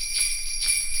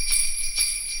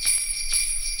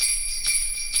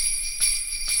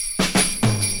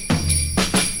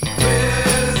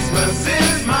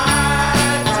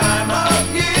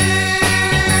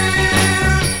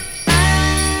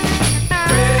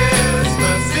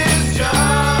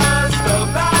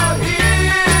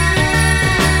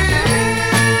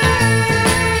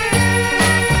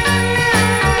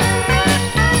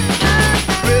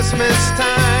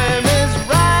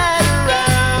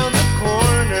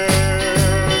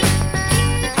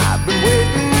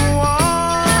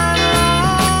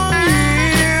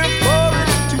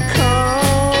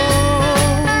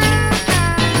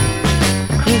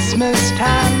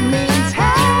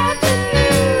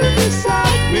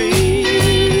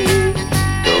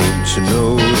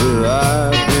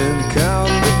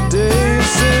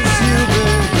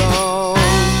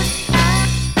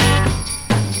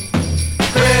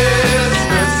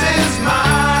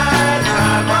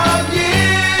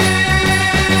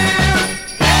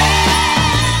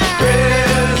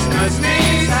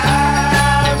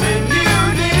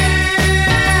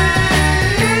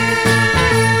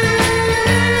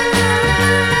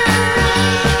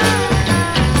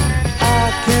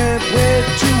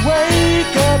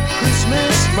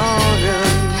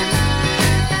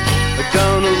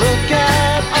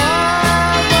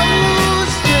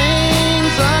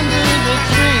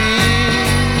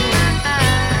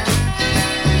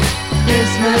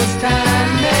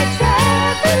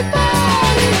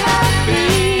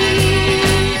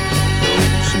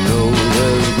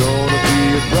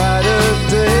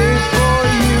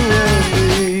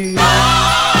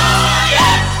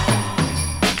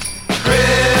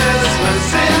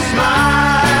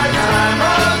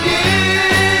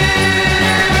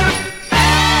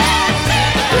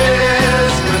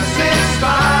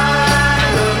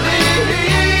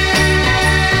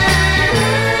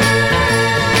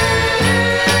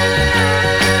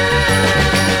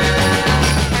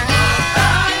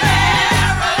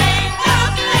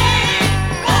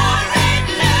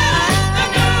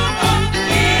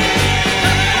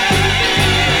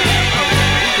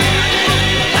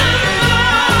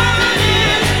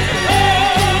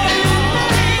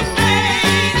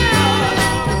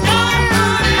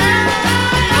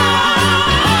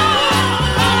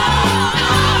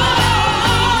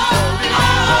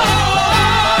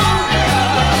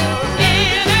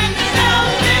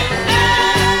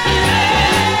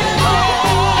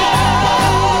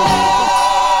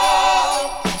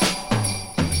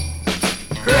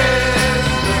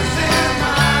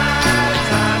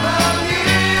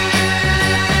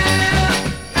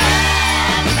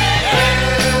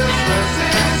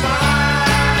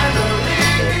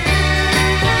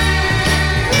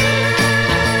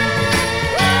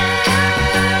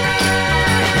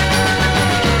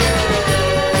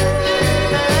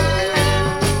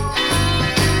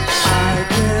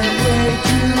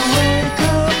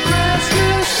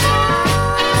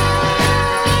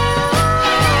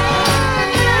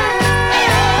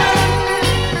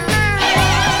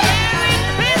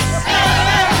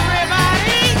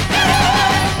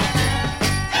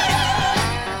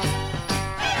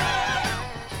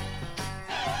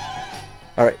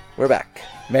 We're back.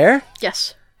 Mare?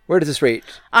 Yes. Where does this rate?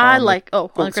 On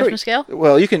the Christmas scale?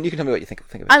 Well, you can tell me what you think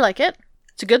of it. I like it.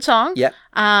 It's a good song. Yeah.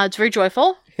 It's very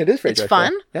joyful. It is very joyful. It's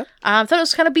fun. Yeah. I thought it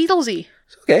was kind of Beatlesy.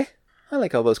 Okay. I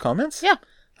like all those comments. Yeah.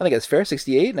 I think it's fair.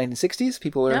 68, 1960s.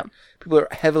 People are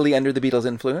heavily under the Beatles'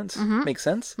 influence. Mm-hmm. Makes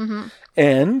sense. Mm-hmm.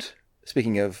 And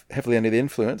speaking of heavily under the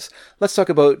influence, let's talk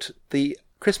about the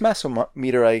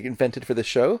Christmas-o-meter I invented for the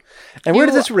show. And where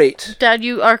does this rate? Dad,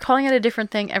 you are calling it a different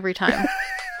thing every time.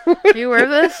 Are you aware of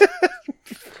this?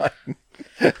 Fine.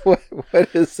 What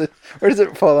is it? Where does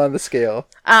it fall on the scale?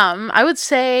 I would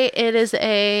say it is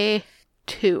a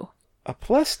 2. A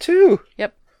 +2?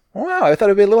 Yep. Wow, I thought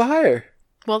it would be a little higher.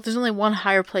 Well, there's only one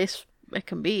higher place it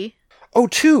can be. Oh,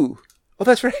 2. Oh,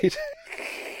 that's right.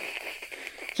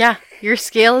 Yeah, your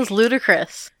scale is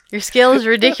ludicrous. Your scale is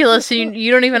ridiculous, and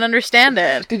you don't even understand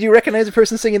it. Did you recognize the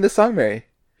person singing this song, Mary?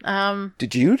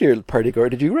 Did you, dear party goer,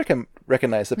 did you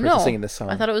recognize the person singing this song?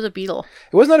 I thought it was a Beatle.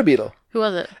 It was not a Beatle. Who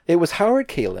was it? It was Howard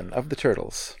Kalin of the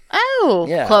Turtles. Oh,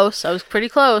 yeah. Close. I was pretty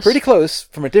close. Pretty close.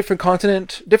 From a different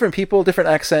continent, different people, different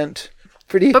accent.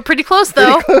 But pretty close,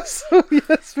 though. Pretty close. Oh,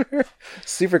 yes,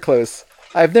 super close.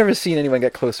 I've never seen anyone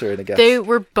get closer in a guess. They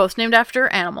were both named after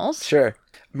animals. Sure.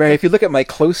 Mary, if you look at my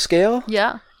close scale,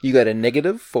 yeah, you got a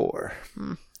 -4.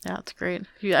 Yeah, that's great.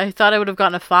 I thought I would have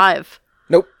gotten a 5.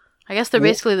 Nope. I guess they're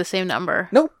basically the same number.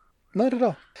 Nope. Not at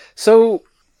all. So,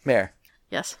 Mare.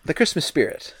 Yes. The Christmas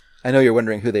Spirit. I know you're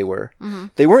wondering who they were. Mm-hmm.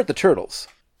 They weren't the Turtles.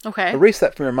 Okay. Erase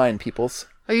that from your mind, peoples.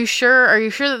 Are you sure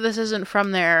that this isn't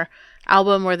from their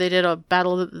album where they did a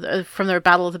Battle of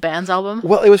the Bands album?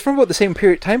 Well, it was from about the same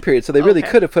time period, so they really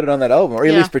could have put it on that album, or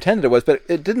at least pretended it was, but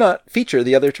it did not feature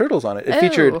the other Turtles on it. It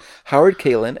featured Howard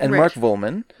Kalin and Mark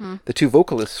Volman, the two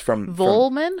vocalists from...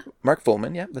 Volman? Mark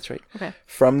Volman, yeah, that's right. Okay.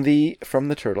 From the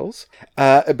Turtles.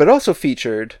 But also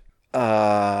featured... who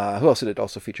else did it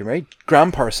also feature, Mary?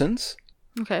 Graham Parsons.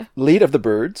 Okay. Lead of the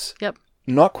Byrds. Yep.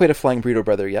 Not quite a Flying Burrito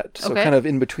Brother yet, so kind of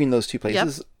in between those two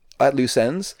places, at loose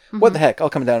ends. Mm-hmm. What the heck? I'll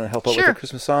come down and help out with the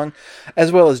Christmas song.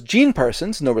 As well as Gene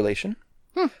Parsons, no relation.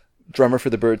 Drummer for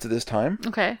the Byrds at this time.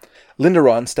 Okay. Linda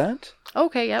Ronstadt.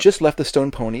 Okay, yep. Just left the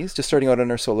Stone Ponies, just starting out on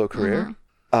her solo career.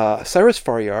 Mm-hmm. Cyrus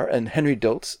Faryar and Henry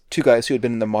Diltz, two guys who had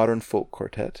been in the Modern Folk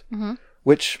Quartet,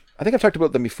 which I think I've talked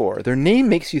about them before. Their name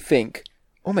makes you think,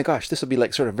 oh my gosh, this will be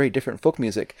like sort of very different folk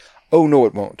music. Oh no,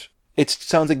 it won't. It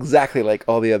sounds exactly like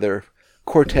all the other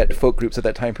quartet folk groups at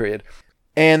that time period.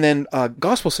 And then a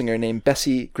gospel singer named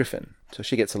Bessie Griffin. So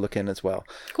she gets a look in as well.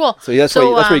 Cool. So that's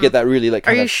where you get that really like...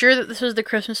 Are you sure that this was the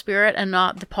Christmas Spirit and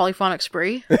not the Polyphonic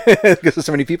Spree? Because there's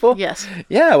so many people? Yes.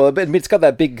 Yeah, well, it's got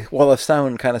that big wall of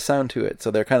sound kind of sound to it.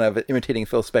 So they're kind of imitating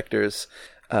Phil Spector's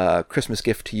Christmas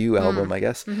Gift to You album, I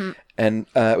guess. Mm-hmm. And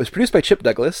it was produced by Chip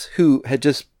Douglas, who had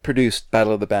just produced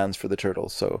Battle of the Bands for the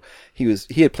Turtles. So he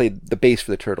had played the bass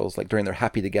for the Turtles like during their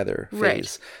Happy Together phase.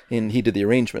 Right. And he did the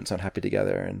arrangements on Happy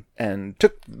Together and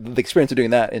took the experience of doing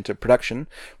that into production,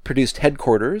 produced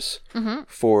Headquarters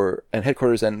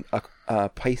Headquarters and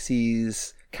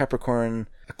Pisces, Capricorn,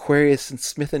 Aquarius, and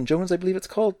Smith and Jones, I believe it's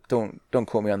called. Don't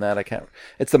quote me on that. I can't.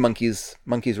 It's the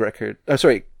Monkees record. Oh,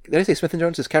 sorry. Did I say Smith and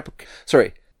Jones? It's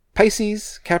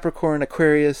Pisces, Capricorn,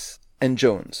 Aquarius, and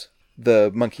Jones,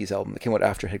 the Monkees album that came out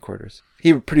after Headquarters.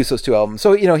 He produced those two albums.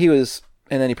 So, he was,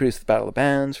 and then he produced the Battle of the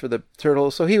Bands for the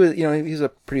Turtles. So he was, he's a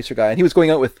producer guy, and he was going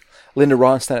out with Linda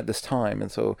Ronstadt at this time,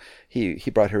 and so he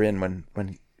brought her in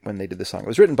when they did the song. It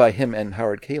was written by him and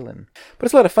Howard Kalin. But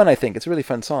it's a lot of fun, I think. It's a really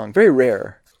fun song. Very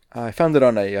rare. I found it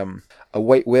on a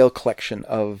White Whale collection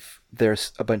of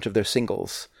a bunch of their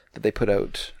singles that they put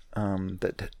out.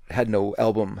 That had no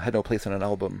place on an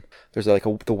album. There's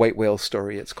the White Whale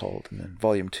Story, it's called, and then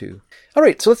Volume 2. All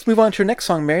right, so let's move on to our next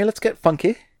song, Mary. Let's get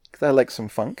funky, because I like some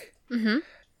funk. Mm-hmm.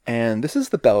 And this is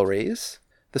the Bell Rays.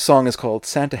 The song is called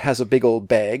Santa Has a Big Old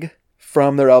Bag,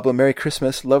 from their album Merry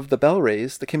Christmas, Love the Bell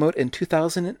Rays, that came out in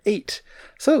 2008.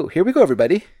 So, here we go,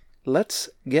 everybody. Let's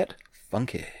get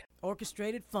funky.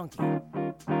 Orchestrated funky.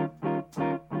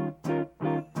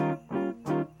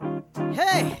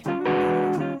 Hey!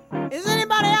 Is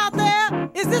anybody out there?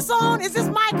 Is this on? Is this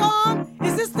mic on?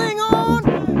 Is this thing on?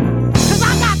 'Cause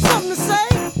I got something to say.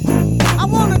 I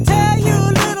want to tell you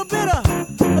a little bit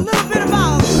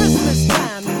about Christmas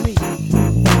time to me.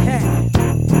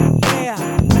 Yeah.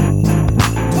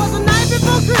 'Twas the night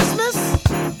before Christmas,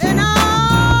 and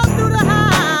all through the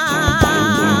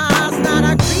house, not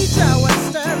a creature was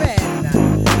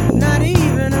stirring, not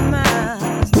even a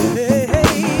mouse. Hey,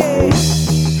 hey, hey.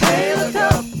 Hey, look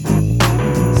up.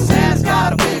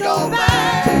 Got a big old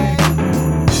bag.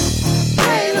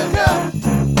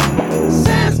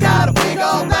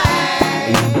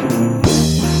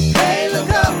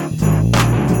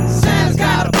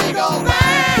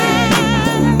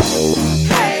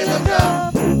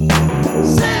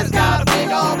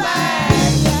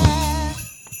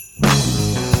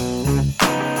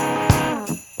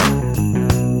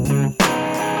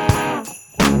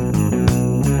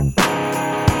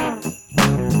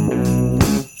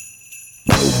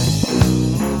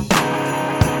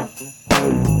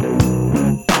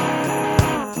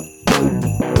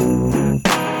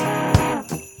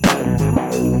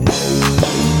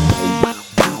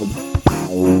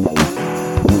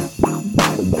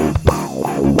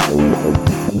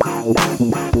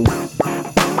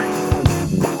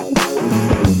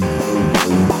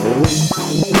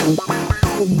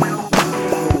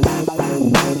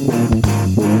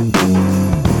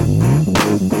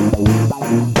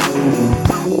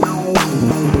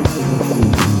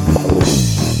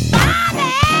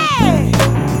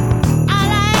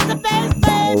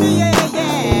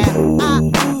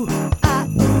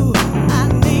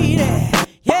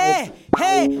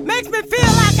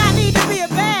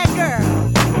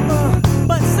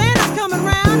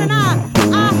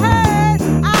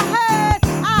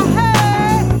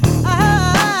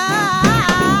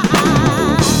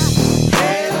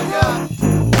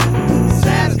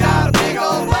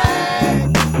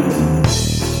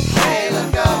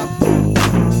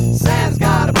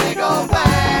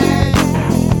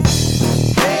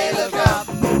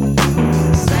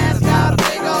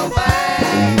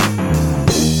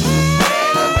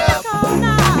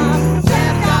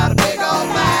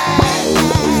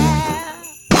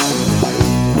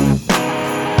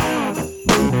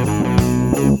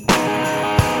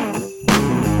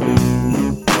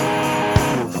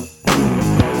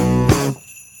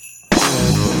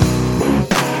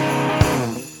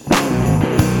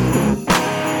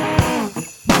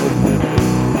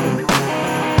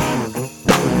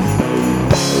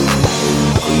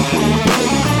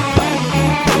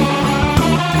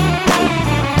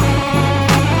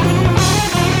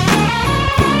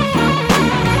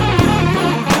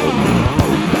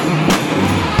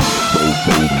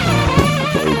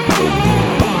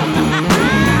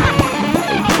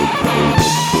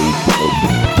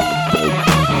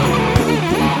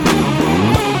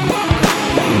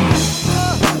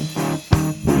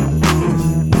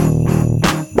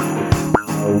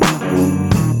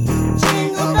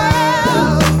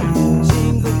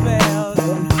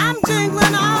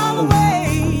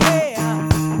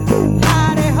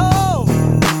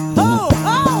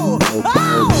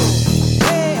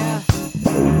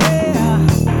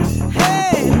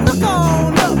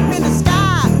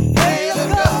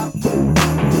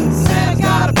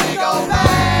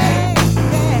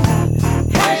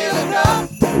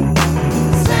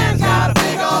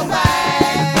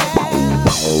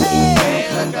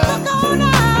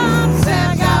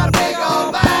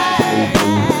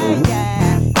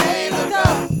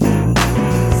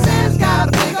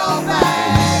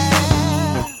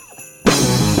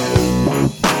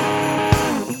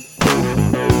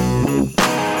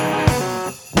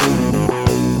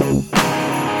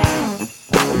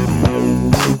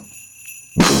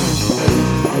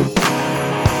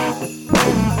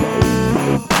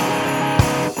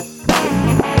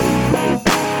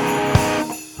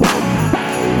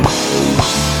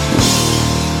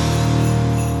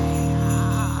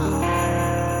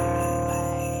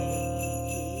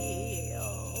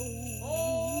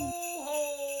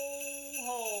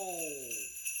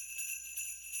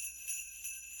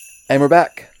 And we're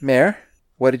back. Mare,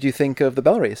 what did you think of the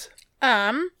Bell Race?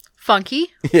 Funky.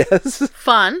 Yes.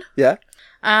 Fun. Yeah.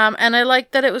 And I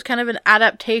liked that it was kind of an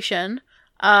adaptation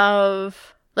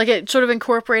of, like, it sort of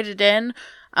incorporated in,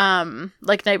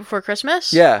 like Night Before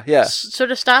Christmas. Yeah, yeah. Sort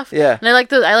of stuff. Yeah. And I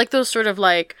like those sort of,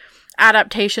 like,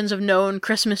 adaptations of known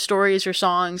Christmas stories or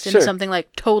songs into something,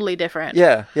 like, totally different.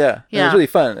 Yeah, yeah. Yeah. It was really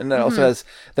fun. And it also has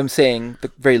them saying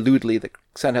very lewdly that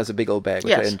Santa has a big old bag,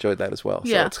 which I enjoyed that as well.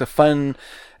 So it's a fun,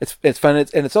 it's fun,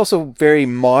 and it's also very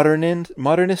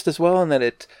modernist as well, in that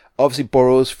it obviously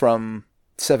borrows from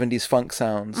 70s funk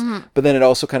sounds, but then it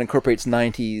also kind of incorporates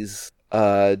 90s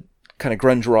kind of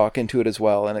grunge rock into it as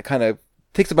well, and it kind of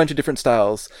takes a bunch of different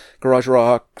styles, garage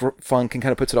rock, funk, and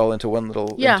kind of puts it all into one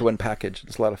into one package.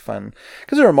 It's a lot of fun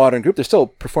because they're a modern group. They're still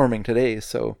performing today.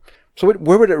 So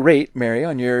where would it rate, Mary,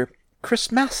 on your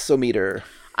Christmas-o-meter?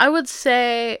 I would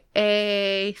say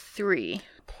a 3.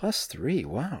 +3.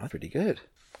 Wow, that's pretty good.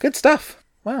 Good stuff.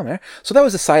 Wow, Mary. So that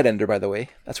was a side ender, by the way.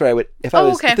 That's where I would, if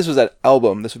this was an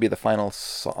album, this would be the final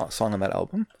song on that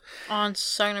album. On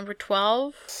song number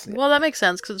 12? Well, that makes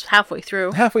sense because it's halfway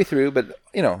through. Halfway through, but,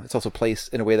 it's also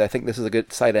placed in a way that I think this is a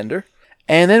good side ender.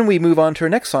 And then we move on to our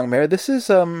next song, Mary. This is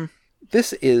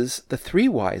The Three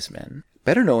Wise Men,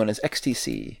 better known as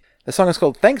XTC. The song is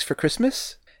called Thanks for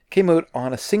Christmas. Came out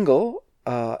on a single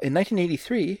in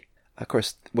 1983. Of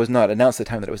course, was not announced at the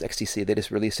time that it was XTC. They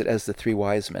just released it as The Three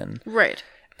Wise Men. Right.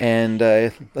 And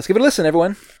let's give it a listen,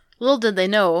 everyone. Little did they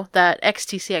know that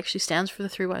XTC actually stands for The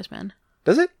Three Wise Men.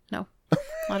 Does it? No,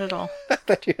 not at all. I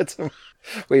thought you had some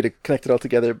way to connect it all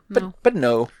together. But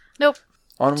no. Nope.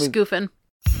 On just goofing.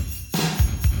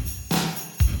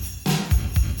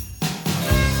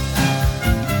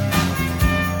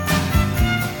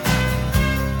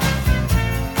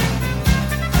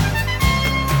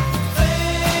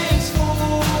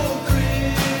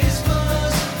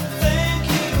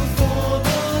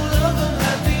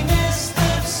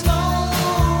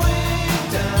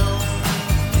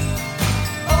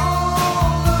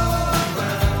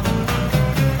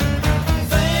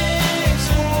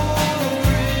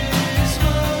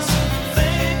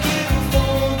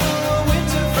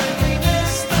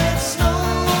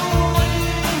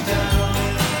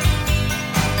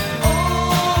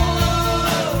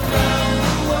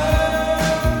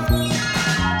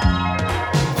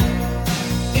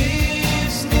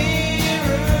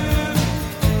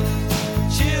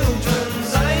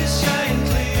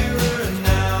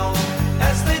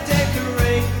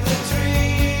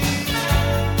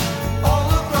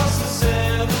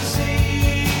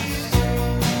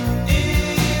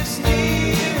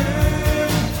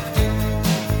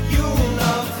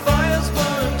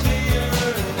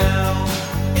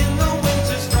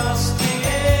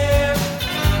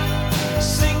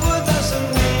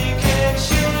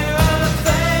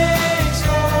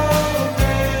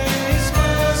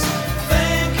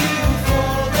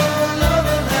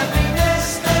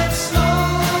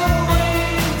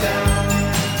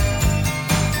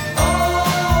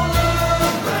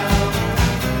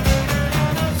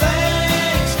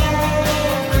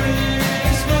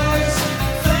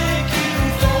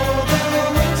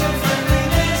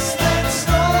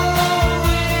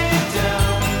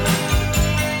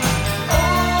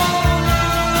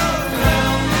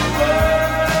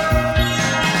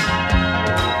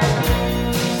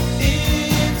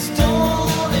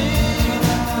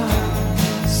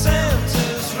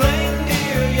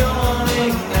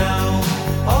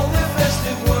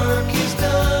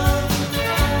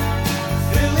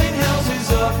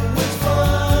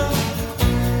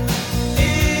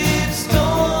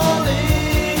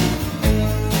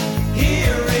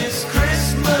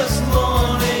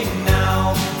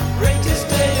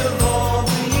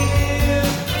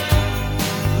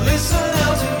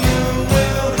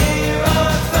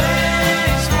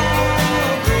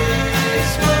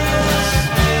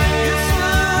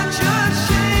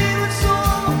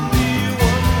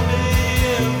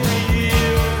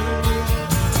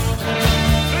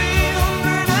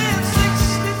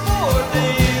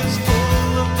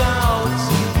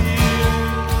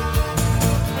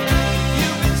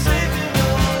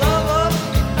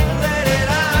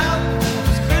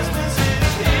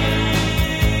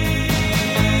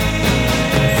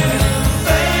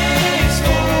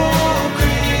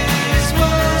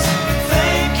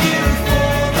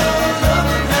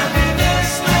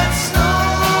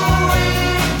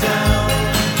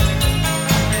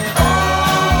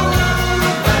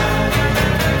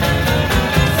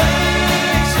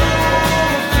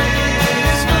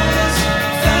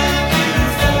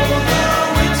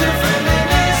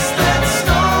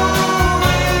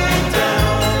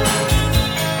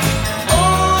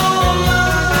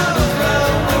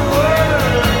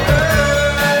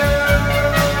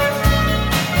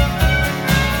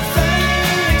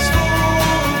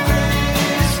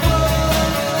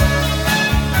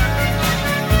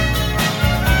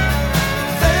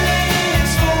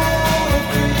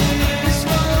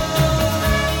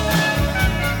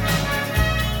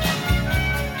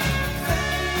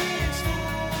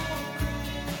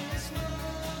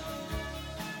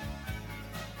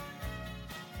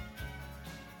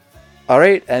 All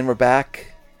right, and we're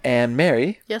back. And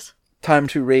Mary. Yes. Time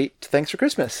to rate Thanks for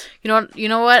Christmas. You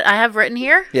know what I have written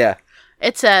here? Yeah.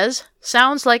 It says,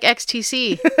 sounds like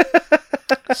XTC.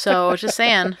 So, just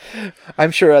saying.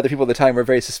 I'm sure other people at the time were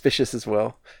very suspicious as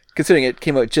well, considering it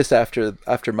came out just after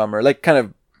Mummer, like kind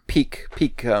of peak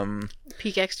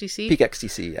XTC? Peak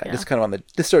XTC, yeah. Just kind of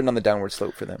just starting on the downward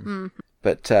slope for them.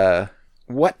 But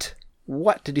what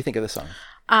did you think of the song?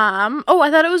 I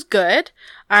thought it was good.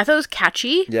 I thought it was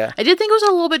catchy. Yeah. I did think it was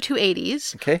a little bit too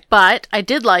 80s. Okay. But I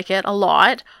did like it a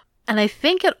lot. And I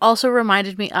think it also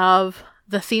reminded me of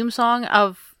the theme song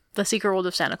of The Secret World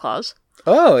of Santa Claus.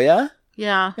 Oh, yeah?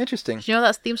 Yeah. Interesting. Do you know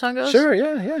how that theme song goes? Sure,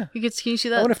 yeah. Can you see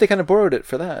that? I wonder if they kind of borrowed it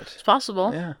for that. It's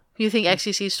possible. Yeah. You think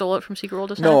XTC stole it from Secret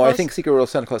World of Santa Claus? No, I think Secret World of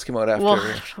Santa Claus came out after. Well, I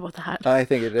don't know about that. I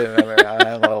think it did.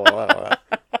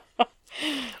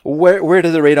 Where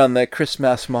does it rate on the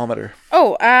Christmas-mometer?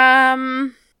 Oh,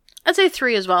 I'd say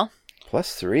 3 as well.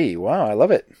 +3. Wow, I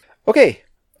love it. Okay.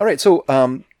 All right. So,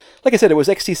 like I said, it was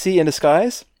XTC in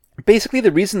disguise. Basically,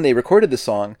 the reason they recorded the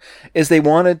song is they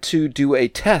wanted to do a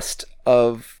test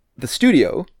of the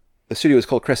studio. The studio is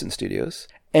called Crescent Studios.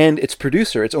 And its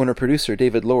owner-producer,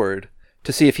 David Lord,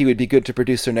 to see if he would be good to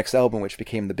produce their next album, which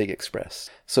became The Big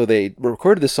Express. So they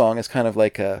recorded the song as kind of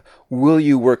like a, will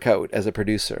you work out as a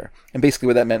producer? And basically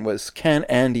what that meant was, can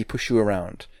Andy push you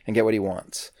around and get what he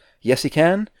wants? Yes, he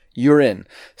can. You're in.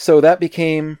 So that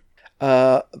became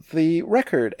the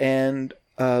record. And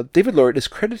David Lord is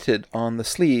credited on the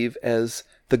sleeve as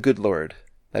the Good Lord.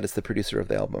 That is the producer of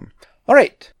the album. All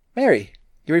right, Mary,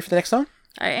 you ready for the next song?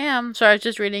 I am. Sorry, I was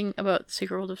just reading about The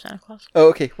Secret World of Santa Claus. Oh,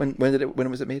 okay. When was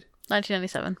it made?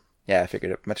 1997. Yeah, I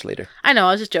figured it much later. I know,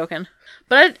 I was just joking.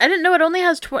 But I didn't know it only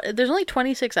has... there's only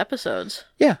 26 episodes.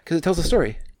 Yeah, because it tells a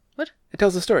story. What? It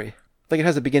tells a story. Like it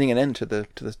has a beginning and end to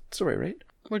the story, right?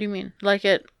 What do you mean? Like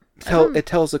it... It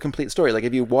tells a complete story. Like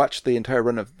if you watch the entire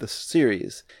run of the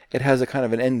series, it has a kind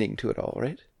of an ending to it all,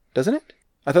 right? Doesn't it?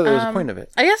 I thought there was a point of it.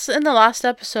 I guess in the last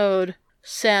episode,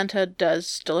 Santa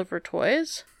does deliver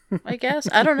toys. I guess.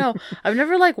 I don't know. I've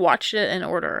never watched it in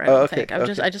order, I don't think.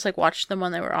 I just watched them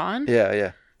when they were on.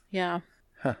 Yeah. Yeah.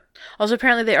 Huh. Also,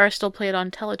 apparently they are still played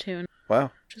on Teletoon.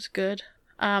 Wow. Which is good.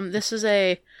 This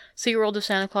is Secret World of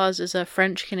Santa Claus is a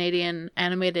French-Canadian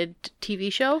animated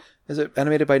TV show. Is it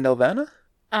animated by Nelvana?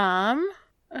 I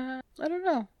don't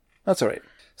know. That's all right.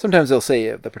 Sometimes they'll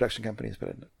say the production companies,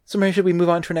 but so Mary, should we move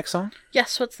on to our next song?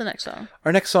 Yes, what's the next song?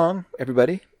 Our next song,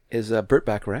 everybody, is Burt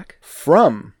Bacharach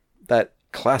from that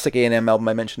classic A&M album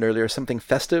I mentioned earlier, Something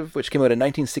Festive, which came out in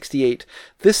 1968.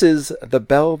 This is The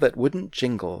Bell That Wouldn't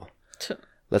Jingle.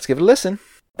 Let's give it a listen.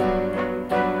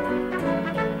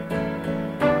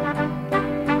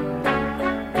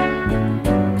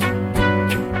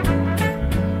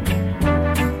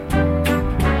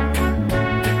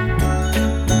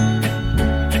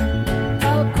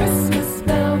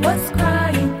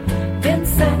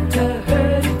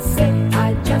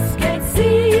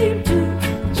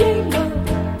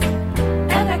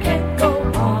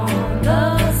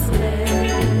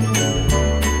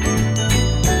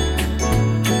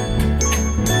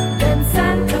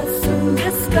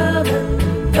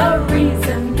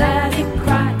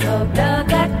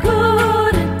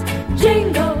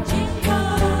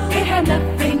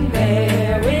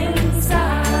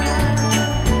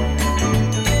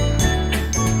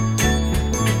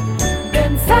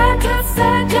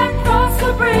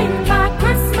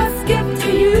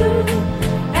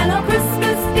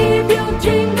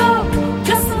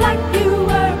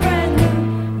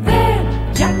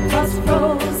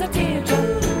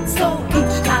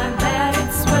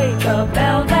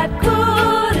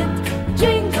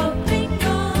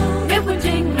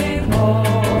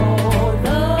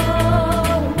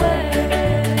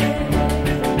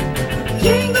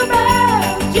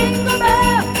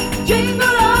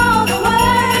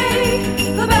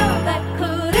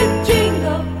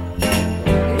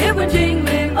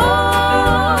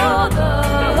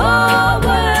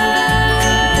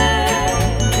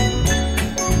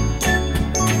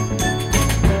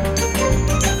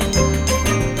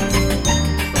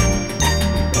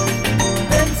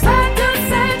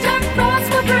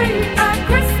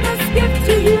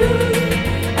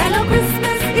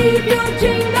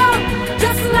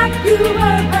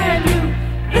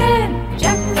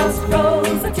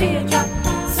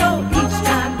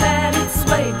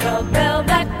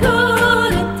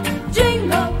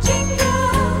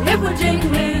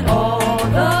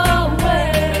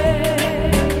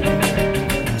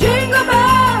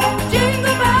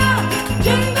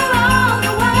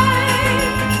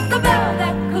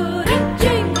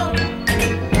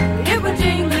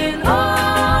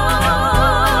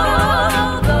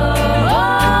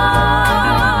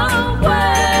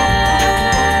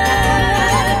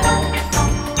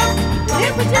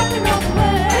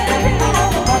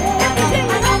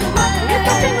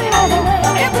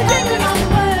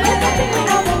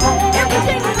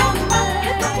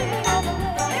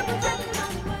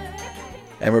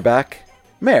 we're back.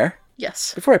 Mare?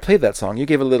 Yes. Before I played that song, you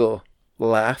gave a little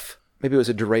laugh. Maybe it was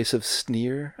a derisive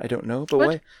sneer. I don't know. But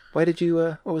what? Why did you,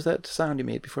 what was that sound you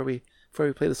made before we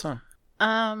played the song?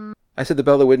 I said the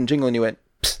bell that wouldn't jingle and you went,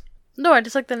 psst. No, I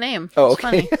just like the name. Oh,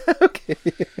 okay. Okay.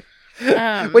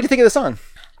 What do you think of the song?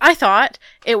 I thought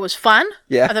it was fun.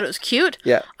 Yeah. I thought it was cute.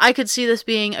 Yeah. I could see this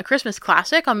being a Christmas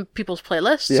classic on people's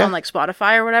playlists Yeah. on like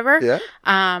Spotify or whatever. Yeah.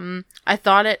 I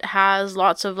thought it has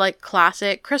lots of like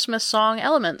classic Christmas song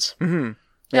elements. Mm-hmm.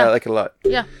 Yeah, I like it a lot.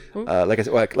 Yeah. Like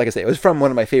I say, it was from one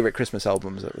of my favorite Christmas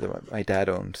albums that my dad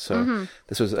owned. So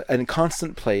this was a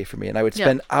constant play for me, and I would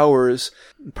spend hours,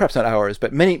 perhaps not hours,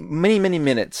 but many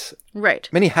minutes, right,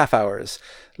 many half hours,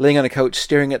 laying on a couch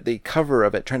staring at the cover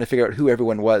of it, trying to figure out who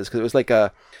everyone was, because it was like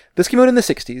this came out in the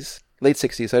 60s, late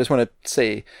 60s. So I just want to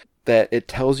say that it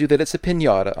tells you that it's a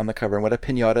piñata on the cover and what a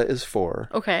piñata is for.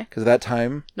 Okay. Because at that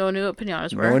time, no one knew what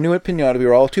piñatas were. No one knew what piñata. We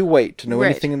were all too white to know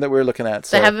anything that we were looking at.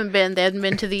 So. They hadn't been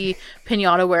to the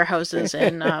piñata warehouses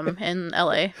in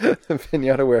LA.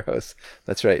 Piñata warehouse.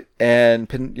 That's right. And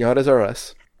piñatas are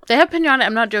us. They have piñata.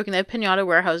 I'm not joking. They have piñata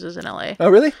warehouses in LA. Oh,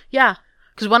 really? Yeah.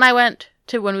 Because when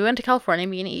we went to California,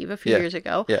 me and Eve a few years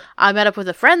ago, I met up with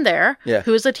a friend there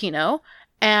who is Latino,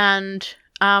 and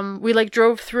we like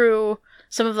drove through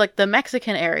some of like the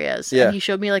Mexican areas, and he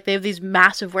showed me like they have these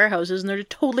massive warehouses, and they're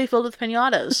totally filled with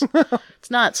piñatas.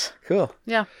 It's nuts. Cool.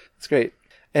 Yeah, that's great.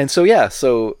 And so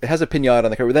so it has a piñata on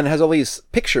the cover. Then it has all these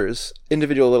pictures,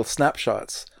 individual little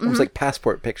snapshots, almost like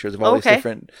passport pictures of all these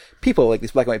different people, like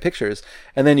these black and white pictures.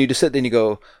 And then you just sit there and you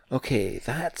go, okay,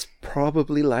 that's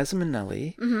probably Liza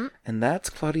Minnelli, and that's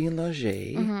Claudine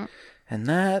Lauger, and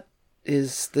that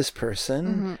is this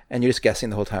person, and you're just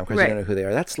guessing the whole time because you don't know who they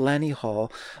are. That's Lani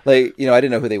Hall. Like, I didn't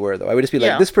know who they were, though. I would just be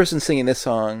like, this person's singing this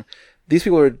song, these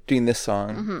people are doing this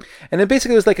song. And then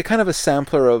basically it was like a kind of a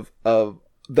sampler of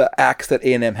the acts that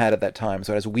A&M had at that time.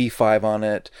 So it has We5 on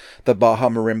it, the Baja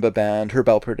Marimba Band, Herb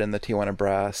Alpert and the Tijuana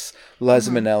Brass, Liza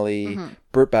Minnelli,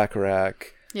 Burt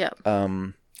Bacharach,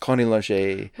 Claudine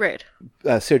Lauger,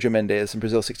 Sergio Mendes, and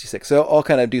Brazil 66. So all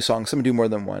kind of do songs. Some do more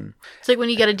than one. It's like when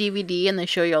you get a DVD and they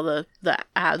show you all the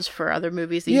ads for other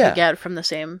movies that you could get from the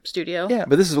same studio. Yeah,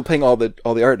 but this is playing all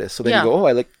the artists. So then you go, oh,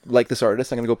 I like this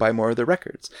artist. I'm going to go buy more of their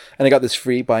records. And I got this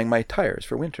free buying my tires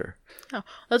for winter. Oh,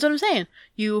 that's what I'm saying.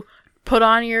 You put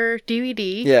on your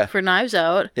DVD for Knives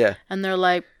Out. Yeah. And they're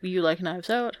like, you like Knives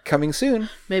Out? Coming soon.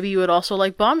 Maybe you would also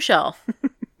like Bombshell.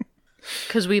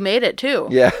 Because we made it too.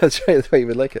 Yeah, that's right. That's why you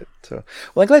would like it. So,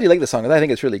 well, I'm glad you like the song. I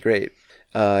think it's really great.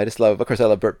 I just love, of course, I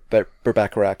love Burt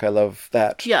Bacharach. I love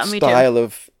that style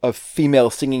of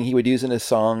female singing he would use in his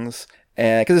songs.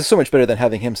 And because it's so much better than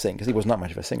having him sing, because he was not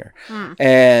much of a singer.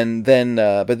 And then,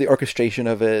 but the orchestration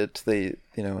of it,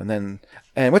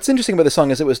 and what's interesting about the song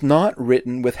is it was not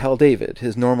written with Hal David,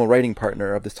 his normal writing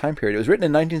partner of this time period. It was written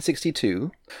in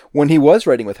 1962 when he was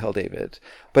writing with Hal David,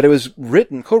 but it was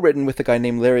co-written with a guy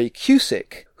named Larry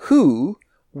Cusick, who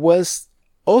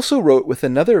also wrote with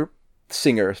another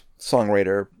singer,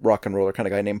 songwriter, rock and roller kind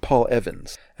of guy named Paul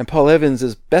Evans. And Paul Evans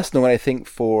is best known, I think,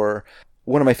 for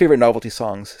one of my favorite novelty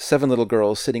songs, 7 Little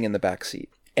Girls Sitting in the Backseat.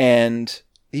 And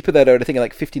he put that out, I think, in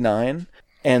like 59.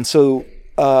 And so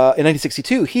in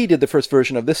 1962, he did the first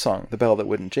version of this song, The Bell That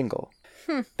Wouldn't Jingle.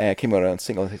 And it came out on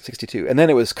single in 62. And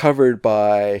then it was covered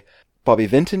by Bobby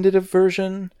Vinton did a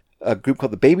version, a group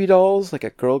called the Baby Dolls, like a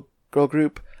girl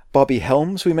group. Bobby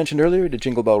Helms, who we mentioned earlier, did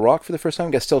Jingle Bell Rock for the first time.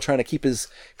 I guess still trying to keep his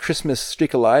Christmas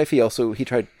streak alive. He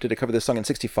tried to cover this song in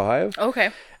 65.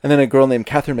 Okay. And then a girl named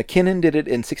Catherine McKinnon did it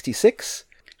in 66.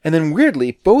 And then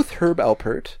weirdly, both Herb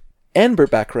Alpert and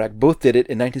Burt Bacharach both did it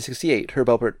in 1968. Herb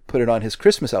Alpert put it on his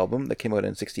Christmas album that came out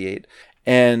in 68.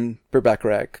 And Burt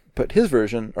Bacharach put his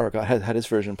version, had his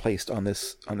version placed on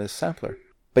this sampler.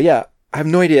 But yeah, I have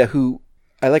no idea who...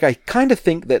 I kind of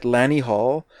think that Lani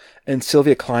Hall and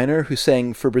Sylvia Kleiner, who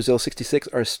sang for Brazil 66,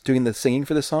 are doing the singing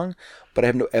for the song, but I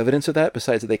have no evidence of that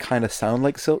besides that they kind of sound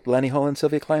like Lani Hall and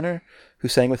Sylvia Kleiner, who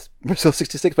sang with Brazil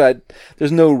 66, but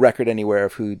there's no record anywhere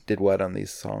of who did what on these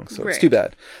songs, so it's too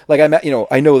bad. Like,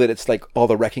 I know that it's like all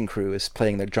the Wrecking Crew is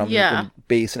playing their drum and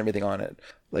bass and everything on it,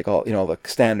 like all the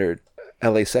standard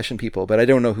LA session people, but I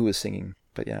don't know who is singing.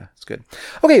 But yeah, it's good.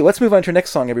 Okay, let's move on to our next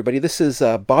song, everybody. This is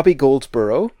Bobby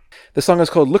Goldsboro. The song is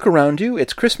called Look Around You.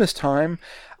 It's Christmas time.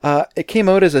 It came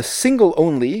out as a single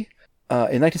only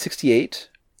in 1968.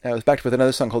 I was backed with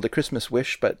another song called A Christmas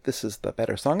Wish, but this is the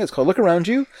better song. It's called Look Around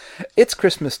You. It's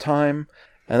Christmas time.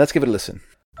 And let's give it a listen.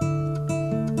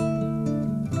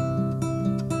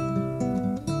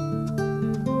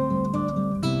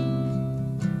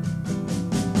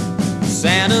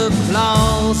 Santa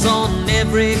Claus on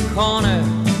every corner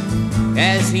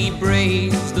as he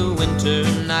braves the winter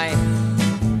night.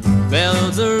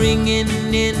 Bells are ringing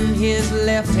in his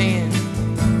left hand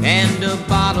and a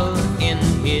bottle in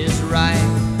his right.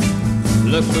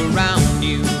 Look around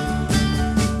you,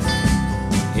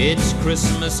 it's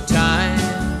Christmas time.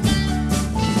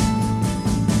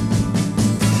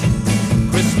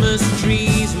 Christmas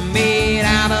trees made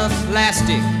out of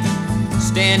plastic,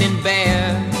 standing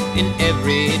bare in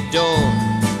every door.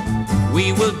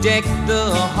 We will deck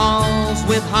the halls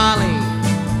with holly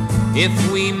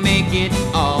if we make it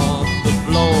off the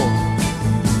floor.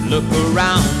 Look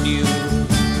around you,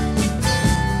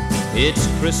 it's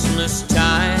Christmas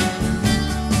time.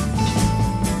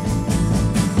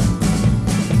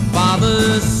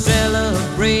 Father's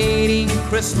celebrating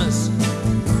Christmas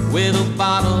with a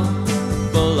bottle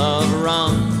full of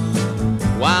rum,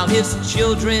 while his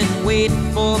children wait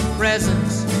for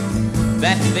presents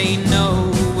that they know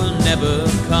will never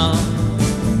come.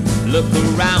 Look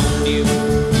around you,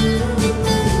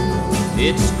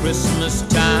 it's Christmas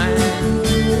time.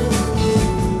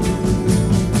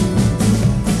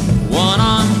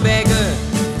 One-armed beggar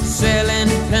selling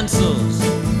pencils,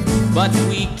 but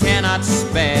we cannot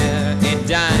spare a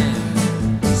dime.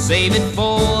 Save it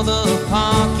for the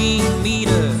parking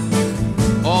meter,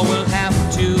 or we'll have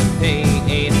to pay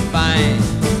a fine.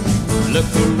 Look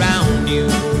around you,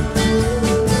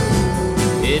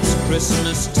 it's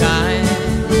Christmas time.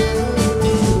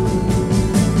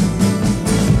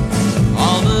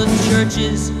 All the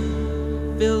churches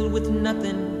filled with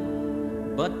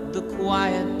nothing but the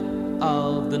quiet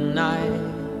of the night.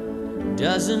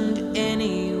 Doesn't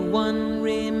anyone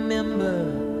remember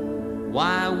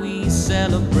why we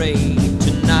celebrate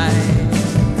tonight?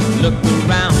 Look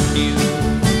around you,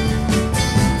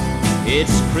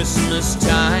 it's Christmas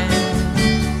time.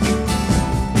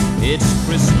 It's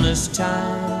Christmas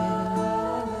time.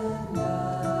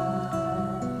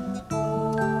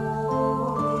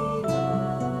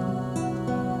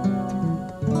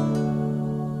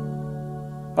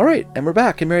 All right, and we're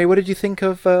back. And Mary, what did you think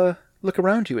of Look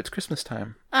Around You? It's Christmas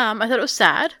time. I thought it was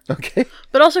sad. Okay.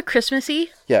 But also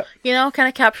Christmassy. Yeah. You know, kind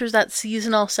of captures that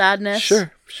seasonal sadness.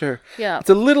 Sure. Yeah. It's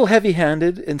a little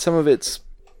heavy-handed in some of its,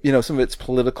 some of its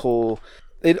political.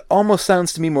 It almost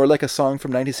sounds to me more like a song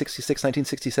from 1966,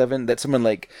 1967 that someone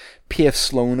like P.F.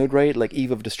 Sloan would write, like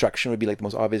Eve of Destruction would be like the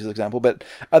most obvious example. But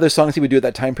other songs he would do at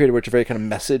that time period, which are very kind of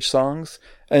message songs.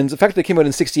 And the fact that it came out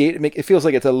in 68, it feels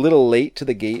like it's a little late to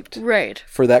the gate. Right.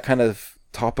 For that kind of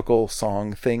topical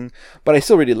song thing. But I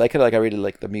still really like it. Like I really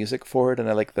like the music for it, and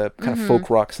I like the kind of folk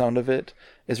rock sound of it.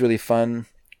 It's really fun.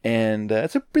 And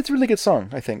it's a really good song,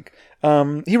 I think.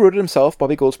 He wrote it himself.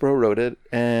 Bobby Goldsboro wrote it.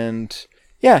 And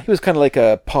yeah, he was kind of like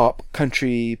a pop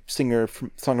country singer,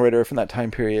 songwriter from that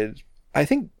time period. I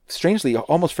think, strangely,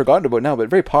 almost forgotten about now, but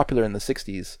very popular in the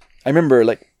 60s. I remember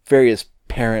like various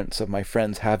parents of my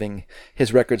friends having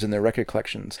his records in their record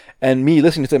collections. And me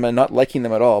listening to them and not liking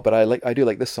them at all, but I do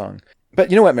like this song. But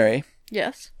you know what, Mary?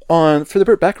 Yes. For the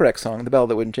Burt Bacharach song, The Bell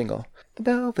That Wouldn't Jingle. The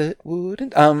Bell That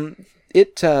Wouldn't...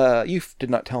 you did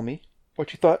not tell me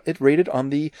what you thought it rated on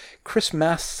the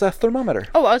Christmas thermometer.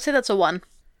 Oh, I would say that's a 1.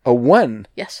 A 1?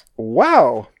 Yes.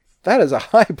 Wow. That is a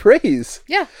high praise.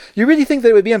 Yeah. You really think that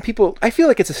it would be on people... I feel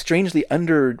like it's a strangely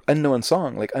unknown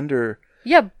song. Like under...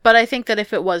 Yeah, but I think that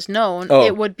if it was known,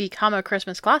 it would become a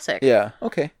Christmas classic. Yeah,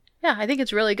 okay. Yeah, I think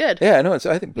it's really good. Yeah, no, I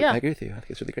agree with you. I think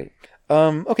it's really great.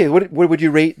 Okay, what would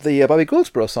you rate the Bobby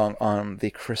Goldsboro song on the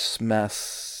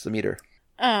Christmas meter?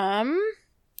 I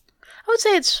would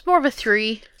say it's more of a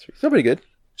 3. Still pretty good.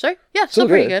 Sorry? Yeah, still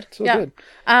pretty good. Still yeah. good.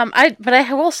 But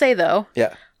I will say though,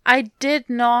 yeah, I did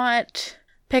not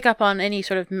pick up on any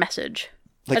sort of message.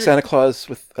 Like Santa Claus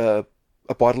with a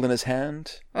bottle in his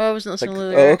hand. Oh, I wasn't listening to the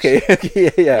lyrics. Oh,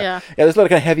 okay. yeah. There's a lot of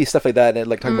kind of heavy stuff like that, and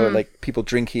like talking about like people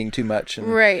drinking too much, and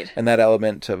right, and that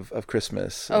element of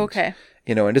Christmas. And, okay.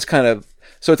 And just kind of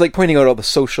so it's like pointing out all the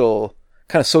social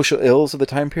ills of the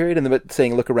time period, and then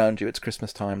saying, "Look around you, it's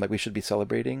Christmas time. Like we should be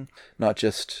celebrating, not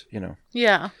just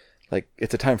Yeah. Like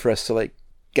it's a time for us to like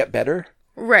get better."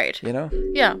 Right.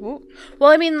 Yeah. Well,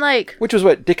 I mean, like... Which was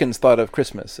what Dickens thought of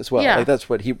Christmas as well. Yeah. Like, that's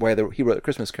what he wrote A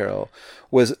Christmas Carol,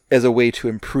 was as a way to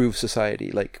improve society.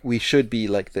 Like, we should be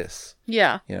like this.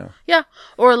 Yeah. Yeah.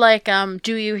 Or like,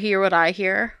 Do You Hear What I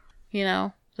Hear?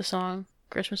 The song,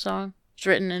 Christmas song. It's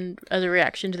written as a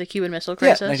reaction to the Cuban Missile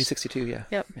Crisis. Yeah, 1962, yeah.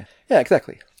 Yep. Yeah,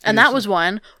 exactly. And that was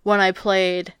one, when I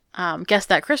played Guess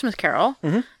That Christmas Carol,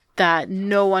 that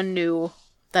no one knew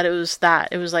that it was that.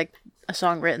 It was like... a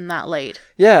song written that late.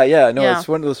 Yeah. It's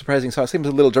one of those surprising songs. Same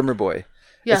as Little Drummer Boy.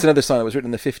 Yeah. It's another song that was written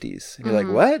in the 50s. And you're like,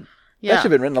 what? Yeah. That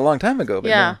should have been written a long time ago.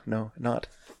 But no, not.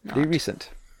 Pretty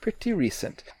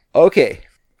recent. Okay.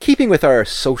 Keeping with our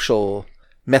social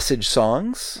message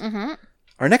songs,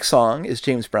 Our next song is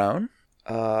James Brown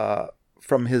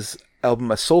from his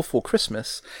album A Soulful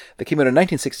Christmas that came out in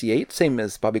 1968, same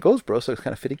as Bobby Goldsboro, so it's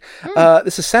kind of fitting.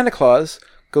 This is Santa Claus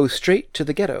Goes Straight to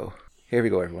the Ghetto. Here we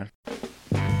go, everyone.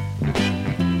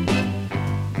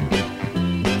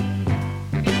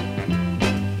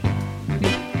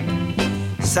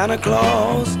 Santa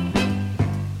Claus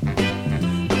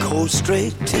goes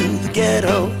straight to the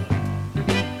ghetto.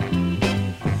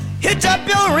 Hitch up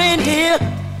your reindeer,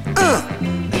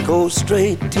 go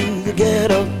straight to the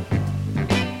ghetto.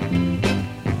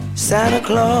 Santa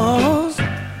Claus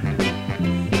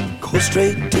go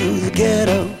straight to the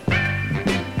ghetto.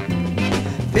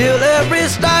 Fill every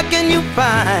stocking you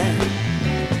find.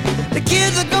 The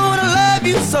kids are gonna love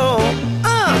you so.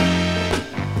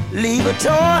 Leave a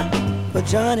toy for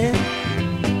Johnny,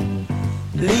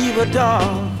 leave a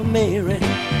doll for Mary,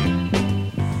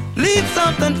 leave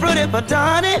something pretty for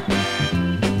Donnie,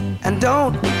 and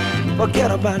don't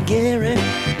forget about Gary.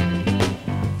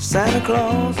 Santa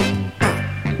Claus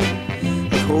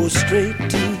goes straight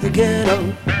to the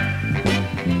ghetto.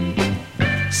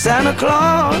 Santa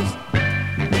Claus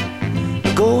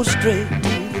goes straight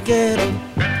to the ghetto.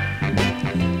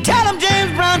 Tell him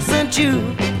James Brown sent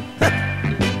you.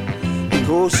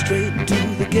 Go straight to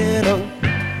the ghetto.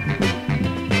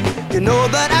 You know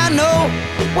that I know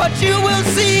what you will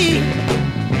see,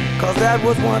 'cause that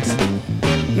was once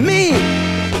me.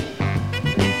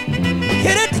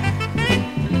 Hit it,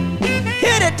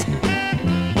 hit it.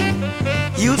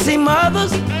 You'll see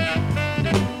mothers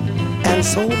and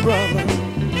soul brothers.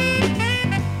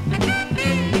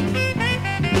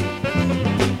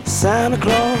 Santa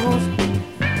Claus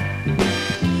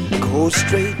goes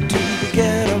straight to the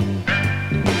ghetto.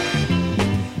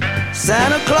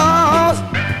 Santa Claus,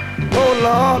 oh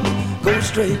Lord, go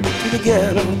straight to the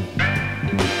ghetto.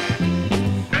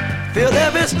 Fill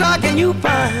every stocking you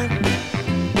find.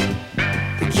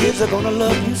 The kids are gonna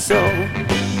love you so.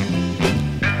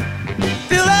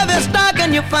 Fill every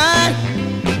stocking you find.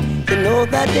 You know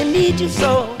that they need you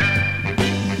so.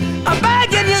 I'm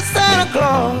begging you, Santa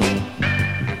Claus,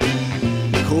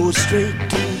 go straight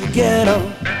to the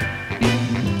ghetto.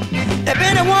 If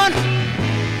anyone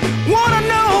wanna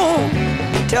know,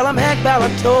 tell him Hank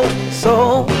Ballard told me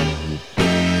so.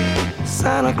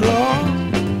 Santa Claus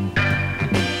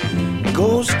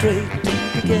goes straight to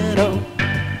the ghetto.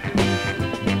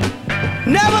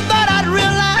 Never thought I'd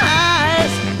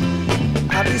realize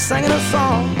I'd be singing a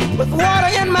song with water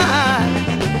in my eyes.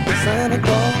 Santa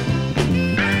Claus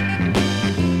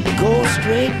goes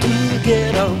straight to the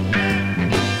ghetto.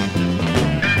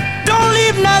 Don't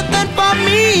leave nothing for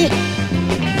me.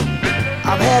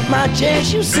 I've had my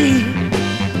chance, you see.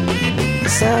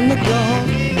 Santa Claus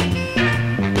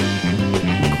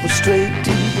goes straight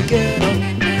to the ghetto.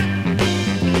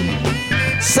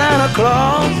 Santa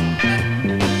Claus,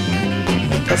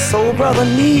 the soul brother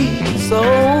needs so.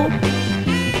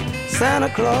 Santa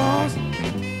Claus.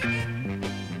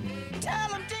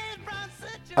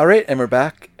 All right, and we're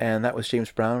back, and that was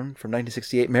James Brown from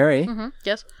 1968. Mary,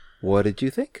 yes. What did you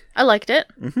think? I liked it.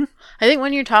 I think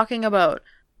when you're talking about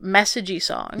messagey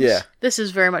songs, yeah, this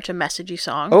is very much a messagey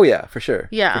song. Oh yeah, for sure.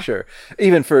 Yeah, for sure.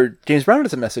 Even for James Brown,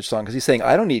 it's a message song because he's saying,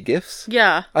 "I don't need gifts.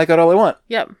 Yeah, I got all I want.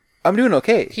 Yep, I'm doing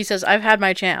okay." He says, "I've had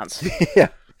my chance." Yeah,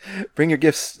 bring your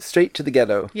gifts straight to the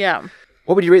ghetto. Yeah.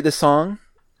 What would you rate this song?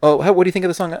 Oh, what do you think of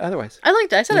the song otherwise? I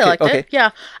liked it. I said I liked it.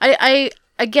 Yeah,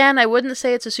 Again, I wouldn't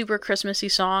say it's a super Christmassy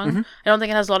song. I don't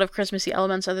think it has a lot of Christmassy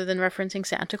elements other than referencing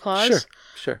Santa Claus.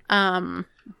 Sure.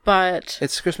 But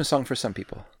it's a Christmas song for some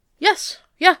people. Yes.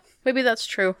 Yeah. Maybe that's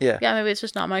true. Yeah. Yeah. Maybe it's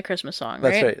just not my Christmas song.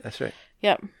 That's right. That's right.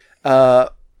 Yep.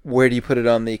 Where do you put it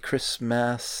on the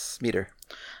Christmas meter?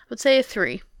 I would say a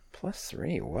 3.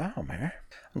 +3. Wow, man.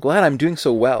 I'm glad I'm doing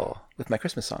so well with my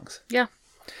Christmas songs. Yeah.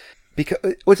 Because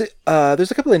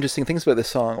there's a couple of interesting things about this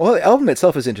song. Well, the album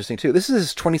itself is interesting too. This is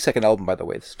his 22nd album, by the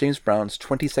way. This is James Brown's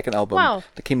 22nd album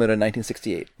that came out in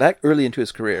 1968. That early into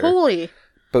his career. Holy.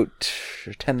 About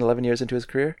 10, 11 years into his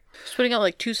career. He's putting out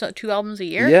like two albums a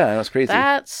year? Yeah, that's crazy.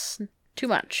 That's too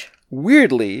much.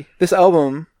 Weirdly, this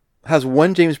album has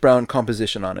one James Brown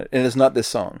composition on it, and it's not this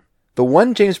song. The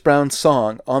one James Brown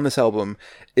song on this album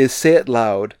is Say It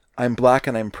Loud, I'm Black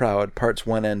and I'm Proud, parts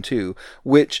 1 and 2,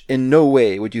 which in no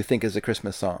way would you think is a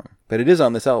Christmas song. But it is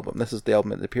on this album. This is the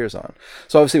album it appears on.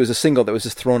 So obviously it was a single that was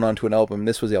just thrown onto an album.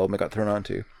 This was the album it got thrown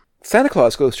onto. Santa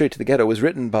Claus Goes Straight to the Ghetto was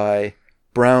written by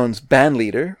Brown's band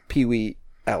leader, Pee Wee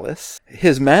Ellis,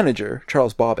 his manager,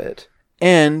 Charles Bobbitt,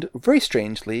 and, very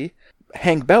strangely,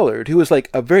 Hank Ballard, who was like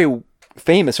a very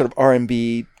famous sort of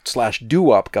R&B /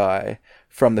 doo-wop guy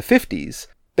from the 50s.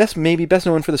 Best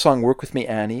known for the song Work With Me,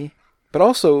 Annie, but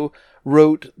also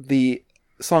wrote the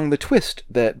song The Twist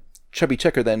that Chubby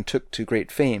Checker then took to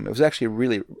great fame. It was actually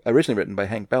originally written by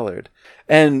Hank Ballard.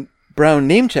 And Brown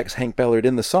name-checks Hank Ballard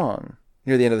in the song.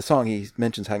 Near the end of the song, he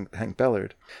mentions Hank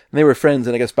Ballard. And they were friends,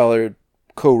 and I guess Ballard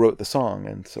co-wrote the song,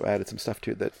 and so added some stuff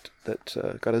to it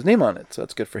that got his name on it. So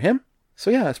that's good for him. So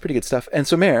yeah, it's pretty good stuff. And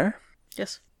so, Mare.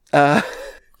 Yes. Sorry,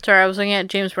 I was looking at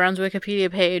James Brown's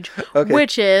Wikipedia page,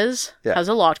 which has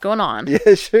a lot going on. Yeah,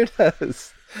 it sure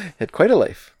does. He had quite a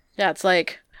life. Yeah, it's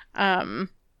like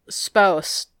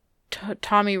spouse,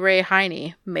 Tommy Ray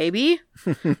Heine, maybe.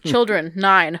 Children,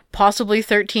 9, possibly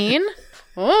 13.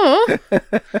 Oh.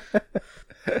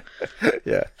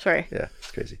 Yeah. Sorry. Yeah,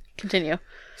 it's crazy. Continue.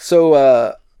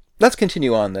 So let's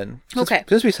continue on then.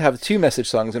 Since we have 2 message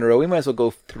songs in a row, we might as well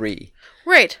go 3.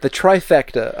 Right. The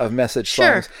trifecta of message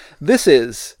songs. This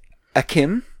is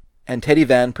Akim and Teddy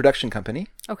Van Production Company.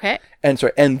 Okay. And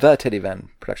the Teddy Van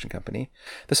Production Company.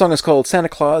 The song is called Santa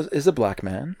Claus is a Black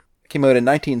Man. It came out in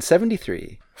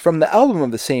 1973 from the album of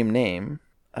the same name.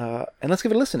 And let's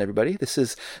give it a listen, everybody. This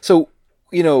is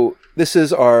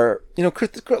our,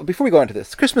 before we go into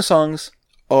this, Christmas songs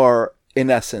are,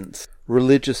 in essence,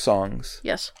 religious songs.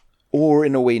 Yes. Or,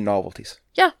 in a way, novelties.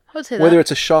 Yeah, I would say that. Whether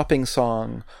it's a shopping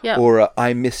song, or a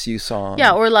I Miss You song.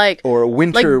 Yeah, or a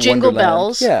winter like Jingle Wonderland.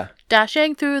 Bells. Yeah.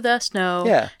 Dashing through the snow.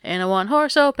 Yeah. In a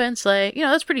one-horse open sleigh.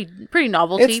 That's pretty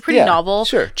novelty. Pretty novel.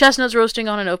 Sure. Chestnuts roasting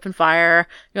on an open fire.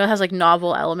 It has like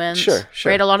novel elements. Sure.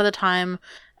 Right, a lot of the time.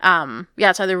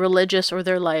 It's either religious or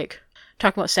they're like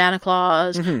talking about Santa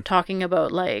Claus, talking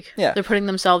about like they're putting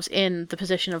themselves in the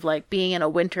position of like being in a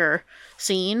winter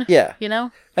scene. Yeah.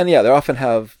 And they often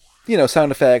have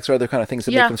sound effects or other kind of things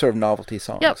that make them sort of novelty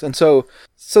songs. Yep. And so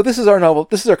this is our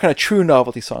kind of true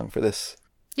novelty song for this.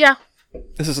 Yeah.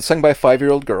 This is sung by a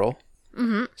 5-year-old girl.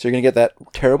 Mm-hmm. So you're going to get that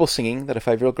terrible singing that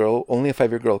only a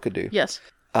 5-year-old girl could do. Yes.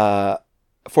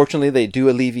 Fortunately, they do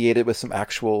alleviate it with some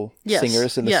actual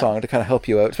singers in the song to kind of help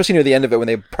you out, especially near the end of it when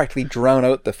they practically drown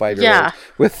out the 5-year-old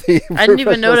with the I didn't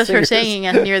even notice her singing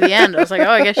near the end. I was like,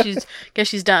 oh, I guess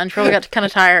she's done. She probably got kind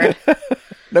of tired.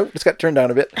 Nope, just got turned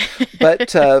down a bit.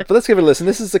 But let's give it a listen.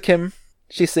 This is Kim.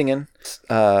 She's singing.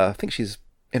 I think she's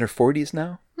in her 40s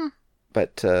now.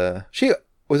 But she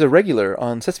was a regular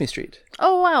on Sesame Street.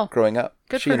 Oh, wow. Growing up.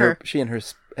 Good for her. She and her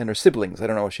siblings. I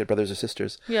don't know if she had brothers or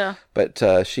sisters. Yeah. But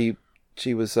she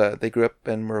was, they grew up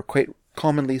and were quite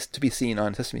commonly to be seen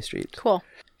on Sesame Street. Cool.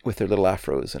 With their little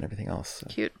afros and everything else. So.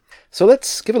 Cute. So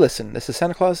let's give a listen. This is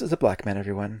Santa Claus is a Black Man,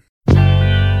 everyone.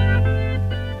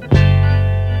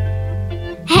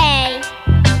 Hey,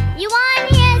 you want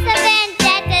to hear something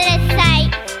dead to the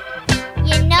sight?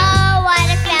 You know what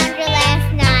I found you last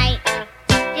night.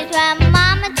 Just when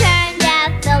Mama turned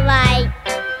out the light.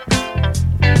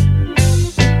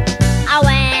 I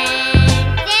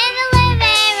went in the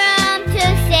living room to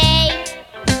see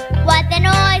what the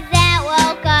noise that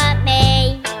woke up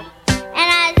me. And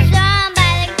I was drawn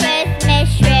by the Christmas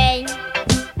tree.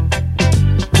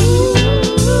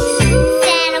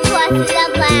 Santa Claus is a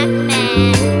black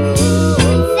man.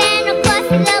 Santa Claus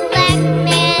is a black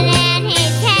man and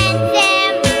he's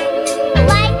handsome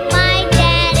like my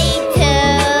daddy too.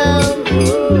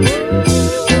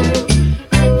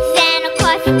 Santa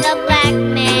Claus is a black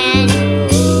man.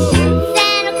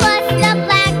 Santa Claus is a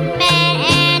black man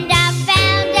and I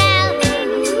found out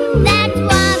that's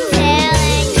what I'm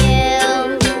telling you.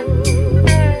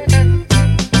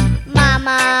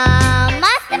 Mama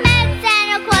must have met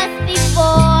Santa Claus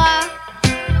before,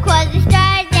 'cause he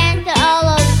started dancing all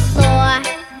over the floor,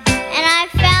 and I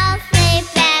fell asleep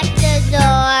at the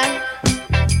door.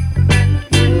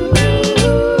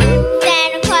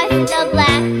 Santa Claus is a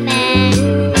black man.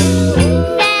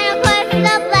 Santa Claus is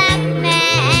a black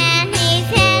man, and he's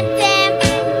handsome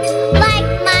like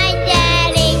my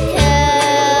daddy too.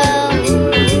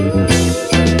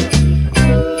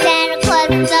 Santa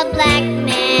Claus is a black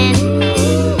man.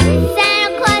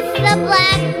 Santa Claus is a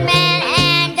black man,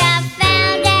 and I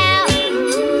found out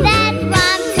that's what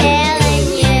I'm telling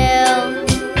you.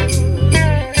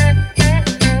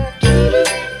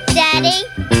 Daddy,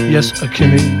 Yes,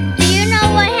 Akimi. do you know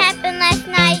what happened last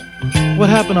night? What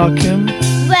happened, Akim?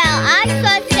 Well, I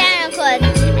saw Santa Claus,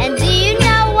 and do you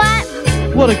know what?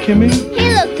 What, Akimi? He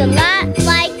looked a lot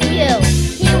like you.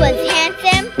 He was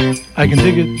handsome, I can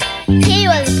dig it. he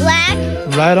was black,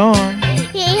 Right on.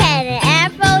 he had an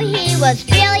afro, he was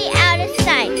really out of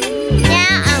sight.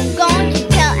 Now I'm going to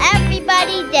tell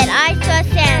everybody that I saw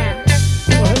Santa.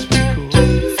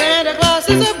 Santa Claus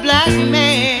is a black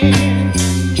man.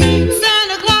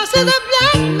 Santa Claus is a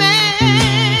black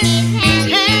man. He's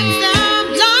handsome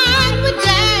like my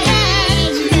daddy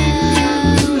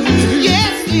too.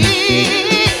 Yes, he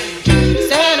is.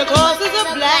 Santa Claus is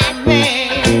a black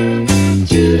man.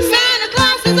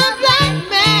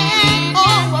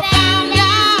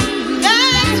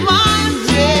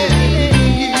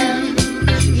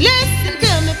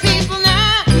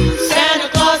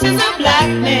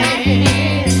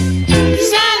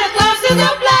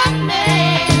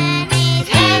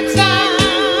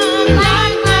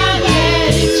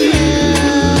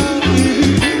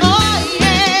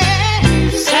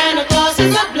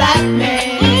 is a black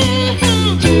man.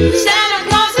 Santa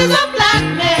Claus is a black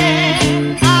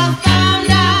man. I found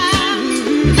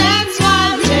out. That's why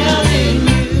I'm telling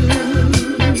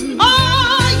you.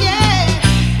 Oh yeah.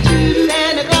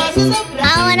 Santa Claus is a black man. I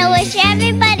want to wish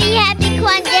everybody happy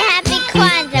Kwanzaa, happy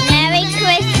Kwanzaa, Merry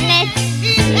Christmas.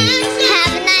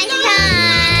 Have a nice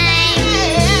time.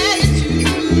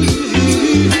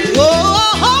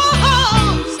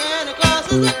 Whoa, Santa Claus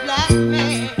is a black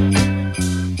man.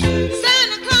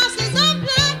 Santa Claus is a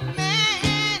black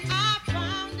man. I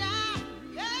found out.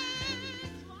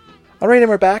 All right, and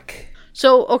we're back.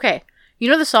 So, okay. You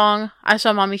know the song, I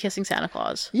Saw Mommy Kissing Santa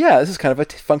Claus? Yeah, this is kind of a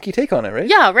funky take on it, right?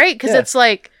 Yeah, right? Because Yeah. it's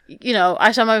like, you know,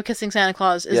 I Saw Mommy Kissing Santa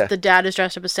Claus is Yeah. the dad is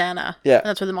dressed up as Santa. Yeah. And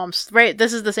that's where the mom's... Right?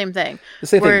 This is the same thing. The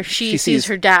same where thing. she She sees sees-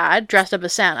 her dad dressed up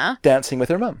as Santa. Dancing with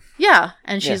her mom. Yeah.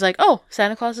 And she's Yeah. like, oh,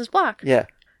 Santa Claus is black. Yeah.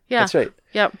 Yeah. That's right.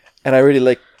 Yep. And I really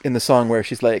like in the song where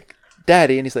she's like,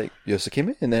 Daddy, and he's like,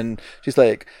 Yosakimi? And then she's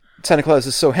like, Santa Claus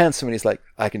is so handsome, and he's like,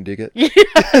 I can dig it.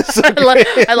 So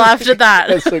I laughed at that.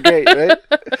 That's so great, right?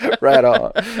 Right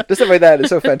on. Just stuff like that is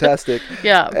so fantastic.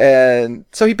 Yeah. And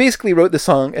so he basically wrote the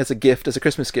song as a gift, as a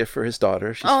Christmas gift for his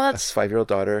daughter. She's Oh, that's- a 5-year-old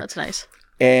daughter. That's nice.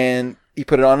 And he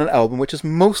put it on an album, which is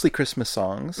mostly Christmas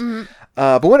songs. Mhm.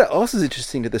 But what else is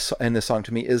interesting to this in this song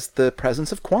to me is the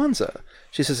presence of Kwanzaa.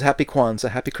 She says, Happy Kwanzaa,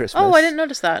 Happy Christmas. Oh, I didn't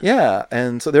notice that. Yeah,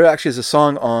 and so there actually is a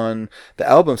song on the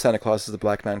album Santa Claus is the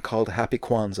Black Man called Happy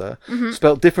Kwanzaa, Mhm.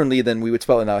 spelled differently than we would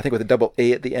spell it now, I think with a double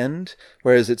A at the end,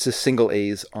 whereas it's just single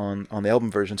A's on the album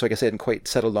version. So I guess they hadn't quite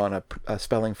settled on a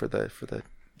spelling for the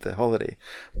holiday.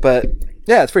 But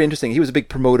yeah, it's very interesting. He was a big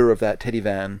promoter of that, Teddy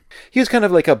Van. He was kind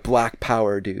of like a Black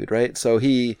Power dude, right? So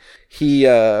he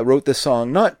wrote this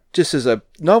song not just as a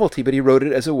novelty, but he wrote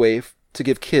it as a way to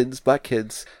give kids, black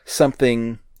kids,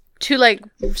 something To, like,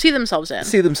 see themselves in.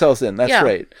 see themselves in. That's Yeah.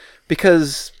 right.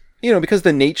 Because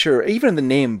the nature, even the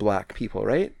name black people,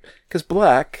 right? Because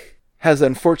black has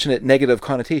unfortunate negative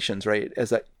connotations, right? As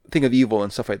that thing of evil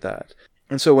and stuff like that.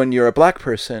 And so when you're a black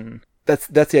person, that's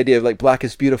the idea of like black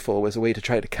is beautiful was a way to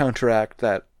try to counteract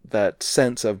that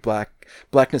sense of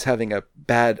blackness having a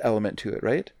bad element to it,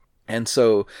 right? And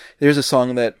so there's a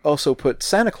song that also puts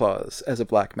Santa Claus as a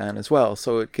black man as well.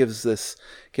 So it gives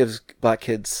black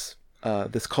kids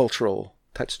this cultural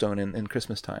touchstone in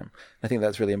Christmas time. I think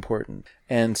that's really important.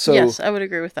 And so Yes, I would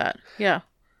agree with that. Yeah.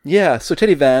 yeah, so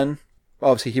Teddy Van,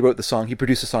 obviously he wrote the song, he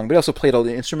produced the song, but he also played all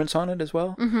the instruments on it as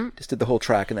well. Mhm. Just did the whole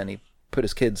track, and then he put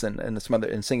his kids and some other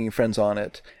and singing friends on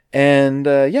it. And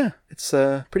yeah, it's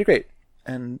pretty great.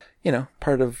 And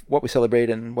part of what we celebrate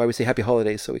and why we say Happy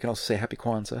Holidays, so we can also say Happy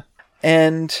Kwanzaa.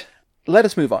 And let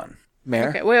us move on, Mare.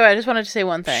 Okay, wait, I just wanted to say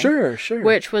one thing. Sure.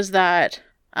 Which was that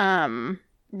in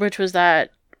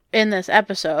this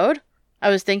episode, I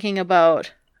was thinking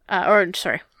about,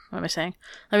 sorry, what am I saying?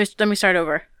 Let me start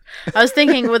over. I was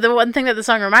thinking with the one thing that the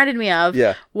song reminded me of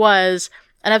was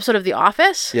an episode of The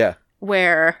Office. Yeah.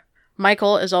 Where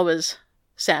Michael is always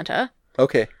Santa.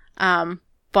 Okay.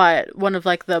 But one of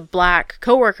like the black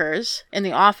coworkers in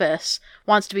the office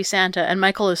wants to be Santa, and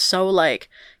Michael is so like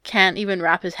can't even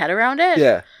wrap his head around it.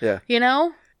 Yeah, yeah.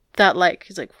 That like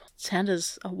he's like,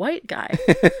 Santa's a white guy.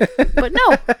 But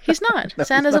no, he's not. No,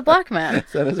 Santa's he's a black man.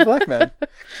 Santa's a black man.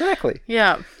 Exactly.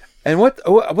 Yeah. And what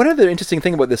other interesting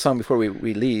thing about this song before we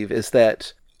leave is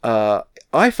that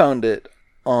I found it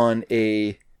on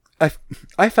a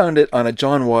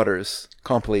John Waters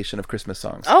compilation of Christmas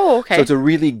songs. Oh, okay. So it's a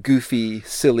really goofy,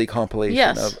 silly compilation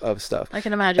Yes. of stuff. I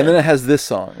can imagine. And then it has this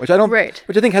song, which I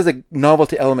think has a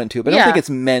novelty element to it, but I don't think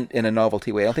it's meant in a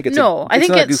novelty way. I don't think it's I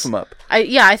think not it's goof 'em up.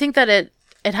 I think that it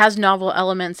has novel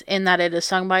elements in that it is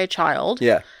sung by a child.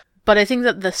 Yeah. But I think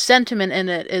that the sentiment in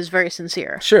it is very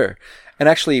sincere. Sure. And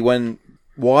actually, when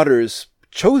Waters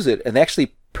chose it and they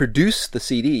actually produced the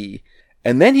CD,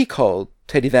 and then he called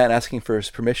Teddy Van asking for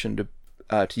his permission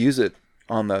to use it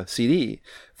on the CD,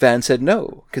 Van said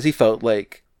no, because he felt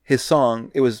like his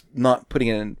song, it was not putting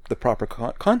it in the proper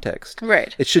context.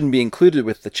 Right. It shouldn't be included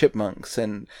with the Chipmunks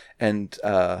and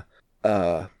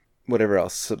whatever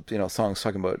else, songs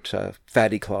talking about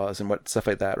Fatty Claus and what stuff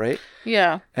like that, right?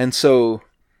 Yeah. And so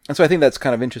I think that's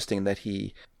kind of interesting that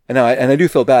he. And I do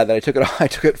feel bad that I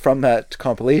took it from that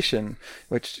compilation,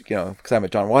 which because I'm a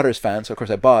John Waters fan, so of course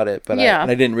I bought it, but I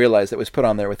didn't realize it was put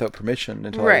on there without permission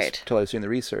until I was doing the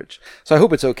research. So I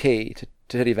hope it's okay to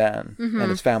Teddy Van and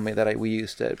his family that we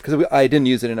used it, because I didn't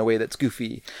use it in a way that's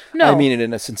goofy. No, I mean it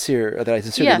in a sincere that I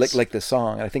sincerely like this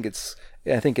song, and I think it's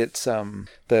the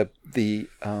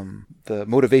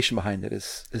motivation behind it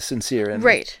is sincere and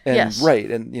right, and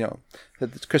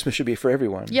that Christmas should be for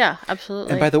everyone. Yeah,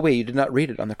 absolutely. And by the way, you did not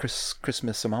rate it on the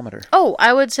Christmas thermometer. Oh,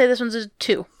 I would say this one's a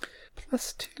 2.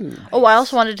 That's too nice. Oh, I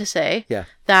also wanted to say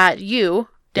that you,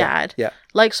 Dad, Yeah.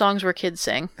 like songs where kids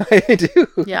sing. I do.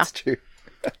 Yeah. That's true.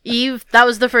 Eve, that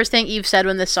was the first thing Eve said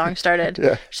when this song started.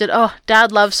 Yeah. She said, "Oh,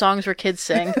 Dad loves songs where kids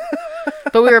sing."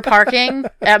 But we were parking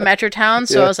at Metrotown,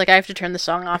 so I was like, I have to turn the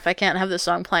song off. I can't have this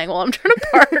song playing while I'm trying to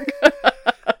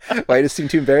park. Why, does it seem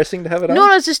too embarrassing to have it on?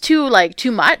 No, it's just too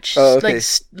much. Oh, okay.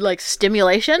 Like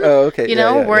stimulation. Oh, okay. You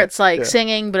know, where it's like yeah.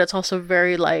 singing, but it's also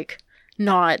very like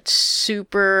not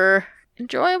super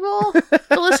enjoyable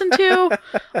to listen to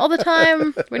all the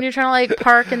time when you're trying to like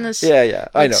park in this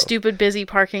I know stupid busy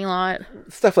parking lot.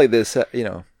 Stuff like this, you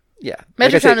know. Yeah.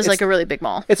 Metrotown is like a really big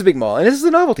mall. It's a big mall, and this is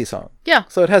a novelty song. Yeah.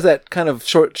 So it has that kind of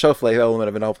short shelf life element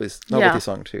of a novelty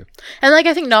song too. And like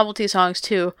I think novelty songs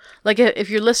too, like if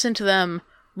you listen to them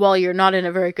while you're not in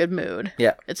a very good mood,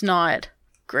 it's not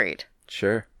great.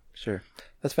 Sure.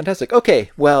 That's fantastic. Okay,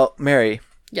 well, Mary.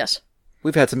 Yes.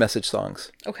 We've had some message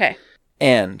songs. Okay.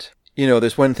 And, you know,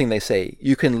 there's one thing they say,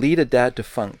 you can lead a dad to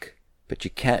funk, but you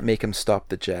can't make him stop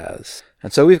the jazz.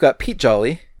 And so we've got Pete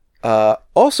Jolly,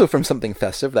 also from Something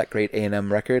Festive, that great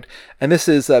A&M record. And this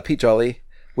is Pete Jolly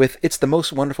with It's the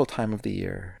Most Wonderful Time of the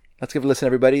Year. Let's give it a listen,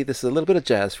 everybody. This is a little bit of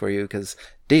jazz for you, because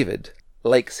David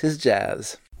likes his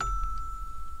jazz.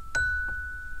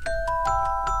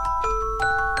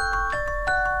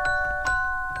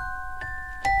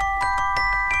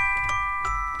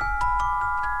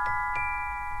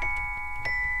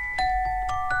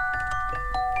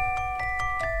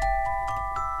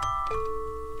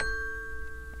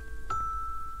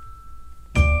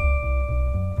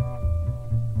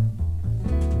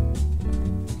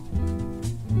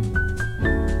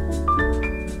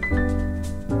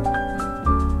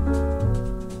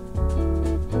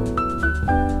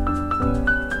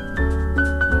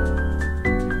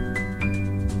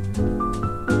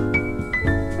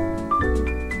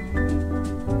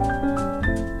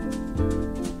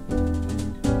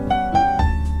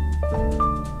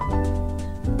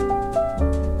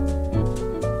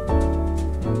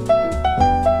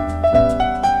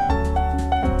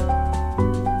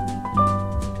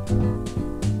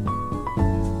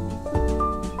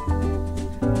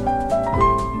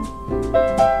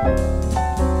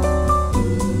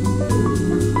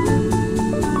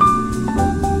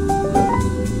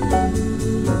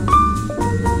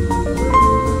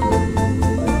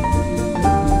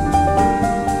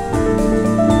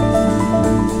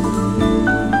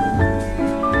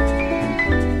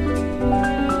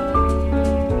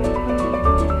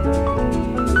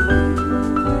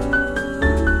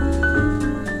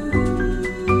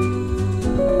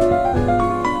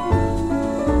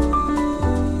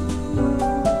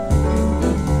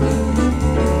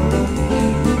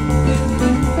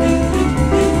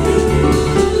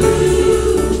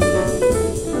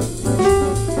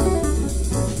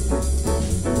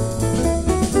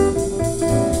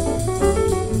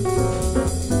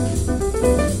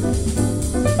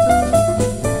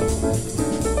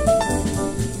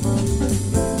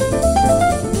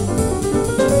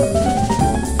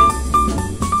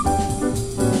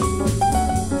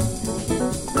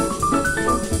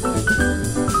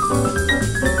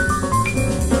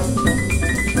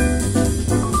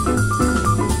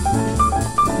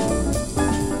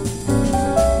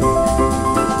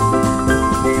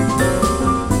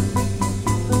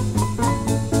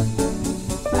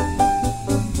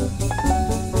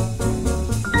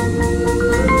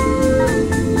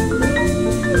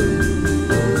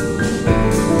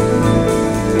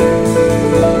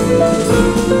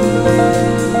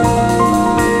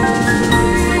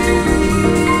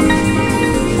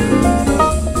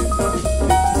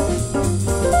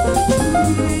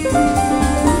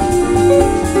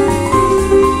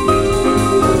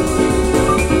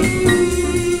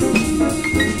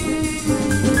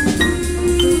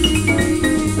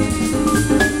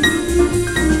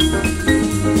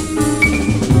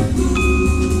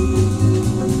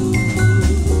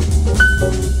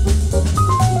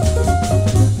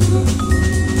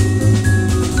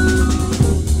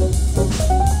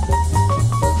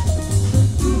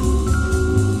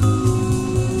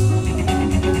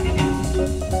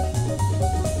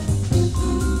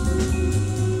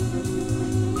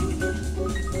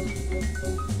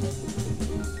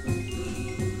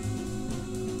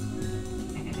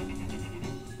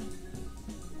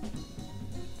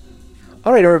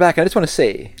 All right, and we're back. I just want to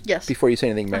say, before you say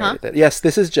anything, Mary, that yes,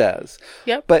 this is jazz.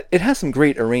 Yep. But it has some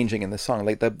great arranging in this song,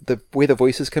 like the way the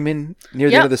voices come in near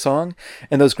the end of the song,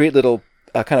 and those great little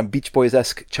kind of Beach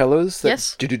Boys-esque cellos. That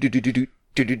that's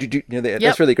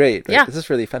really great. Right? Yeah, this is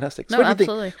really fantastic. So no, what do you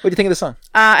absolutely. think? What do you think of the song?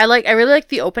 I really like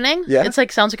the opening. Yeah, it's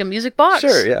like sounds like a music box.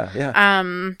 Sure. Yeah.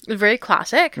 Very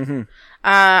classic. Mm-hmm.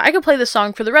 I could play this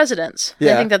song for the residents.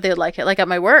 Yeah. I think that they'd like it. Like at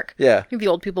my work. Yeah. I think the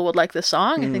old people would like this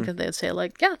song. I think that they'd say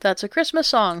like, yeah, that's a Christmas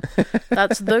song.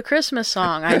 That's the Christmas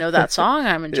song. I know that song.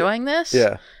 I'm enjoying this.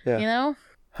 Yeah. Yeah. You know?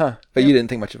 Huh. But you didn't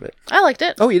think much of it. I liked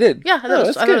it. Oh, you did? Yeah, I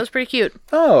thought it was pretty cute.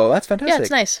 Oh, that's fantastic. Yeah,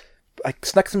 it's nice. I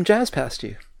snuck some jazz past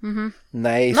you. Mm-hmm.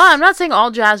 Nice. No, I'm not saying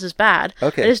all jazz is bad.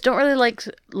 Okay. I just don't really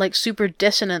like super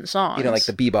dissonant songs. You don't like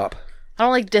the bebop. I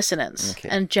don't like dissonance. Okay.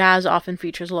 And jazz often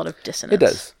features a lot of dissonance. It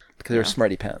does. Because they're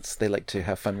smarty pants. They like to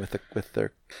have fun with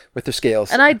their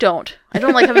scales. And I don't. I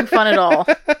don't like having fun at all.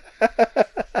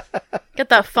 Get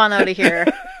that fun out of here.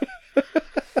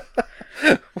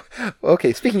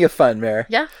 Okay, speaking of fun, Mare.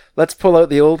 Yeah? Let's pull out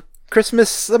the old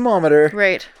Christmas thermometer.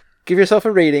 Right. Give yourself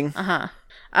a rating. Uh-huh.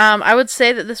 I would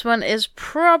say that this one is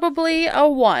probably a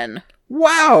 1.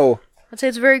 Wow! I'd say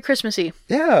it's very Christmassy.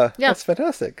 Yeah, that's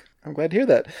fantastic. I'm glad to hear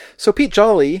that. So Pete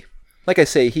Jolly, like I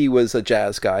say, he was a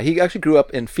jazz guy. He actually grew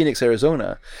up in Phoenix,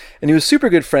 Arizona, and he was super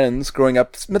good friends growing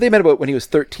up. They met about when he was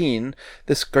 13.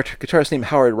 This guitarist named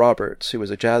Howard Roberts, who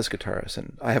was a jazz guitarist,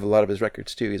 and I have a lot of his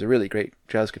records too. He's a really great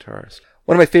jazz guitarist.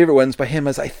 One of my favorite ones by him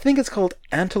is, I think it's called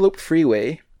Antelope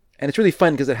Freeway, and it's really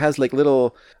fun because it has like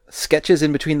little sketches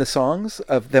in between the songs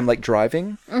of them like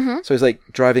driving. Mm-hmm. So he's like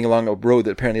driving along a road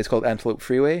that apparently is called Antelope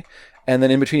Freeway, and then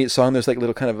in between each song there's like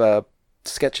little kind of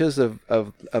sketches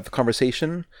of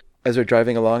conversation as they're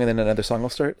driving along, and then another song will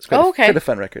start. It's quite a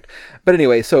fun record. But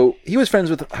anyway, so he was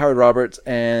friends with Howard Roberts,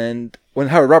 and when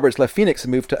Howard Roberts left Phoenix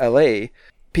and moved to LA,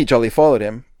 Pete Jolly followed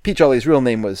him. Pete Jolly's real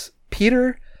name was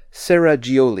Peter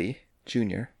Seragioli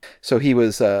Jr. So he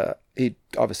was he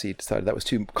obviously decided that was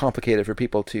too complicated for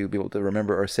people to be able to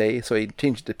remember or say, so he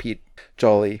changed it to Pete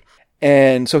Jolly.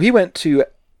 And so he moved to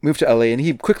LA, and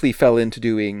he quickly fell into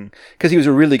doing, because he was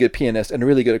a really good pianist and a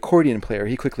really good accordion player,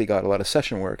 he quickly got a lot of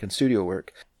session work and studio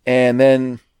work. And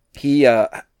then he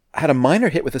had a minor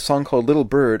hit with a song called Little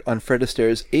Bird on Fred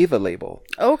Astaire's Ava label.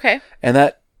 Okay. And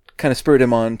that kind of spurred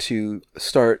him on to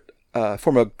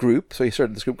form a group. So he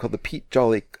started this group called the Pete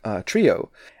Jolly Trio.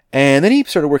 And then he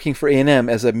started working for A&M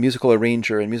as a musical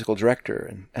arranger and musical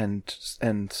director,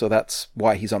 and so that's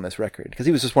why he's on this record, because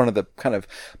he was just one of the kind of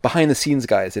behind the scenes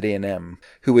guys at A&M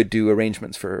who would do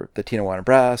arrangements for the Tijuana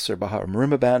Brass or Baja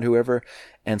Marimba Band, whoever.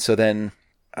 And so then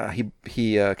he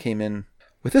came in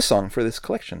with this song for this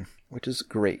collection, which is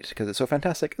great because it's so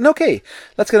fantastic. And okay,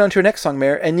 let's get on to our next song,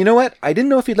 Mare. And you know what? I didn't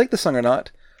know if you'd like the song or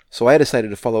not, so I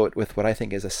decided to follow it with what I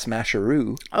think is a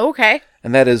smasheroo. Okay.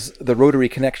 And that is the Rotary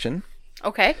Connection.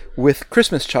 Okay. With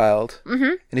Christmas Child.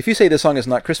 Mm-hmm. And if you say this song is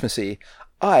not Christmassy,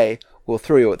 I will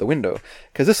throw you out the window.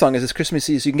 Because this song is as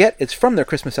Christmassy as you can get. It's from their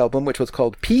Christmas album, which was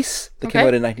called Peace. That came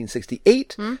out in 1968.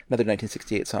 Mm-hmm. Another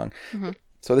 1968 song. Mm-hmm.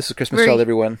 So this is Christmas Child,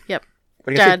 everyone. Yep.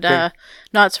 Dad,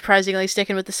 not surprisingly,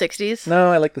 sticking with the 60s.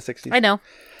 No, I like the 60s. I know.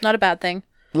 Not a bad thing.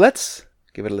 Let's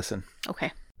give it a listen.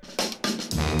 Okay.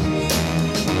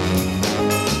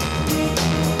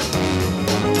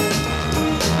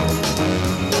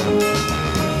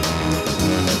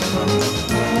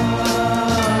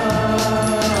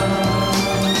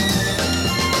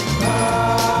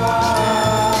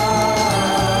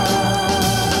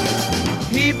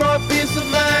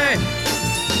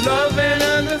 Love and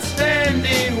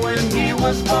understanding when he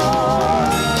was born.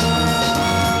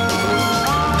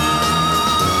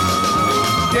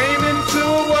 Came into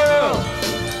a world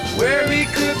where he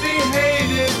could be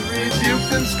hated,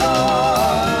 rebuked and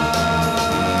scorned.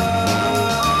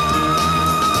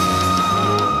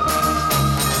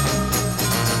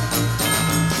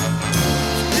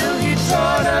 Still he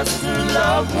taught us to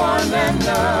love one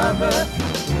another,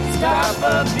 stop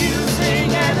abusing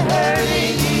and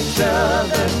hurting each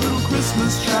other. Little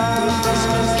Christmas child,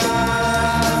 Christmas child,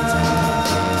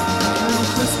 little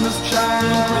Christmas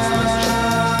child, Christmas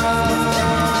child.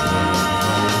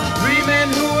 3 men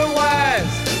who were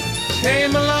wise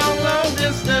came a long, long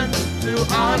distance to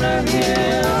honor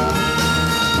him.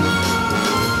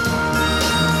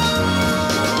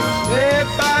 Led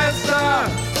by a star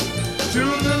to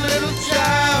the little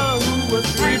child who was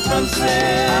free from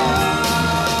sin.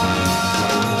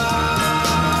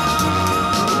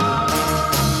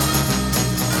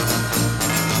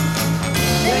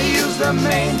 The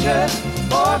manger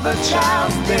for the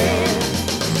child's bed.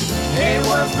 Hay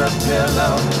was the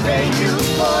pillow they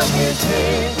used for his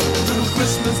head. Little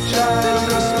Christmas child, little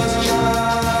Christmas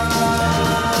child,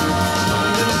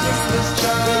 little Christmas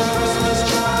child, little Christmas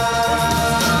child.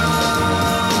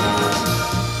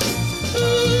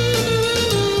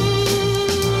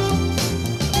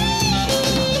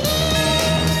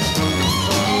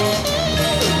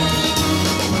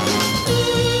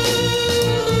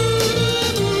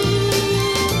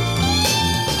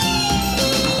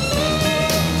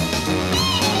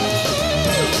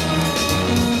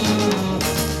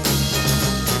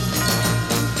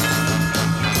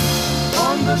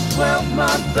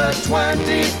 the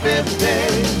 25th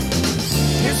day,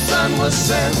 his son was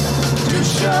sent to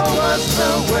show us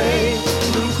the way.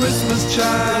 Little Christmas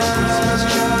child,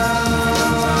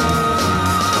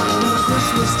 little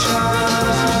Christmas child,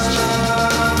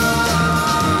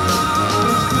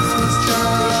 little Christmas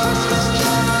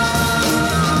child,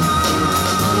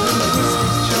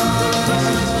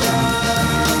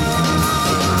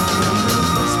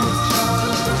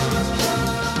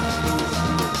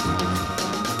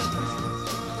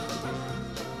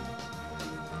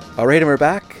 All right, and we're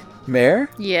back. Mare?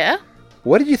 Yeah?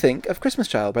 What did you think of Christmas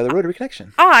Child by the Rotary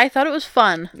Connection? Oh, I thought it was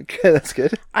fun. Okay, that's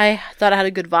good. I thought it had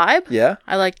a good vibe. Yeah?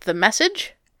 I liked the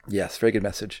message. Yes, very good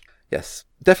message. Yes.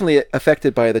 Definitely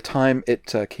affected by the time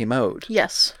it came out.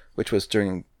 Yes. Which was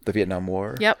during the Vietnam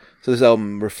War. Yep. So this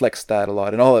album reflects that a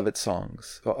lot in all of its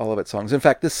songs. In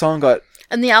fact, this song got...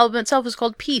 And the album itself is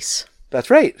called Peace.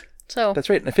 That's right. So... That's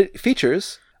right. And it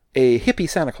features a hippie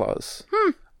Santa Claus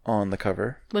on the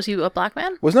cover. Was he a black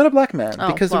man? Was not a black man.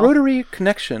 Oh, because well. the Rotary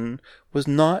Connection was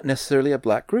not necessarily a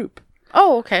black group.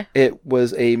 Oh, okay. It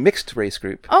was a mixed race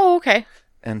group. Oh, okay.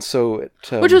 And so it...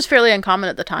 which was fairly uncommon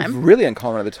at the time. Really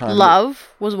uncommon at the time. Love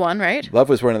was one, right? Love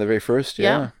was one of the very first,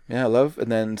 Yeah. Yeah, Love.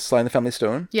 And then Sly and the Family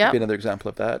Stone. Yeah. Would be another example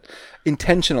of that.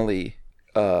 Intentionally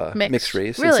mixed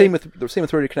race. Really? And same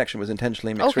with Rotary Connection was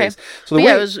intentionally mixed Okay. race. So the But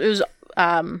way yeah, it was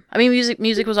I mean,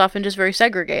 music was often just very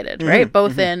segregated, right?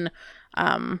 Both in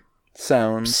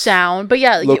sound, but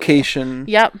yeah, location.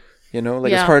 Yep. You know,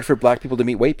 like it's hard for black people to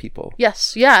meet white people.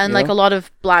 Yes, yeah, and You like know? a lot of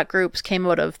black groups came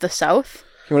out of the South.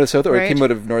 Came out of South, or Right. it came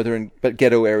out of northern, but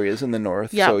ghetto areas in the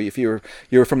north. Yep. So if you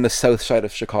were from the south side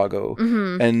of Chicago,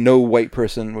 and no white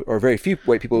person or very few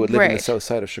white people would live in the Right. south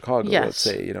side of Chicago, Yes. let's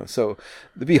say, you know, so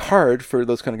it'd be hard for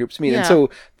those kind of groups to meet. And Yeah. so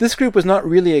this group was not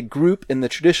really a group in the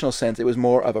traditional sense. It was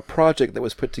more of a project that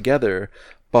was put together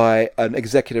by an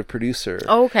executive producer.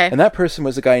 Oh, okay. And that person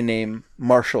was a guy named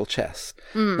Marshall Chess.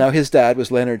 Now his dad was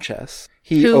Leonard Chess.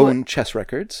 He Who- owned Chess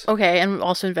Records. Okay, and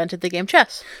also invented the game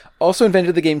chess. Also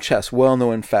invented the game chess.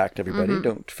 Well-known fact, everybody.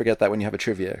 Don't forget that when you have a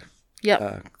trivia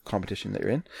Yep. competition that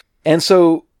you're in. And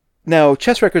so now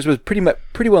Chess Records was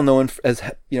pretty well known as,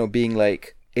 you know, being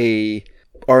like a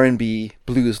R&B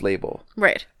blues label.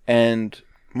 Right. And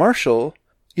Marshall,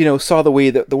 you know, saw the way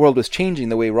that the world was changing,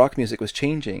 the way rock music was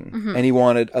changing, and he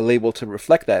wanted a label to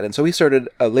reflect that. And so he started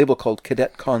a label called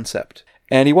Cadet Concept.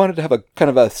 And he wanted to have a kind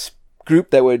of a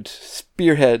group that would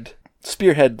spearhead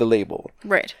the label.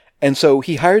 Right. And so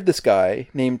he hired this guy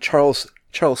named Charles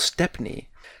Stepney,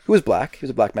 who was black. He was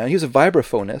a black man. He was a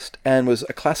vibraphonist and was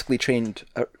a classically trained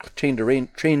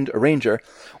arranger,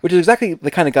 which is exactly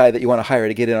the kind of guy that you want to hire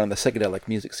to get in on the psychedelic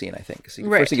music scene, I think. So the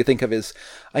Right. first thing you think of is,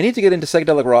 I need to get into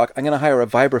psychedelic rock. I'm going to hire a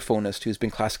vibraphonist who's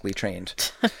been classically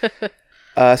trained.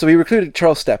 So he recruited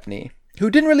Charles Stepney, who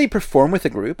didn't really perform with the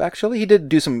group, actually. He did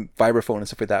do some vibraphone and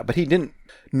stuff like that, but he didn't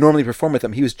normally perform with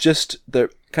them. He was just the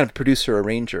kind of producer,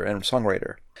 arranger, and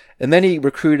songwriter. And then he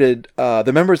recruited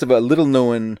the members of a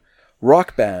little-known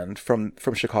rock band from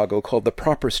Chicago called the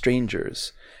Proper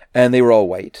Strangers, and they were all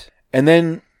white. And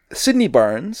then Sidney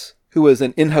Barnes, who was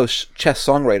an in-house chess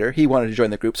songwriter, he wanted to join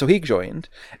the group, so he joined.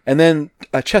 And then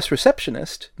a chess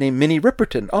receptionist named Minnie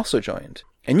Ripperton also joined.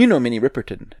 And you know Minnie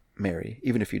Ripperton, Mary.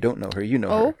 Even if you don't know her, you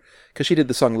know her. Because she did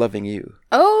the song Loving You.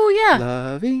 Oh, yeah.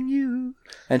 Loving You.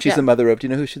 And she's Yeah. the mother of, do you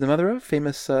know who she's the mother of?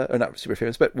 Famous, or not super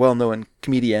famous, but well-known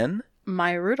comedienne.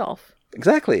 Maya Rudolph.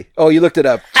 Exactly. Oh, you looked it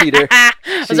up. Cheater.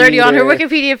 I was already on her Cheater.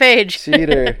 Wikipedia page.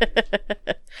 Cheater.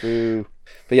 Boo.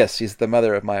 But yes, she's the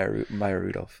mother of Maya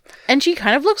Rudolph. And she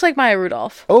kind of looks like Maya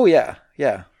Rudolph. Oh, yeah.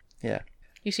 Yeah. Yeah.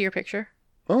 You see her picture?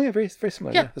 Oh, yeah. Very, very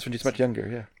similar. Yeah. Yeah. That's when she's much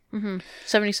younger. Yeah.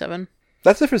 77.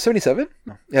 That's the first 77?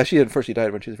 No. Yeah, she unfortunately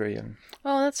died when she was very young.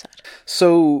 Oh, that's sad.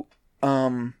 So,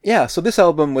 so this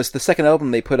album was the second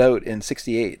album they put out in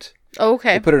 68. Oh,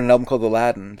 okay. They put out an album called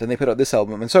Aladdin, then they put out this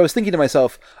album. And so I was thinking to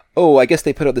myself, oh, I guess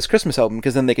they put out this Christmas album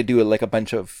because then they could do like a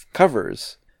bunch of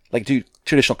covers, like do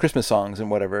traditional Christmas songs and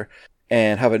whatever,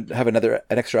 and have an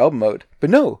extra album out.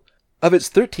 But no, of its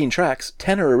 13 tracks,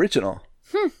 10 are original.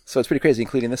 So it's pretty crazy,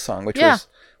 including this song,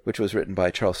 which was written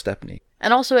by Charles Stepney.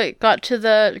 And also it got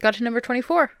to number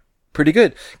 24. Pretty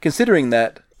good, considering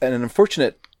that an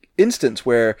unfortunate instance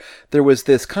where there was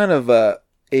this kind of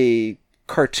a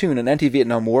cartoon, an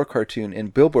anti-Vietnam War cartoon in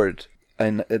Billboard,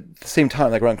 and at the same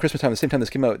time, like around Christmas time, the same time this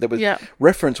came out, that was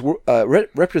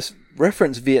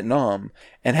reference Vietnam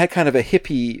and had kind of a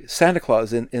hippie Santa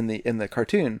Claus in the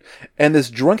cartoon. And this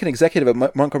drunken executive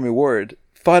at Montgomery Ward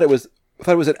thought it was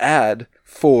an ad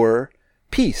for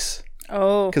peace.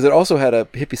 Oh. Because it also had a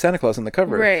hippie Santa Claus on the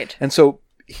cover. Right. And so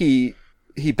he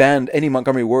banned any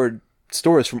Montgomery Ward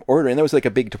stores from ordering. That was like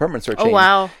a big department store chain. Oh,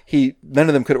 wow. None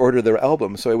of them could order their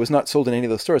album, so it was not sold in any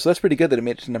of those stores. So that's pretty good that it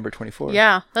made it to number 24.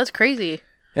 Yeah, that's crazy.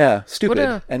 Yeah,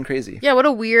 stupid and crazy. Yeah, what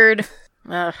a weird...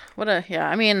 I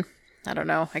mean, I don't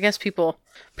know. I guess people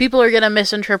are going to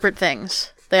misinterpret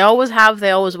things. They always have,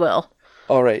 they always will.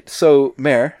 All right, so,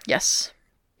 Mare. Yes.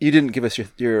 You didn't give us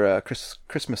your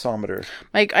Christmasometer.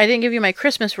 I didn't give you my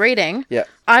Christmas rating. Yeah.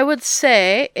 I would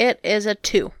say it is a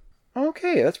 2.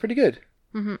 Okay, that's pretty good.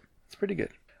 Mm-hmm. That's pretty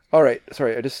good. All right,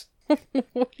 sorry, I just... What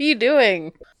are you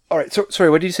doing? All right, so sorry,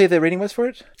 what did you say the rating was for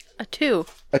it? A 2.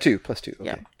 A 2, plus 2, okay.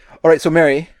 Yeah. All right, so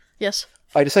Mary. Yes.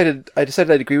 I decided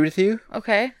I'd agree with you.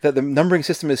 Okay. That the numbering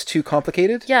system is too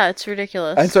complicated. Yeah, it's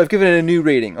ridiculous. And so I've given it a new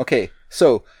rating. Okay,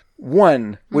 so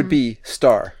 1 would be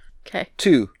star. Okay.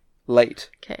 2, light.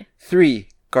 Okay. 3,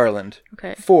 garland.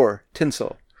 Okay. 4,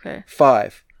 tinsel. Okay.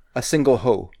 5, a single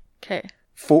hoe. Okay.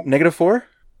 -4,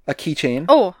 a keychain.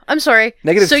 Oh, I'm sorry.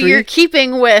 -3. So you're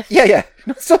keeping with... Yeah.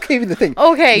 No, still keeping the thing.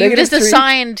 Okay, you just -3.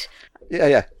 assigned...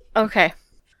 Yeah. Okay.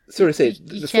 Sort of say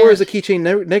the 4 is a keychain.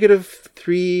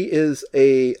 -3 is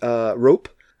a rope.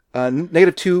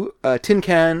 -2 tin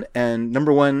can, and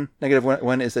number 1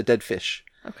 -1 is a dead fish.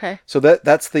 Okay. So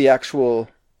that's the actual.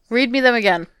 Read me them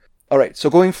again. All right. So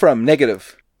going from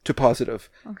negative to positive.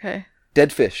 Okay.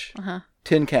 Dead fish.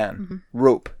 Tin can. Mm-hmm.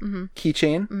 Rope.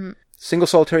 Keychain. Single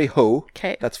solitary hoe.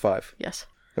 Okay. That's 5. Yes.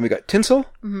 Then we got tinsel.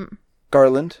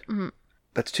 Garland.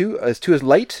 That's 2. 2 is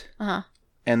light.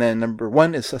 And then number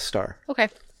 1 is a star. Okay.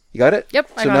 You got it?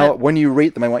 Yep, I got now, when you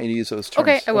rate them, I want you to use those terms.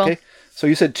 Okay, I will. Okay? So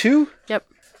you said 2? Yep.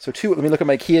 So 2, let me look at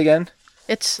my key again.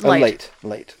 It's light.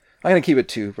 Light. I'm going to keep it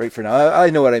 2 right for now. I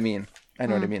know what I mean.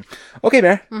 What I mean. Okay,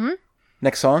 Mare.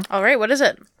 Next song. All right, what is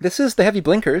it? This is the Heavy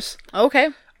Blinkers. Okay.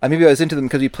 Maybe I was into them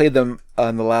because we played them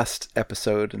on the last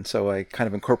episode, and so I kind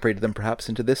of incorporated them perhaps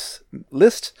into this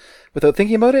list without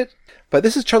thinking about it. But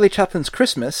this is Charlie Chaplin's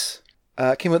Christmas.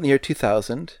 It came out in the year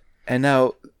 2000, and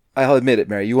now... I'll admit it,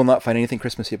 Mary, you will not find anything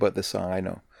Christmassy about this song, I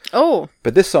know. Oh.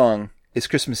 But this song is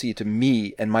Christmassy to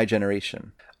me and my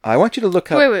generation. I want you to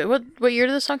look up... Wait, what year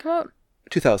did this song come out?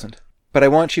 2000. But I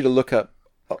want you to look up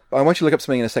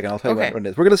something in a second. I'll tell you what it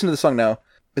is. We're going to listen to the song now.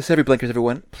 This is Heavy Blinkers,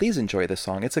 everyone. Please enjoy this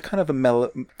song. It's a kind of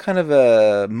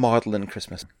a maudlin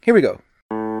Christmas. Here we go.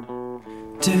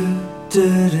 Do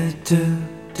do do do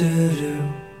do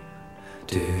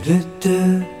do do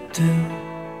do do.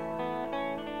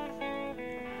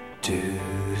 Do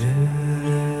do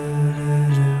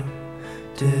do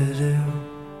do do.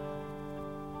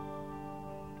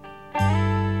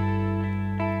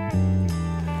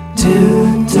 Do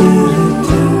do do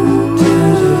do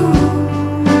do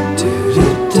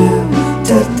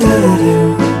do do do.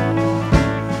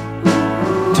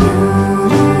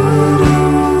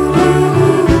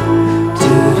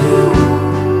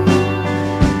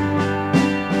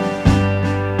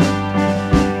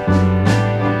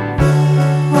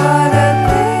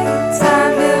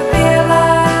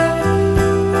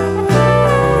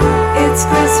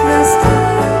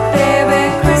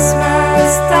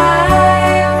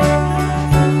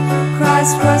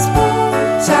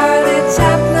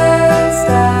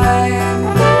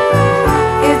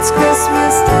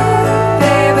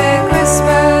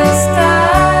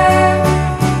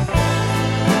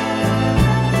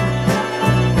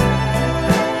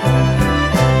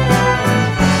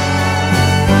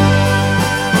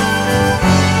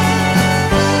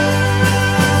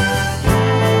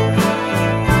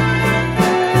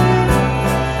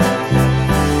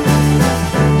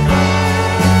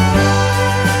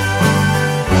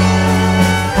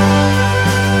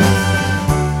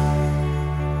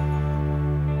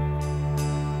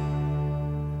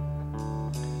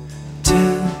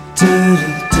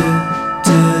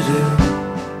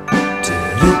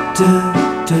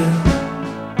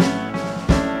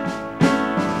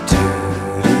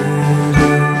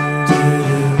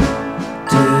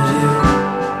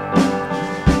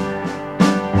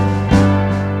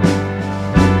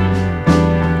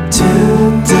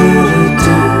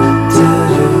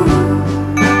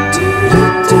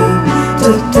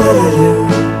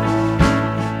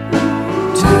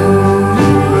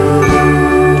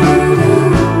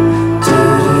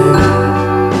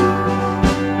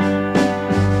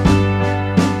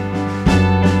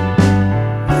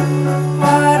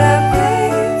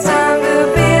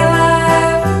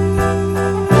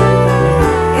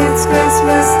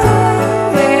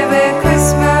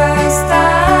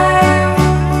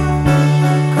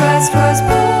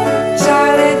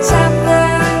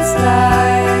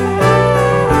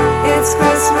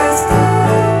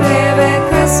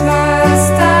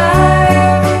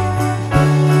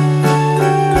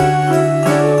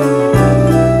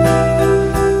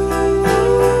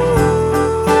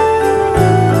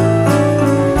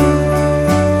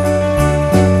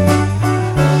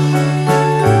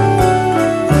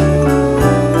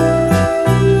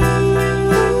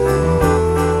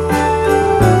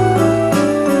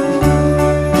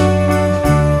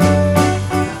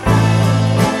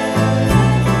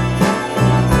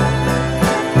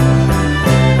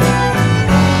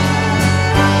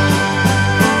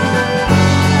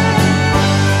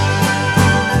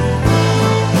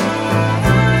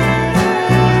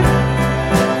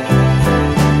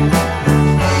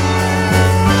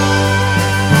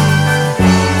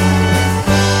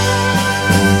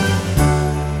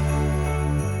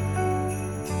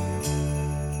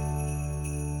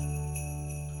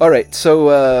 All right,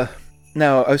 so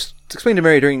now I was explaining to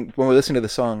Mary when we were listening to the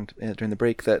song during the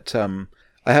break that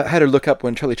I had her look up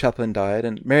when Charlie Chaplin died,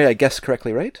 and Mary, I guessed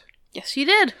correctly, right? Yes, you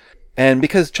did. And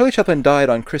because Charlie Chaplin died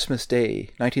on Christmas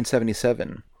Day,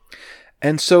 1977,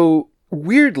 and so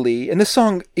weirdly, and this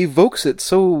song evokes it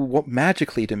so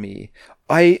magically to me,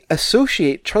 I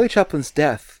associate Charlie Chaplin's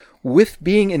death with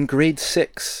being in grade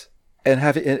 6 and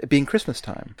having it being Christmas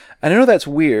time. And I know that's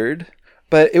weird,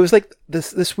 but it was like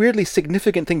this weirdly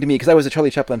significant thing to me because I was a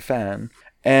Charlie Chaplin fan,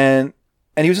 and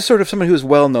he was just sort of someone who was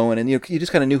well known, and you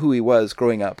just kind of knew who he was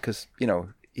growing up because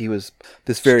he was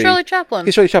this very Charlie Chaplin.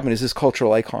 Charlie Chaplin is this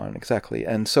cultural icon, exactly,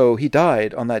 and so he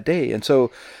died on that day, and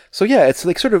so yeah, it's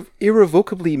like sort of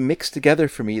irrevocably mixed together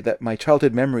for me that my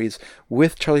childhood memories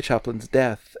with Charlie Chaplin's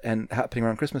death and happening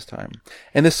around Christmas time,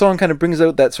 and this song kind of brings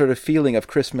out that sort of feeling of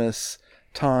Christmas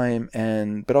time,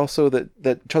 but also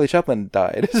that Charlie Chaplin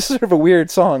died. It's sort of a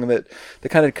weird song that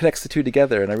kind of connects the two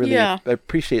together, and I really I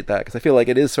appreciate that because I feel like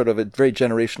it is sort of a very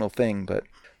generational thing. But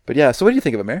yeah, so what do you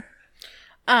think of it, Mare?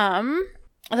 I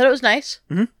thought it was nice.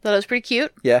 Mm-hmm. Thought it was pretty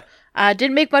cute. Yeah.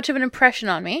 Didn't make much of an impression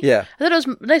on me. Yeah. I thought it was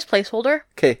a nice placeholder.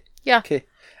 Okay. Yeah. Okay.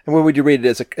 And what would you rate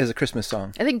it as a Christmas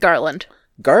song? I think Garland.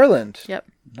 Garland. Yep.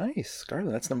 Nice.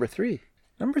 Garland. That's number 3.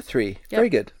 Number 3. Yep. Very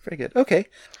good. Very good. Okay.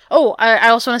 Oh, I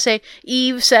also want to say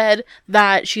Eve said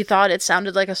that she thought it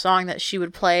sounded like a song that she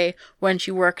would play when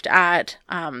she worked at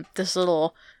this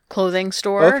little clothing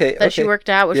store that she worked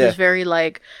at, which was very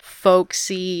like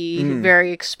folksy,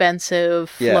 very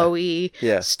expensive, flowy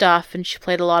stuff, and she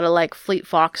played a lot of like Fleet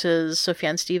Foxes,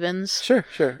 Sufjan Stevens, sure,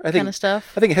 I think kind of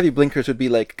stuff. I think Heavy Blinkers would be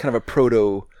like kind of a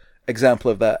proto example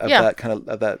of that, that kind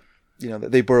of that.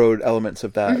 They borrowed elements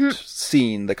of that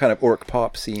scene, the kind of orc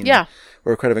pop scene,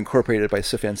 were kind of incorporated by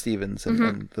Sufjan Stevens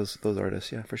and those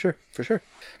artists. Yeah, for sure.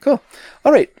 Cool.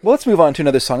 All right, well, let's move on to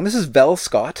another song. This is Vel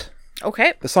Scott.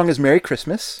 Okay. The song is Merry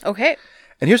Christmas. Okay.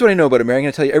 And here's what I know about it, Mary. I'm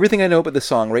going to tell you everything I know about this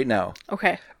song right now.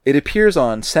 Okay. It appears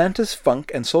on Santa's Funk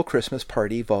and Soul Christmas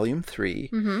Party Volume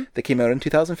 3 that came out in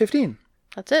 2015.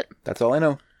 That's it. That's all I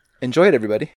know. Enjoy it,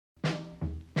 everybody.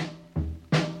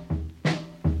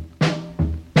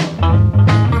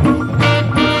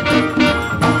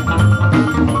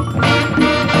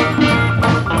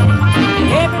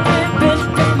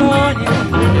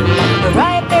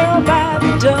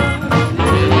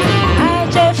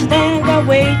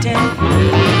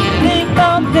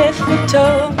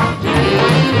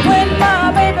 When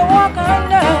my baby walk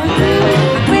under,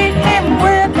 I greet him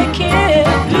with a kiss.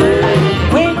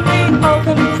 When we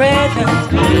open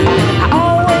presents, I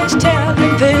always tell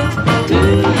him this.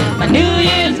 My New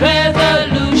Year's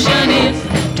resolution is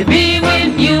to be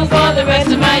with you for the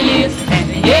rest of my years.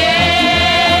 And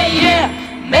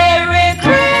Merry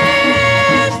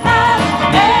Christmas,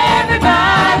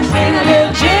 everybody sing a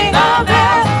little jingle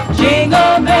bells,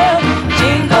 jingle bells,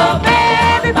 jingle bells.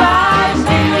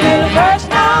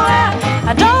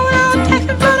 I don't want to take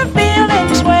it, but I'm feeling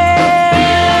swell.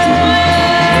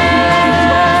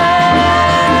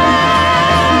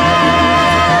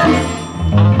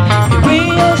 The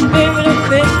real spirit of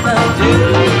Christmas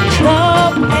is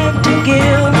love and to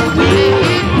give.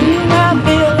 I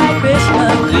feel like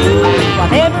Christmas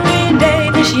while every day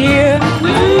this year.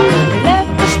 Let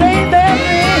the sleigh bell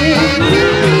ring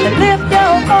and lift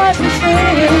your voice and sing.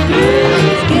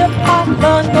 The gift of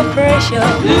love's no pressure.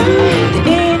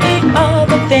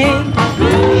 Other thing.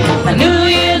 My New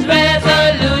Year's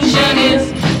resolution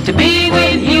is to be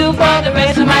with you for the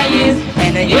rest of my years.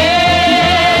 And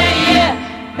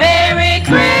Merry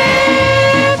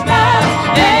Christmas,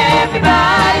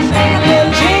 everybody sing a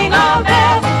little jingle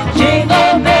bells,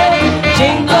 jingle bells,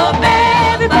 jingle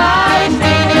bells. Everybody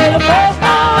sing a little first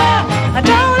Noel. I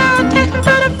don't know what to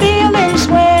but I'm feeling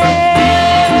swell.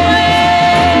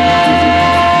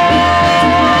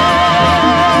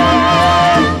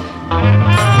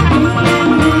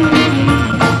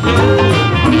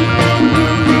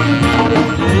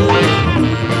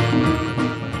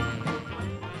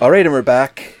 All right, and we're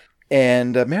back.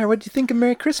 And Mary, what did you think of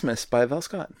Merry Christmas by Vel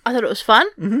Scott? I thought it was fun.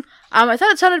 I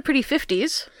thought it sounded pretty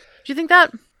 50s. Do you think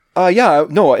that? Yeah,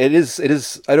 no, it is.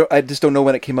 I just don't know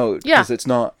when it came out. Yeah. Because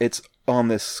it's on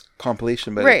this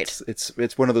compilation, but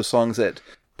it's one of those songs that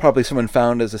probably someone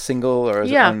found as a single or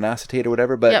as on an acetate or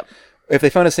whatever. But if they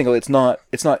found a single, it's not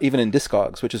even in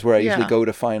Discogs, which is where I usually go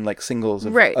to find like singles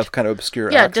of kind of obscure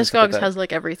acts. Yeah, Discogs has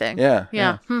like everything.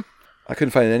 Yeah. I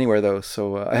couldn't find it anywhere though,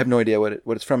 so I have no idea what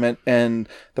it's from. And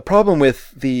the problem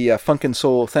with the Funk and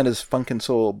Soul, Santa's Funk and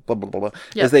Soul, blah blah blah,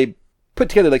 is they put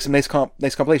together like some nice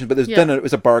compilations, but it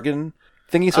was a bargain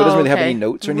thingy, so it doesn't really have any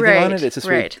notes or anything on it. It's just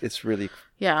really, it's really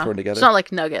torn together. It's not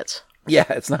like Nuggets. Yeah,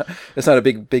 it's not a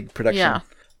big production.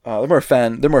 They're more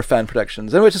fan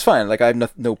productions, which is fine. Like I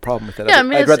have no problem with it. Yeah, I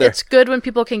mean, it's good when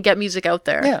people can get music out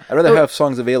there. Yeah, I'd rather have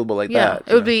songs available like that.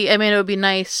 It would be. I mean, it would be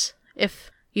nice if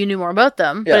you knew more about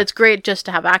them, but it's great just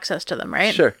to have access to them,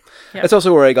 right? Sure. Yeah. That's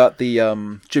also where I got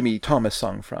the Jimmy Thomas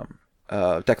song from,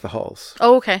 "Deck the Halls."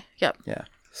 Oh, okay. Yep. Yeah.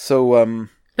 So.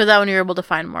 But that one you're able to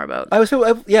find more about. I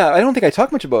don't think I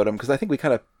talked much about him because I think we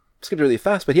kind of skipped really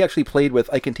fast. But he actually played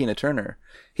with Ike and Tina Turner.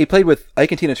 He played with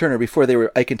Ike and Tina Turner before they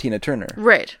were Ike and Tina Turner.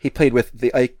 Right. He played with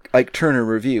the Ike Turner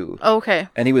Revue. Oh, okay.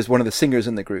 And he was one of the singers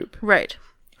in the group. Right.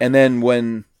 And then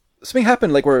when something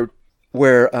happened, like where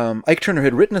Ike Turner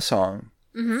had written a song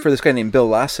for this guy named Bill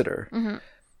Lasseter,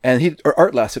 and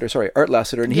Art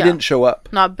Lasseter, and he didn't show up.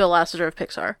 Not Bill Lasseter of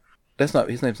Pixar.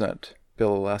 His name's not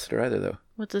Bill Lasseter either, though.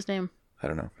 What's his name? I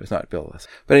don't know. It's not Bill Lasseter.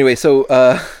 But anyway, so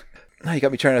now you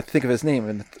got me trying to think of his name,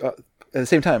 and at the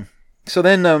same time, so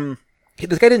then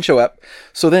this guy didn't show up.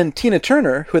 So then Tina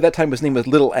Turner, who at that time was named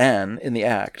Little Ann in the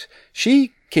act,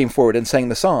 she came forward and sang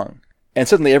the song, and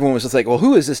suddenly everyone was just like, "Well,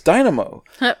 who is this Dynamo?"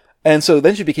 And so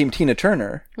then she became Tina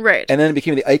Turner. Right. And then it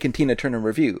became the Ike and Tina Turner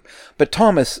Revue. But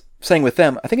Thomas sang with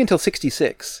them, I think, until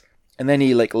 1966. And then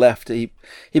he left. He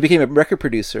became a record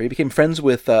producer. He became friends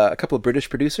with a couple of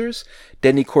British producers,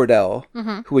 Denny Cordell,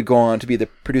 who would go on to be the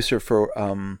producer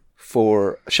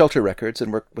for Shelter Records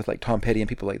and work with like Tom Petty and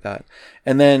people like that.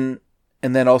 And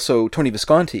then also Tony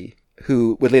Visconti,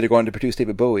 who would later go on to produce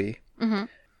David Bowie.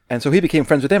 And so he became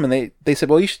friends with them, and they said,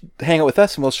 "Well, you should hang out with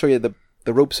us, and we'll show you the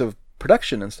ropes of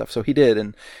production and stuff." So he did,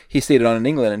 and he stayed on in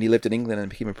England, and he lived in England and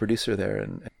became a producer there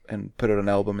and put out an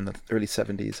album in the early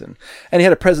 70s, and he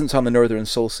had a presence on the Northern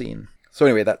Soul scene. So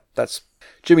anyway, that's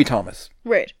Jimmy Thomas.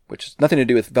 Right. Which has nothing to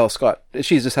do with Val Scott.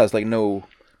 She just has like no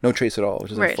trace at all,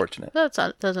 which is unfortunate. That's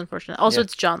unfortunate. Also,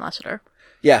 it's John Lasseter.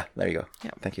 Yeah, there you go.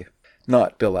 Yep. Thank you.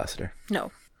 Not Bill Lasseter.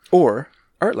 No. Or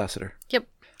Art Lasseter. Yep.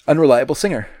 Unreliable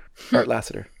singer, Art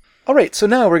Lasseter. All right, so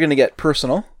now we're going to get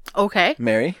personal. Okay.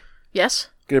 Mary. Yes.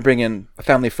 Going to bring in a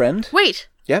family friend. Wait.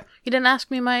 Yep. You didn't ask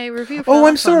me my review for Oh,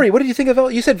 I'm sorry. What did you think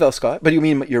of You said Val Scott, but you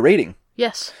mean your rating?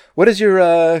 Yes. What is your...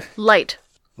 Light.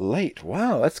 Light.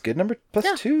 Wow, that's good. Number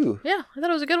 +2. Yeah, I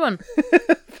thought it was a good one.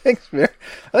 Thanks, Mary.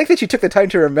 I like that you took the time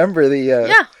to remember the...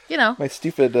 yeah, you know. My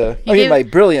stupid... my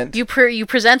brilliant... You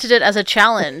presented it as a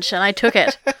challenge, and I took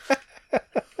it.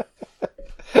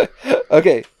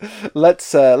 Okay,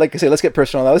 let's let's get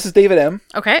personal now. This is David M.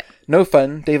 Okay. No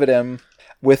fun, David M.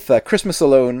 With Christmas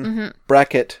Alone,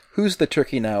 bracket, Who's the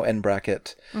Turkey Now, end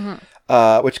bracket,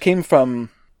 which came from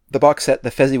the box set,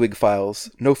 The Fezziwig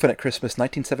Files, No Fun at Christmas,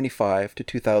 1975 to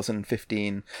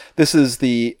 2015. This is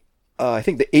the, I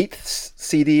think the 8th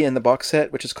CD in the box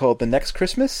set, which is called The Next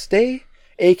Christmas Day,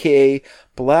 aka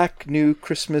Black New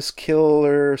Christmas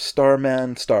Killer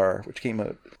Starman Star, which came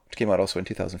out also in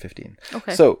 2015.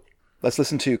 Okay. So, let's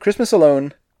listen to Christmas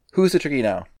Alone, Who's the Turkey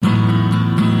Now?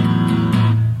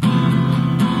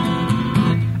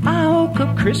 I woke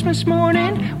up Christmas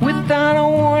morning without a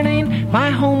warning. My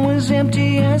home was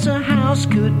empty as a house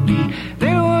could be.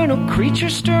 There were no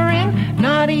creatures stirring,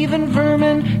 not even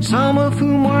vermin, some of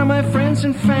whom are my friends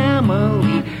and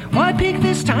family. Why pick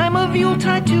this time of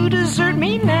Yuletide to desert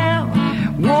me now?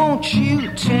 Won't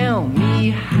you tell me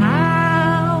how?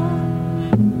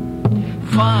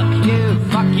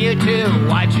 Fuck you too.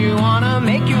 Why'd you wanna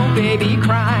make your baby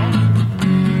cry?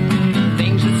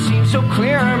 Things that seem so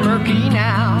clear are murky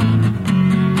now.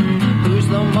 Who's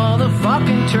the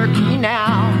motherfucking turkey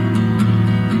now?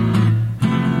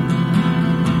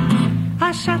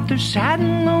 I sat there sad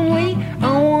and lonely,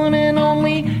 a one and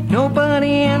only,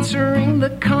 nobody answering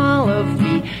the call of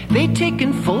me. They'd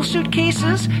taken full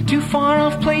suitcases to far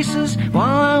off places,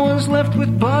 while I was left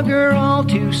with bugger all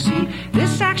to see.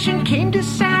 This action came to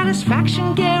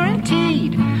satisfaction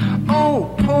guaranteed.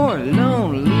 Oh, poor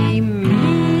lonely me.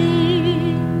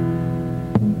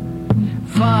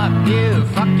 Fuck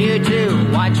you too.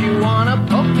 Why'd you wanna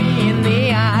poke me in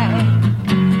the eye?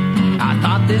 I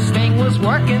thought this thing was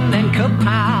working, then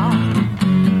kapow.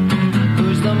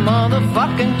 Who's the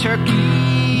motherfucking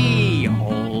turkey?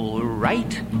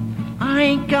 Alright, I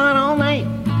ain't got all night.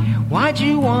 Why'd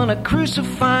you wanna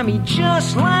crucify me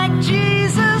just like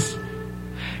Jesus?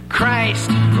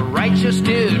 Christ, a righteous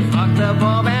dude, fucked the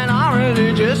Pope and all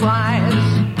religious lies.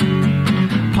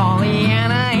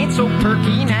 Pollyanna ain't so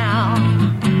perky now.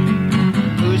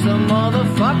 Who's the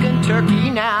motherfucking turkey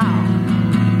now?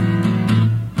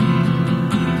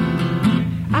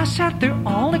 I sat there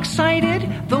all excited,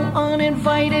 though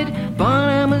uninvited, but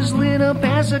I'm as lit up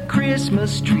as a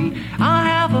Christmas tree. I'll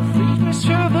have a fleeting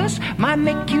service, might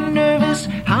make you nervous.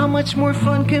 How much more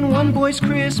fun can one boy's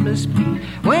Christmas be?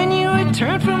 When you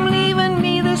return from leaving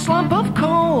me this lump of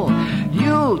coal,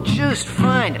 you'll just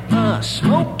find a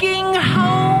smoking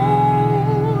hole.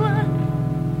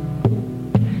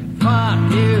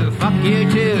 Fuck you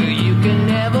too, you can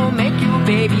never make your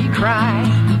baby cry.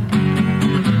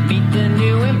 Meet the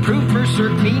new improved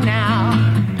Berserk me now.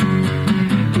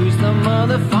 Who's the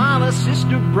mother, father,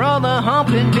 sister, brother,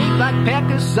 humping big black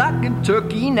pecker, sucking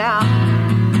turkey now?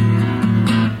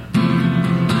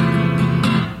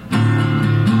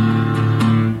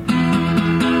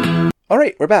 All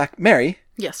right, we're back. Mary?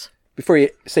 Yes. Before you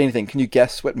say anything, can you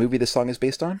guess what movie this song is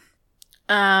based on?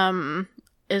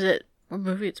 Is it what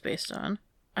movie it's based on?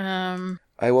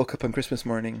 I woke up on Christmas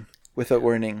morning without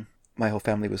warning. My whole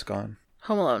family was gone.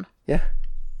 Home Alone. Yeah.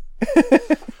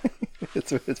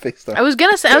 That's what it's based on. I was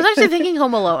actually thinking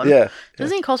Home Alone. Yeah.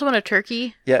 Doesn't he call someone a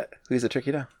turkey? Yeah. Who's a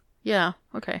turkey now? Yeah.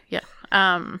 Okay. Yeah.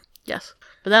 Yes.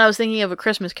 But then I was thinking of A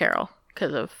Christmas Carol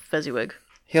because of Fezziwig.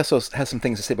 He also has some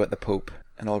things to say about the Pope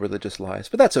and all religious lies,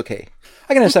 but that's okay.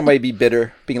 I can understand why he'd be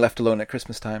bitter being left alone at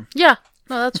Christmas time. Yeah.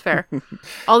 No, that's fair.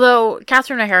 Although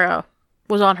Catherine O'Hara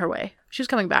was on her way. She was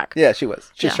coming back. Yeah, she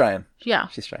was. She's trying. Yeah.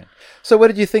 She's trying. So what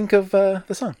did you think of the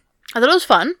song? I thought it was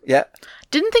fun. Yeah.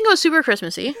 Didn't think it was super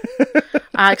Christmassy,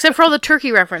 except for all the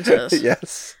turkey references.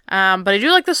 Yes. But I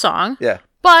do like the song. Yeah.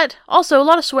 But also a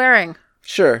lot of swearing.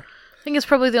 Sure. I think it's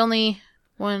probably the only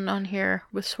one on here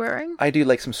with swearing. I do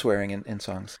like some swearing in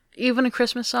songs. Even in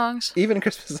Christmas songs. Even in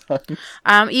Christmas songs.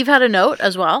 Eve had a note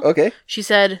as well. Okay. She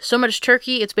said, so much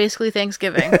turkey, it's basically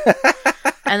Thanksgiving.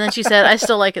 And then she said, I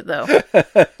still like it though.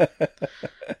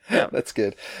 Yep. That's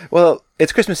good. Well,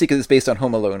 it's Christmassy because it's based on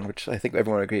Home Alone, which I think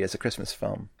everyone would agree is a Christmas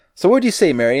film. So what would you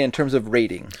say, Mary, in terms of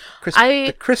rating?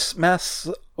 The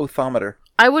Christmas-othometer.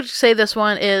 I would say this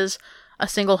one is a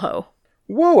single hoe.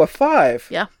 Whoa, a 5.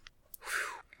 Yeah.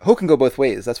 Hoe can go both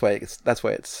ways. That's why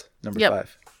it's number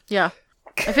 5. Yeah.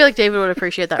 I feel like David would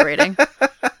appreciate that rating.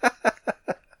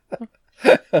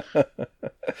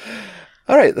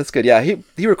 All right, that's good. Yeah,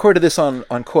 he recorded this on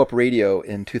Co-op Radio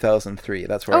in 2003.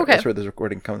 That's where this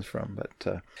recording comes from.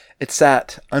 But it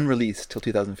sat unreleased till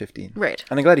 2015. Right.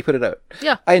 And I'm glad he put it out.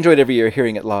 Yeah. I enjoyed every year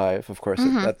hearing it live, of course,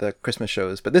 at the Christmas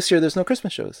shows. But this year there's no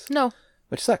Christmas shows. No.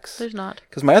 Which sucks. There's not.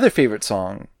 Because my other favorite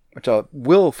song, which I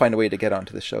will find a way to get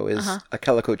onto the show, is A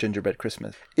Calico Gingerbread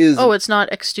Christmas. It's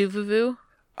not Extuvuvu?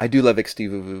 I do love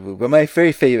Extuvuvu, but my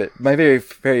very,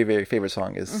 very, very favorite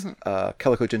song is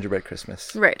Calico Gingerbread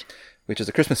Christmas. Right. Which is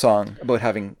a Christmas song about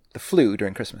having the flu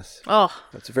during Christmas. Oh.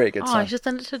 It's a very good song. I should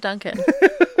send it to Duncan.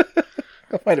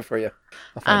 I'll find it for you.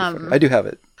 I do have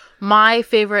it. My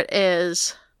favorite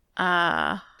is...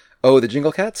 the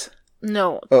Jingle Cats?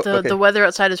 No, the weather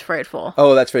outside is frightful.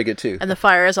 Oh, that's very good too. And the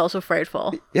fire is also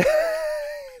frightful. Yeah.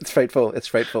 It's frightful.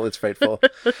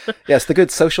 Yes, the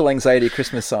good social anxiety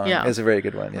Christmas song is a very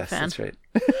good one. Yes, that's right.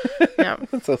 Yeah.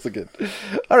 That's also good.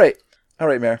 All right,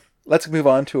 Mare. Let's move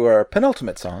on to our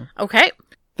penultimate song. Okay.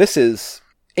 This is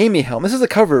Amy Helm. This is a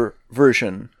cover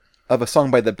version of a song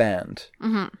by the band,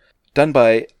 done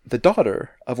by the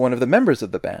daughter of one of the members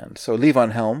of the band. So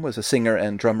Levon Helm was a singer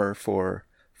and drummer for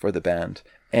the band.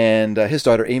 And his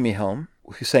daughter, Amy Helm,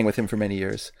 who sang with him for many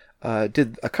years,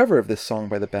 did a cover of this song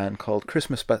by the band called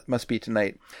Christmas Must Be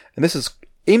Tonight. And this is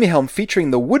Amy Helm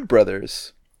featuring the Wood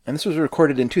Brothers. And this was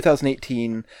recorded in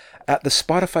 2018 at the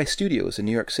Spotify Studios in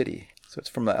New York City. So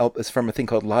it's from a thing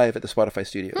called Live at the Spotify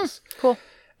Studios. Cool.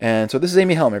 And so this is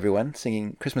Amy Helm, everyone,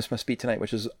 singing Christmas Must Be Tonight,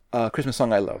 which is a Christmas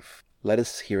song I love. Let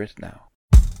us hear it now.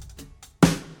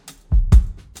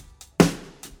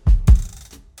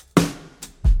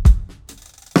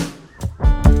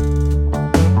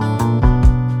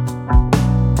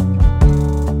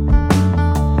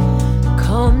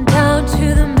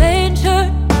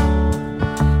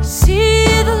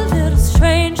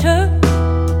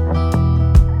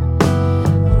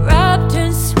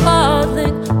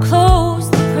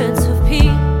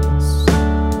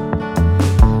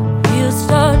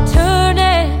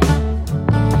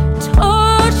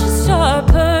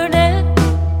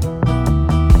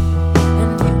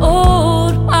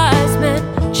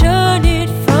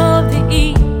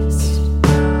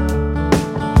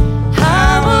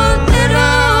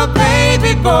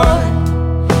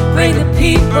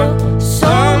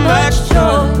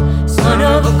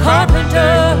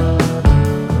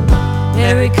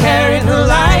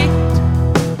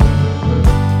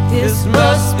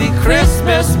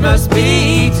 Must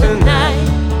be tonight.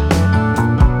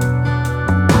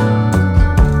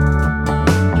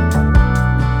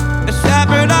 A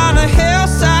shepherd on a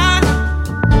hillside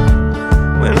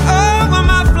went over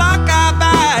my flock. I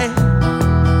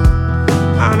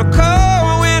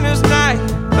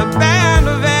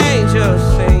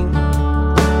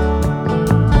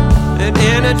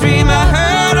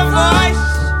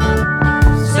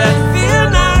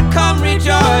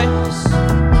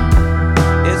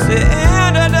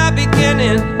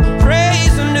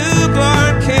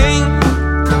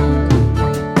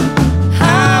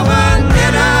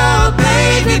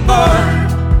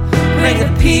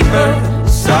people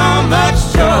so much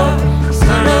joy.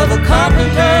 Son of a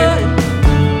carpenter,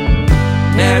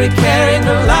 Mary carried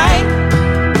the light.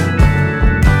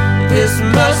 This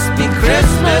must be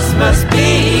Christmas, must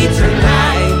be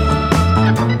tonight.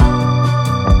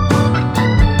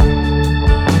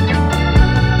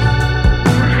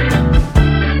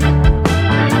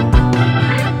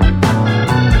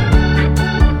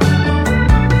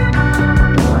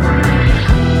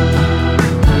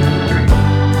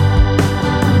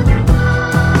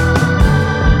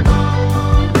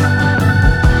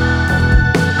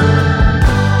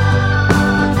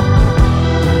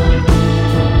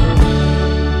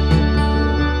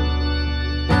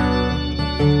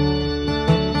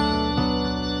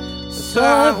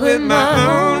 With my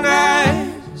own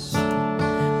eyes,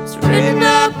 it's written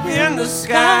up in the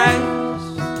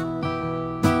skies.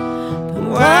 But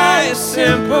why a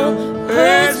simple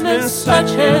herdsman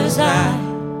such as I?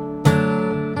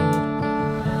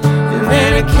 And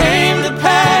then it came to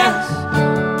pass,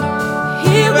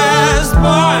 he was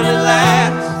born at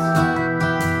last,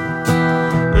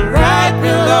 right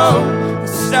below the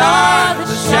star that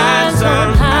shines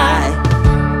on high.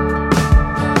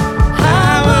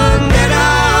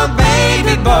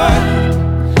 Boy,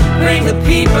 bring the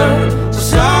people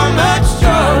so much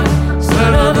joy.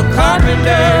 Son of a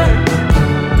carpenter,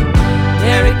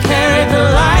 Mary carried the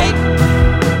light.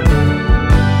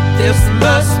 This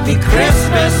must be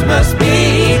Christmas, must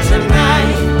be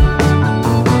tonight.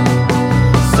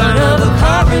 Son of a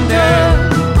carpenter,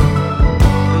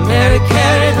 Mary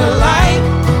carried the light.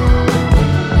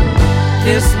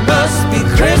 This must be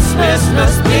Christmas,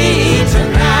 must be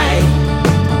tonight.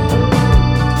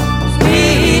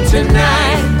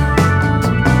 Tonight,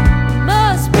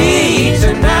 must be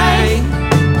tonight,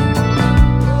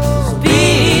 must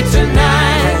be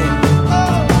tonight,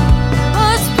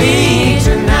 must be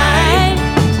tonight,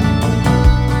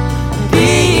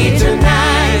 be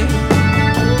tonight,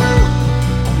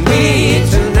 be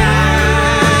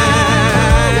tonight,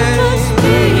 must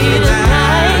be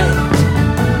tonight.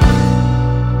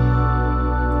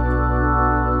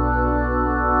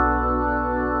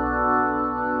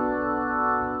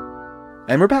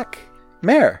 And we're back.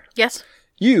 Mare. Yes.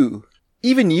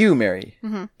 Even you, Mary,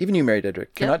 Mhm. even you, Mary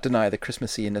Dedrick, cannot deny the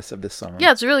Christmassiness of this song.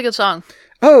 Yeah, it's a really good song.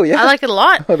 Oh, yeah. I like it a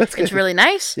lot. Oh, that's good. It's really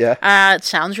nice. Yeah. It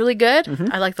sounds really good.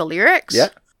 I like the lyrics. Yeah.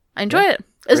 I enjoy it.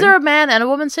 Is there a man and a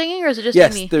woman singing, or is it just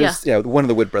Yes, Amy? there's one of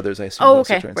the Wood brothers, I assume. Oh,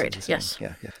 also okay, joins great. in to sing. Yes.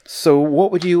 Yeah. So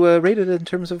what would you rate it in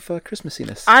terms of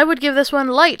Christmassiness? I would give this one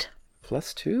light.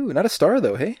 +2. Not a star,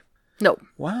 though, hey? No.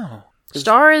 Wow.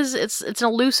 Star is it's an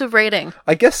elusive rating.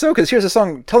 I guess so, because here's a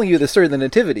song telling you the story of the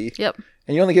Nativity. Yep.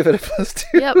 And you only give it a +2.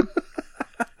 Yep.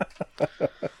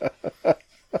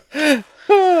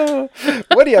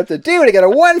 What do you have to do to get a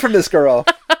 1 from this girl?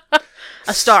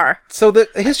 A star. So the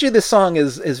history of this song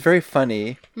is very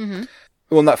funny. Mhm.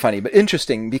 Well, not funny, but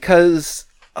interesting, because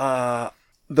the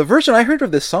version I heard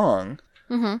of this song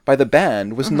by the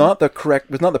band was not the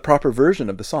proper version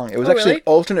of the song. It was actually an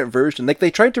alternate version. Like, they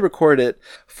tried to record it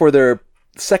for their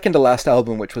second to last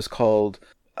album, which was called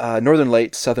Northern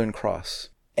Lights, Southern Cross.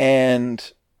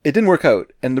 And it didn't work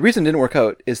out. And the reason it didn't work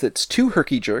out is that it's too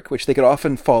herky-jerk, which they could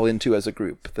often fall into as a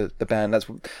group. The band,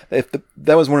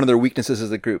 that was one of their weaknesses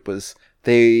as a group, was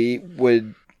they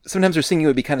would, sometimes their singing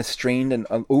would be kind of strained and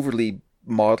overly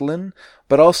maudlin,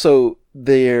 but also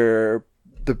their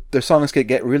songs could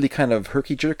get really kind of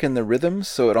herky-jerk in the rhythms,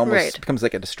 so it almost becomes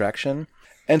like a distraction.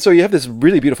 And so you have this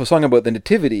really beautiful song about the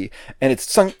Nativity, and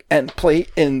it's sung and played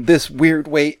in this weird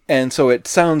way, and so it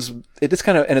just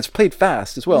kind of, and it's played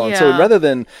fast as well. Yeah. And so rather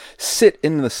than sit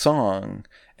in the song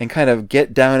and kind of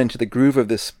get down into the groove of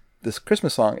this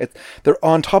Christmas song, they're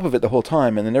on top of it the whole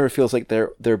time, and it never feels like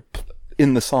they're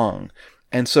in the song.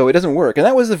 And so it doesn't work. And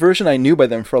that was the version I knew by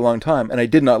them for a long time, and I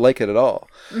did not like it at all.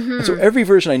 Mm-hmm. And so every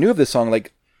version I knew of this song,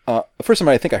 like, the first time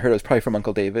I think I heard it was probably from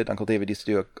Uncle David. Uncle David used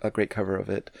to do a great cover of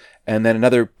it. And then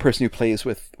another person who plays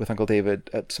with Uncle David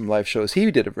at some live shows,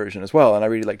 he did a version as well, and I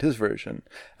really liked his version.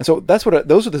 And so those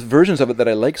are the versions of it that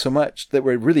I like so much, that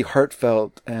were really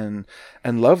heartfelt and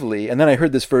lovely. And then I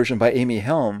heard this version by Amy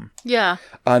Helm. Yeah.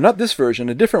 Not this version,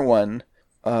 a different one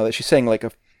that she sang like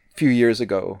a few years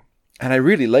ago. And I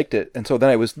really liked it. And so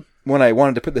then when I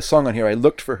wanted to put this song on here, I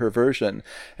looked for her version.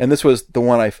 And this was the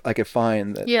one I could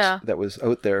find that was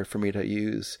out there for me to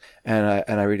use. And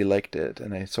I really liked it.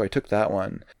 And so I took that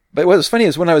one. But what was funny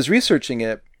is when I was researching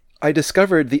it, I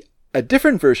discovered a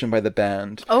different version by the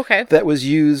band. Okay. That was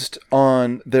used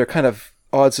on their kind of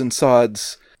odds and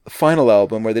sods final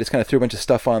album, where they just kind of threw a bunch of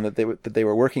stuff on that they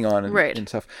were working on and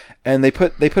stuff. And they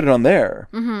put it on there.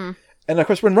 Mm-hmm. And of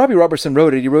course, when Robbie Robertson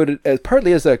wrote it, he wrote it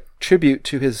partly as a tribute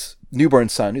to his newborn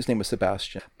son, whose name was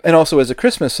Sebastian. And also as a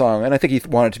Christmas song. And I think he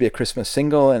wanted it to be a Christmas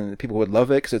single, and people would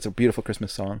love it because it's a beautiful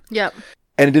Christmas song. Yep.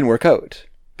 And it didn't work out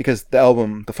because the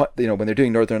album, when they're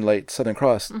doing Northern Lights, Southern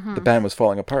Cross, the band was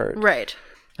falling apart. Right.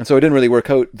 And so it didn't really work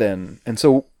out then. And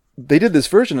so they did this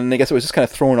version, and I guess it was just kind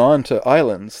of thrown on to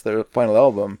Islands, their final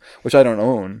album, which I don't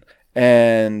own.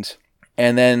 And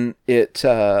then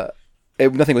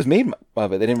nothing was made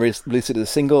of it. They didn't release it as a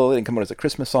single. It didn't come out as a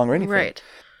Christmas song or anything. Right.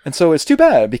 And so it's too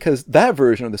bad because that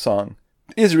version of the song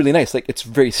is really nice. Like, it's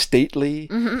very stately,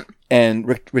 and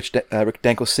Rick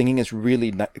Danko singing is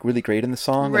really great in the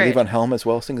song. Right. And Levon Helm as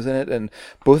well sings in it, and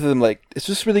both of them, like, it's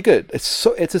just really good. It's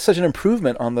such an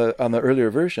improvement on the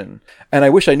earlier version. And I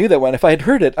wish I knew that one. If I had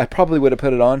heard it, I probably would have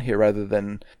put it on here rather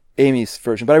than Amy's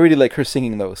version. But I really like her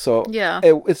singing those. So yeah,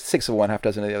 it's 6 of one, half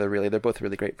dozen of the other. Really, they're both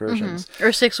really great versions.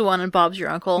 Or 6 of one and Bob's Your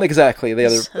Uncle. Exactly,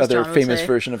 the other famous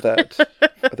version of that.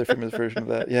 Other famous version of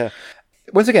that. Yeah.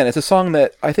 Once again, it's a song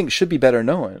that I think should be better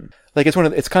known. Like,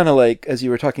 it's kind of like, as you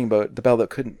were talking about, The Bell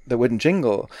That Wouldn't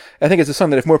Jingle. I think it's a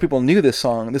song that if more people knew this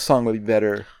song would be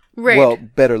better,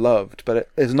 better loved. But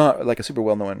it's not like a super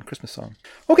well-known Christmas song.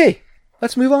 Okay,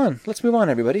 let's move on.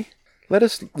 Everybody. Let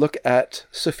us look at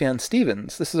Sufjan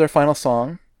Stevens. This is our final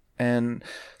song. And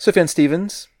Sufjan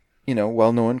Stevens,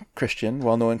 well-known Christian,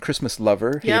 well-known Christmas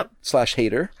lover, /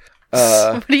 hater.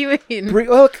 What do you mean?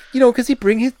 Because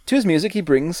to his music, he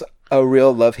brings a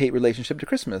real love-hate relationship to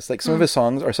Christmas. Like, some of his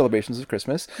songs are celebrations of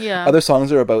Christmas. Yeah. Other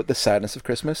songs are about the sadness of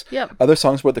Christmas. Yep. Other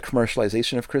songs are about the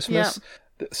commercialization of Christmas.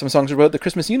 Yep. Some songs are about the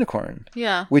Christmas unicorn.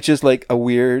 Yeah. Which is like a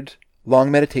weird,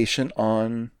 long meditation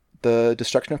on the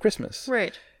destruction of Christmas.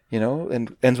 Right.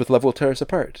 And ends with Love Will Tear Us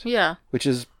Apart. Yeah. Which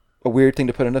is a weird thing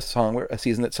to put in a song, a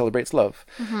season that celebrates love.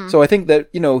 So I think that,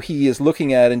 he is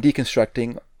looking at and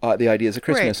deconstructing the ideas of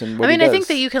Christmas. Right. And what he does. I think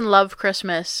that you can love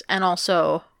Christmas and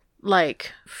also,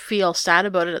 like, feel sad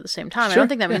about it at the same time. Sure. I don't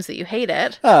think that means that you hate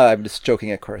it. I'm just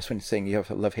joking, of course, when saying you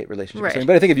have a love-hate relationship. Right.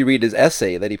 But I think if you read his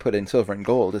essay that he put in Silver and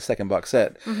Gold, his second box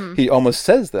set, he almost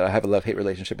says that I have a love-hate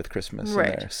relationship with Christmas.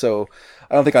 Right. In there. So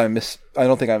I don't think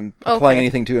I'm applying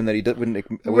anything to him that he wouldn't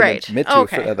admit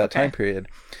to at that time period.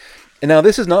 And now,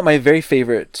 this is not my very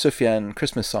favorite Sufjan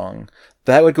Christmas song.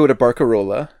 That would go to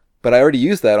Barcarola, but I already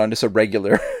used that on just a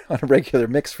regular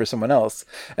mix for someone else.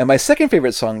 And my second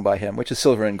favorite song by him, which is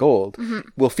Silver and Gold,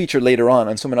 will feature later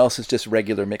on someone else's just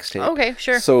regular mixtape. Okay,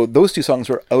 sure. So those two songs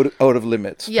were out of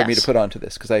limits for me to put onto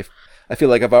this, because I feel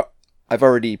like I've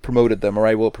already promoted them, or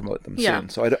I will promote them soon.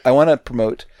 So I want to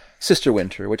promote Sister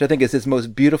Winter, which I think is his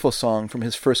most beautiful song from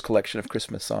his first collection of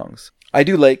Christmas songs. I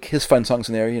do like his fun songs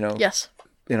in there, Yes.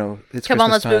 It's Come Christmas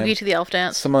on, let's time. boogie to the elf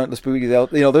dance. Come on, let's boogie to the elf.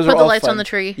 Those are all Put the lights fun. on the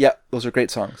tree. Yeah, those are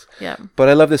great songs. Yeah. But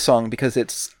I love this song because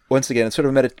it's, once again, it's sort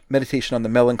of a meditation on the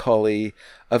melancholy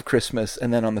of Christmas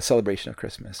and then on the celebration of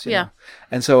Christmas. You know?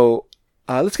 And so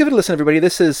let's give it a listen, everybody.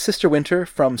 This is Sister Winter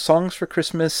from Songs for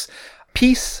Christmas,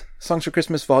 Peace, Songs for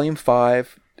Christmas, Volume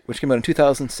 5, which came out in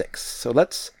 2006. So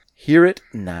let's hear it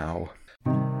now.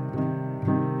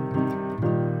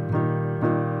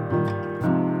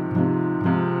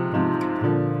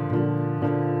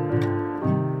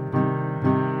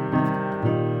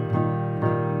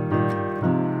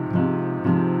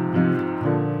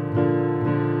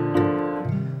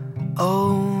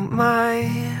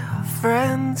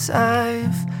 Friends,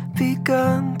 I've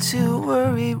begun to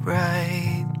worry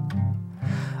right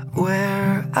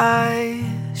where I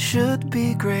should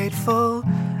be grateful,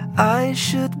 I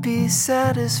should be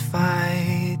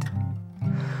satisfied.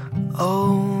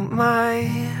 Oh, my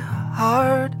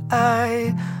heart,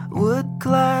 I would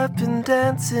clap and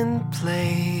dance in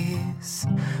place.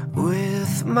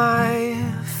 With my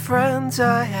friends,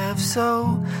 I have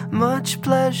so much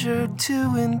pleasure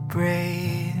to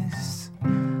embrace.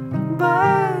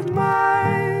 But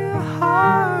my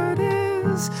heart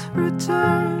is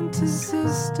returned to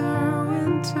Sister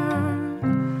Winter.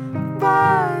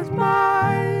 But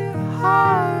my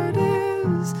heart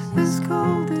is as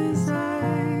cold as ice.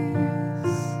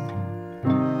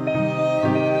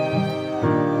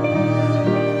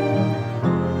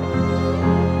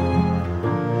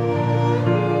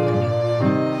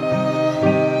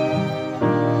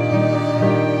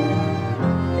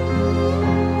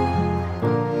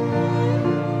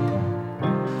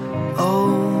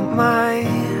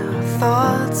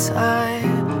 I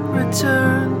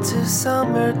return to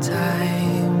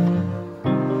summertime.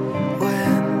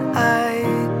 When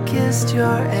I kissed your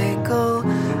ankle,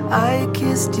 I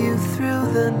kissed you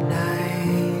through the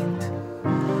night.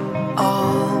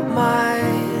 All my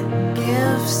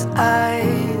gifts, I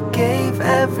gave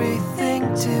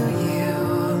everything to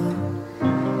you.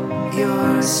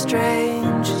 Your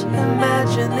strange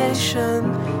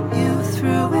imagination, you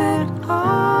threw it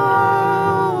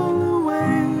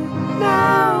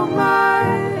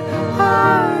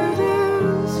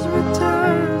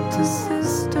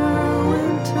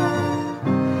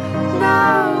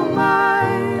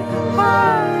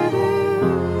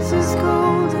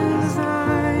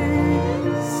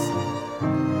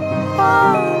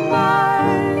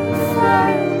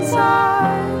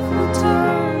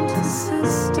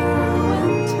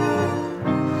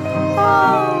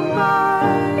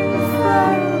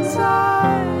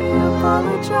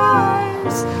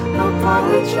apologize,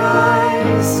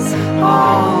 apologize.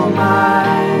 All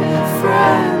my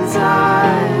friends,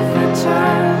 I've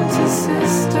returned to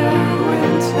Sister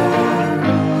Winter.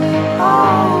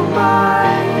 All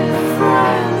my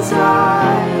friends,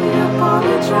 I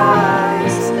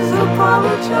apologize,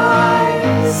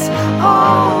 apologize.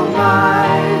 All my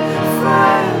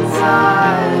friends,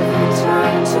 I've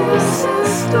returned to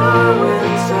Sister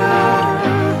Winter.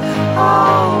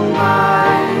 All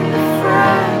my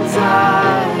friends, I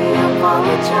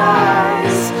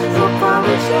apologize,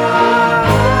 apologize.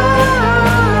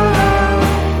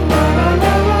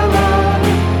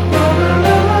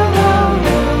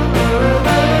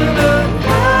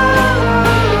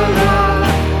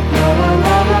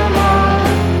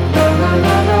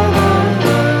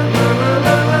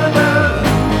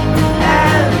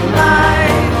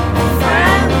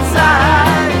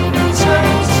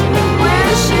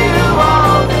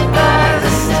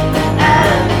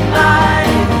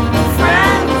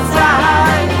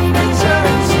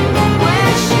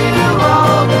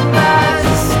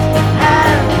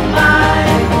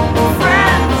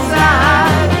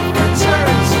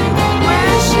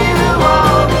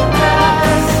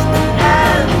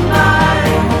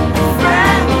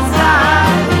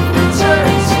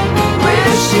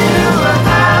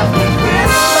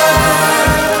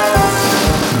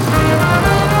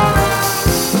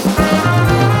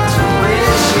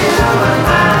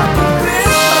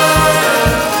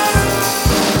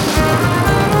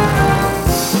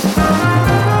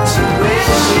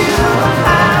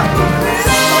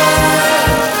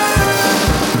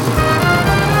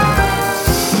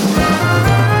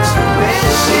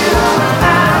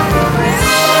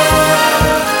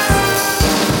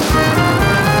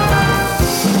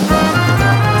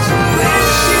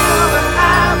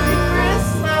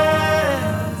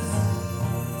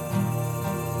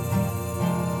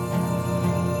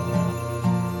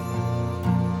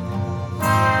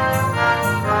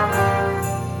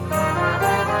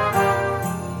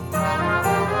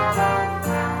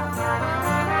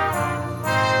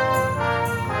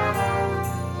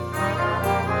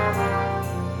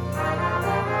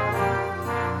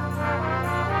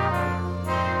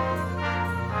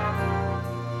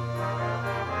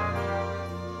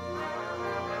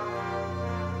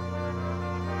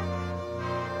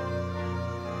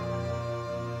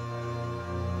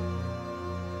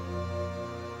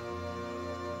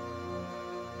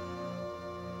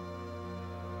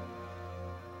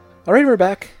 All right, we're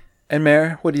back. And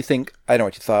Mare, what do you think? I know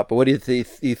what you thought, but what do you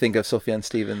think of Sufjan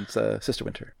Stevens' Sister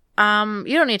Winter?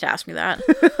 You don't need to ask me that.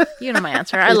 You know my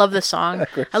answer. I love this song.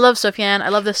 I love Sufjan. I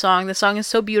love this song. The song is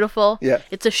so beautiful. Yeah.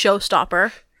 It's a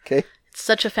showstopper. Okay. It's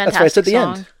such a fantastic That's why it's at the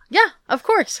song. end. Yeah, of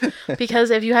course.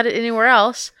 Because if you had it anywhere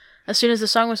else, as soon as the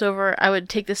song was over, I would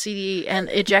take the CD and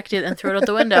eject it and throw it out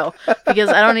the window. Because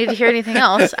I don't need to hear anything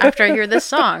else after I hear this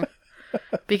song.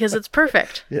 Because it's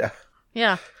perfect. Yeah.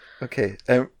 Yeah. Okay.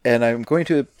 And I'm going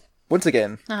to, once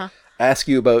again, ask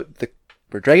you about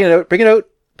we're dragging it out, bringing out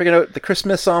the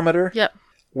Christmas-ometer. Yep.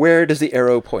 Where does the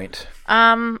arrow point?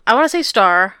 I want to say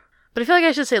star, but I feel like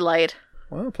I should say light.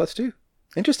 Well, +2.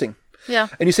 Interesting. Yeah.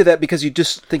 And you say that because you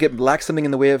just think it lacks something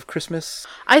in the way of Christmas?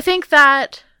 I think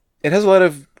that it has a lot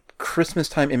of Christmas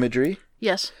time imagery.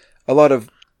 Yes. A lot of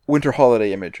winter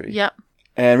holiday imagery. Yep.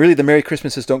 And really the Merry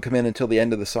Christmases don't come in until the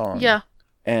end of the song. Yeah.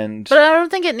 But I don't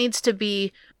think it needs to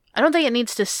be, I don't think it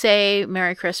needs to say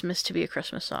Merry Christmas to be a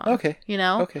Christmas song. Okay. You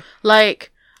know? Okay.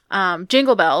 Like,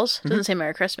 Jingle Bells doesn't say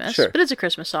Merry Christmas, Sure. but it's a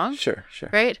Christmas song. Sure.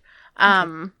 Right?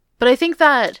 But I think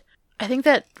that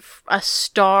a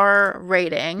star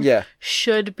rating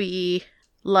should be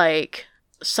like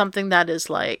something that is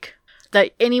like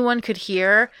that anyone could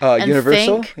hear and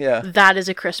universal? think Yeah. that is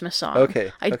a Christmas song.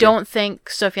 Okay. I don't think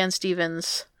Sufjan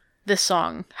Stevens, this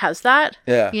song, has that.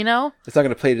 Yeah. You know? It's not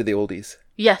going to play to the oldies.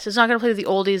 Yes, it's not going to play to the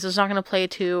oldies. It's not going to play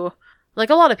to, like,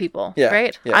 a lot of people,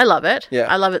 right? Yeah. I love it. Yeah.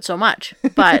 I love it so much.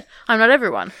 But I'm not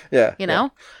everyone. Yeah. You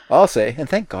know? Yeah. I'll say, and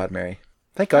thank God, Mary.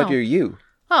 Thank God you're you.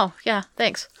 Oh, yeah.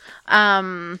 Thanks.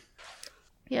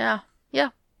 Yeah.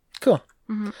 Cool.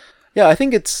 Mm-hmm. Yeah, I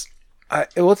think it's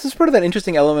just part of that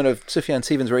interesting element of Sufjan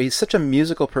Stevens where he's such a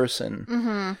musical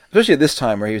person, especially at this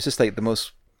time where he was just like the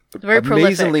most very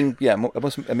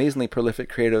amazingly prolific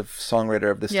creative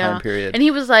songwriter of this time period. And he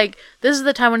was like, this is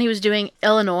the time when he was doing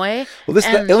Illinois. Well,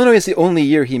 Illinois is the only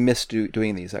year he missed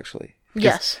doing these, actually.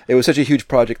 Yes. It was such a huge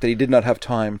project that he did not have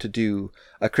time to do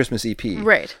a Christmas EP.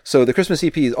 Right. So the Christmas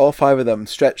EPs, all 5 of them,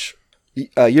 stretch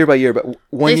year by year, but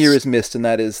one year is missed, and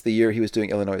that is the year he was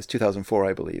doing Illinois, 2004,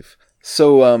 I believe.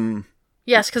 So,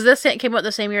 yes, because this came out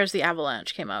the same year as The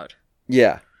Avalanche came out.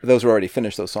 Yeah. Those were already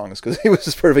finished, those songs, because it was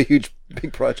just part of a huge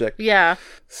big project. Yeah.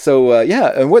 So,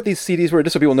 and what these CDs were,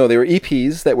 just so people know, they were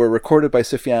EPs that were recorded by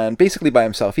Sufjan, basically by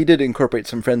himself. He did incorporate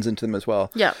some friends into them as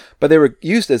well. Yeah. But they were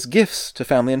used as gifts to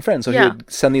family and friends. So he would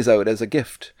send these out as a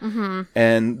gift. Mm-hmm.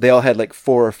 And they all had like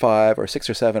 4 or 5 or 6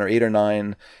 or 7 or 8 or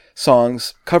 9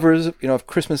 songs, covers, of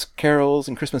Christmas carols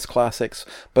and Christmas classics,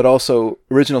 but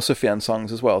original Sufjan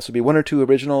songs as well. So it'd be 1 or 2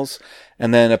 originals,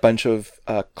 and then a bunch of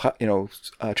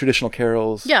traditional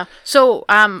carols. Yeah. So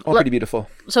all pretty beautiful.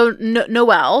 So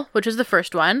Noel, which was the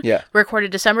first one, Yeah.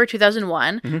 recorded December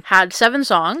 2001, had 7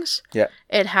 songs. Yeah.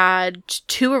 It had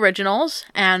 2 originals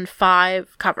and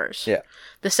 5 covers. Yeah.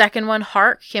 The second one,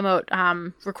 Hark, came out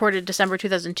recorded December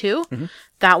 2002. Mm-hmm.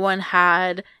 That one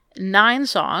had 9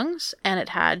 songs, and it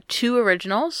had 2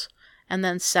 originals and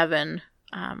then 7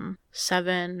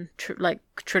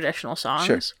 traditional songs.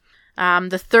 Sure.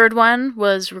 The third one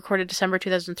was recorded December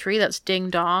 2003. That's Ding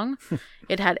Dong.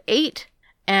 It had 8,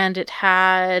 and it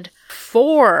had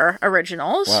 4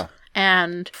 originals. Wow.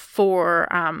 And 4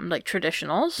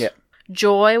 traditionals. Yeah.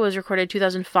 Joy was recorded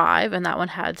 2005, and that one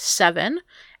had 7,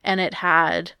 and it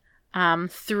had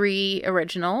 3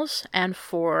 originals and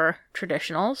 4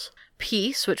 traditionals.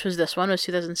 Peace, which was this one, was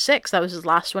 2006. That was his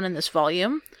last one in this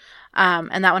volume.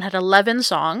 And that one had 11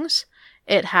 songs.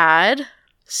 It had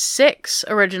 6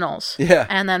 originals. Yeah.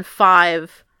 And then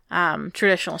 5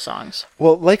 traditional songs.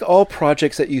 Well, like all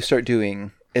projects that you start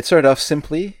doing, it started off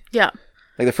simply. Yeah.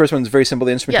 Like the first one's very simple,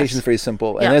 the instrumentation is very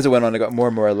simple, and as it went on, it got more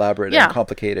and more elaborate and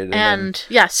complicated. And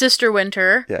Sister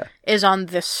Winter is on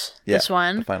this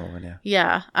one. The final one,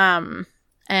 Yeah. And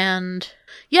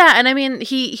I mean,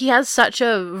 he has such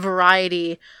a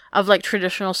variety of like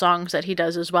traditional songs that he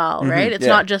does as well, right? It's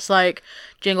not just like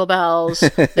Jingle Bells,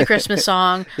 the Christmas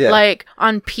song. Like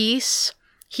on Peace,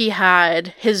 he had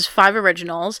his 5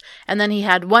 originals, and then he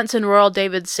had Once in Royal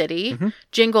David City,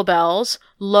 Jingle Bells,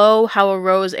 Lo, How a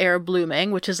Rose Ere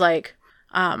Blooming, which is like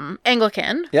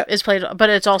Anglican is played, but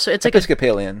it's also like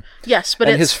Episcopalian. Yes, but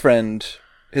and his friend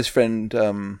who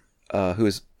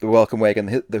is the Welcome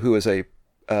Wagon, who was a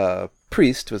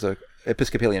priest, was a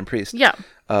Episcopalian priest. Yeah.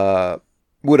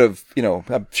 Would have,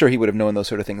 I'm sure he would have known those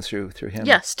sort of things through him.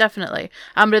 Yes, definitely.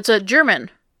 But it's a German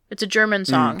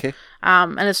song. Okay.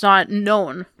 And it's not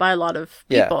known by a lot of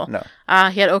people. Yeah, no.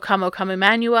 He had O Come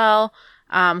Emmanuel,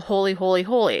 Holy, Holy,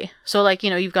 Holy. So like,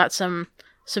 you've got some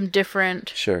different.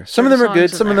 Sure. Some of them are good.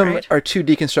 Some of them are too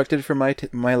deconstructed for my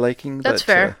liking. That's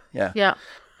fair. Yeah. Yeah.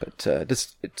 But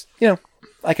it's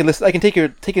I can listen. I can take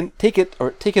it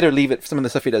or leave it. Some of the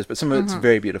stuff he does, but some of it's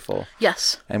very beautiful.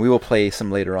 Yes. And we will play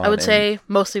some later on. I would say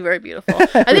mostly very beautiful.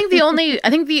 I think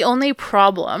the only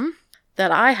problem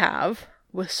that I have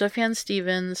with Sufjan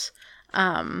Stevens'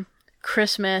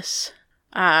 Christmas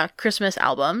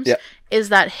albums is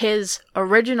that his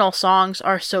original songs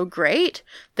are so great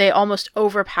they almost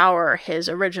overpower his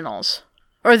originals.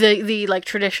 Or the like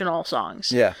traditional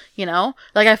songs. Yeah.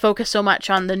 Like I focus so much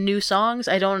on the new songs.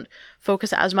 I don't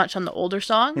focus as much on the older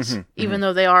songs, even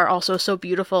though they are also so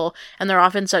beautiful, and they're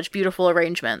often such beautiful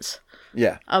arrangements.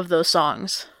 Yeah. Of those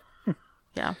songs.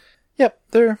 Yeah. Yep,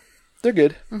 they're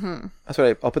good. Mm-hmm. That's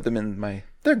why I'll put them in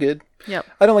they're good. Yep.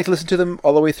 I don't like to listen to them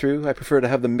all the way through. I prefer to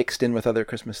have them mixed in with other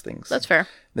Christmas things. That's fair.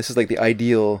 This is like the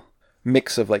ideal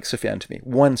mix of like Sufjan to me.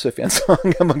 One Sufjan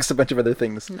song amongst a bunch of other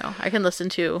things. No, I can listen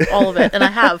to all of it, and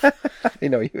I have. I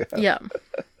know you have. Yeah.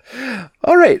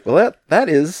 All right. Well, that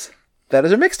is our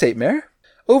mixtape, Mare.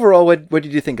 Overall, what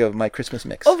did you think of my Christmas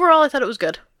mix? Overall, I thought it was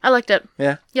good. I liked it.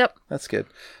 Yeah. Yep. That's good.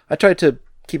 I tried to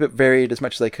keep it varied as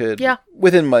much as I could. Yeah.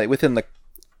 Within the.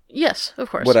 Yes, of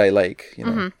course. What I like,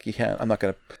 you can't. I'm not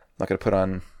gonna put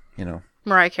on,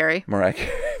 Mariah Carey.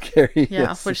 Carey. Yeah,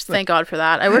 yes. which thank God for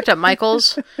that. I worked at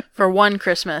Michael's for one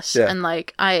Christmas, and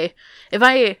like if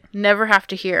I never have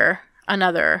to hear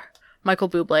another Michael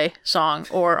Bublé song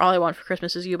or All I Want for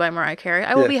Christmas Is You by Mariah Carey,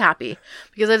 I will be happy,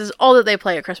 because that is all that they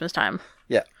play at Christmas time.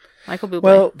 Yeah. Michael Bublé.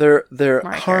 Well, they're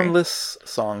Mariah harmless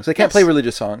songs. They can't play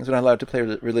religious songs. They're not allowed to play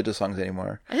religious songs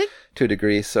anymore. I think to a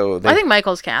degree. So I think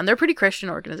Michael's can. They're a pretty Christian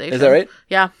organization. Is that right?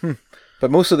 Yeah. But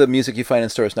most of the music you find in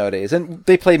stores nowadays, and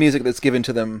they play music that's given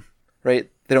to them, right?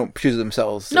 They don't choose it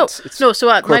themselves. No, So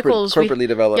at Michael's, corporately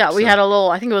developed. Yeah, we had a little.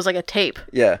 I think it was like a tape.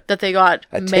 Yeah. That they got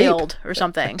mailed or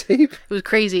something. A tape. It was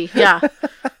crazy. Yeah.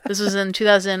 This was in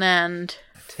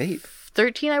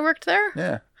 2013. I worked there.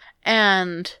 Yeah.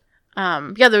 And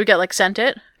they would get like sent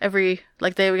it they would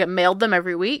get mailed them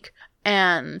every week,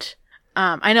 and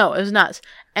I know, it was nuts.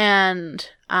 And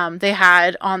they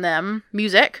had on them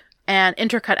music and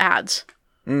intercut ads.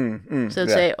 So it'd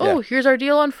say, here's our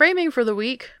deal on framing for the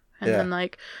week. And then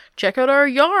like, check out our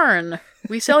yarn.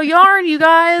 We sell yarn, you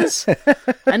guys.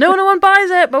 I know no one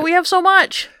buys it, but we have so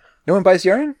much. No one buys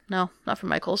yarn? No, not from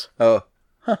Michael's. Oh.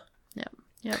 Huh.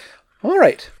 Yep. All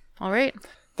right.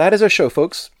 That is our show,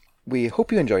 folks. We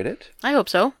hope you enjoyed it. I hope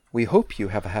so. We hope you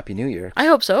have a Happy New Year. I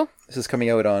hope so. This is coming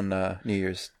out on New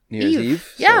Year's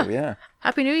Eve. Yeah. So, yeah.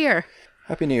 Happy New Year.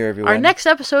 Happy New Year, everyone. Our next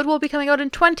episode will be coming out in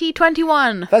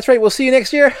 2021. That's right. We'll see you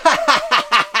next year.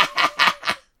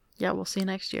 Yeah, we'll see you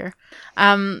next year.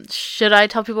 Should I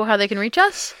tell people how they can reach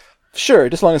us? Sure,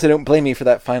 just as long as they don't blame me for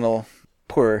that final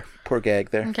poor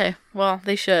gag there. Okay, well,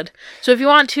 they should. So if you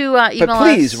want to email us... But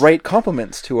please write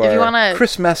compliments to our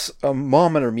Christmas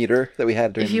thermometer meter that we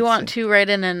had during If you want to write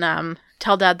in and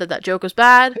tell Dad that joke was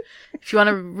bad, if you want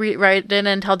to write in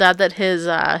and tell Dad that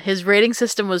his rating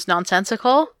system was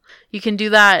nonsensical, you can do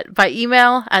that by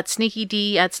email at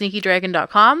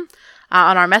sneakyd@sneakydragon.com.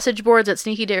 On our message boards at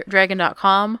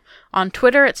sneakydragon.com, on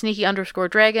Twitter at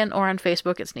sneaky_dragon, or on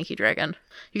Facebook at sneakydragon.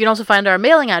 You can also find our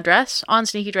mailing address on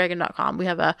sneakydragon.com. We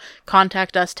have a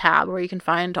Contact Us tab where you can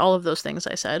find all of those things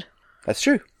I said. That's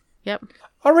true. Yep.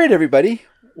 All right, everybody.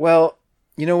 Well,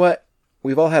 you know what?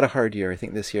 We've all had a hard year, I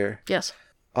think, this year. Yes.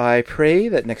 I pray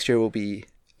that next year will be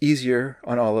easier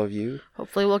on all of you.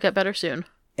 Hopefully we'll get better soon.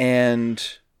 And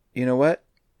you know what?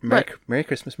 Merry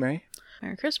Christmas, Mary.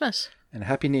 Merry Christmas. And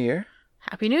Happy New Year.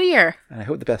 Happy New Year. And I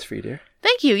hope the best for you, dear.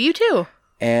 Thank you. You too.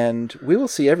 And we will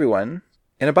see everyone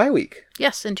in a bye week.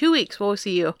 Yes, in 2 weeks we'll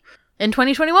see you in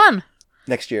 2021.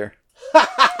 Next year.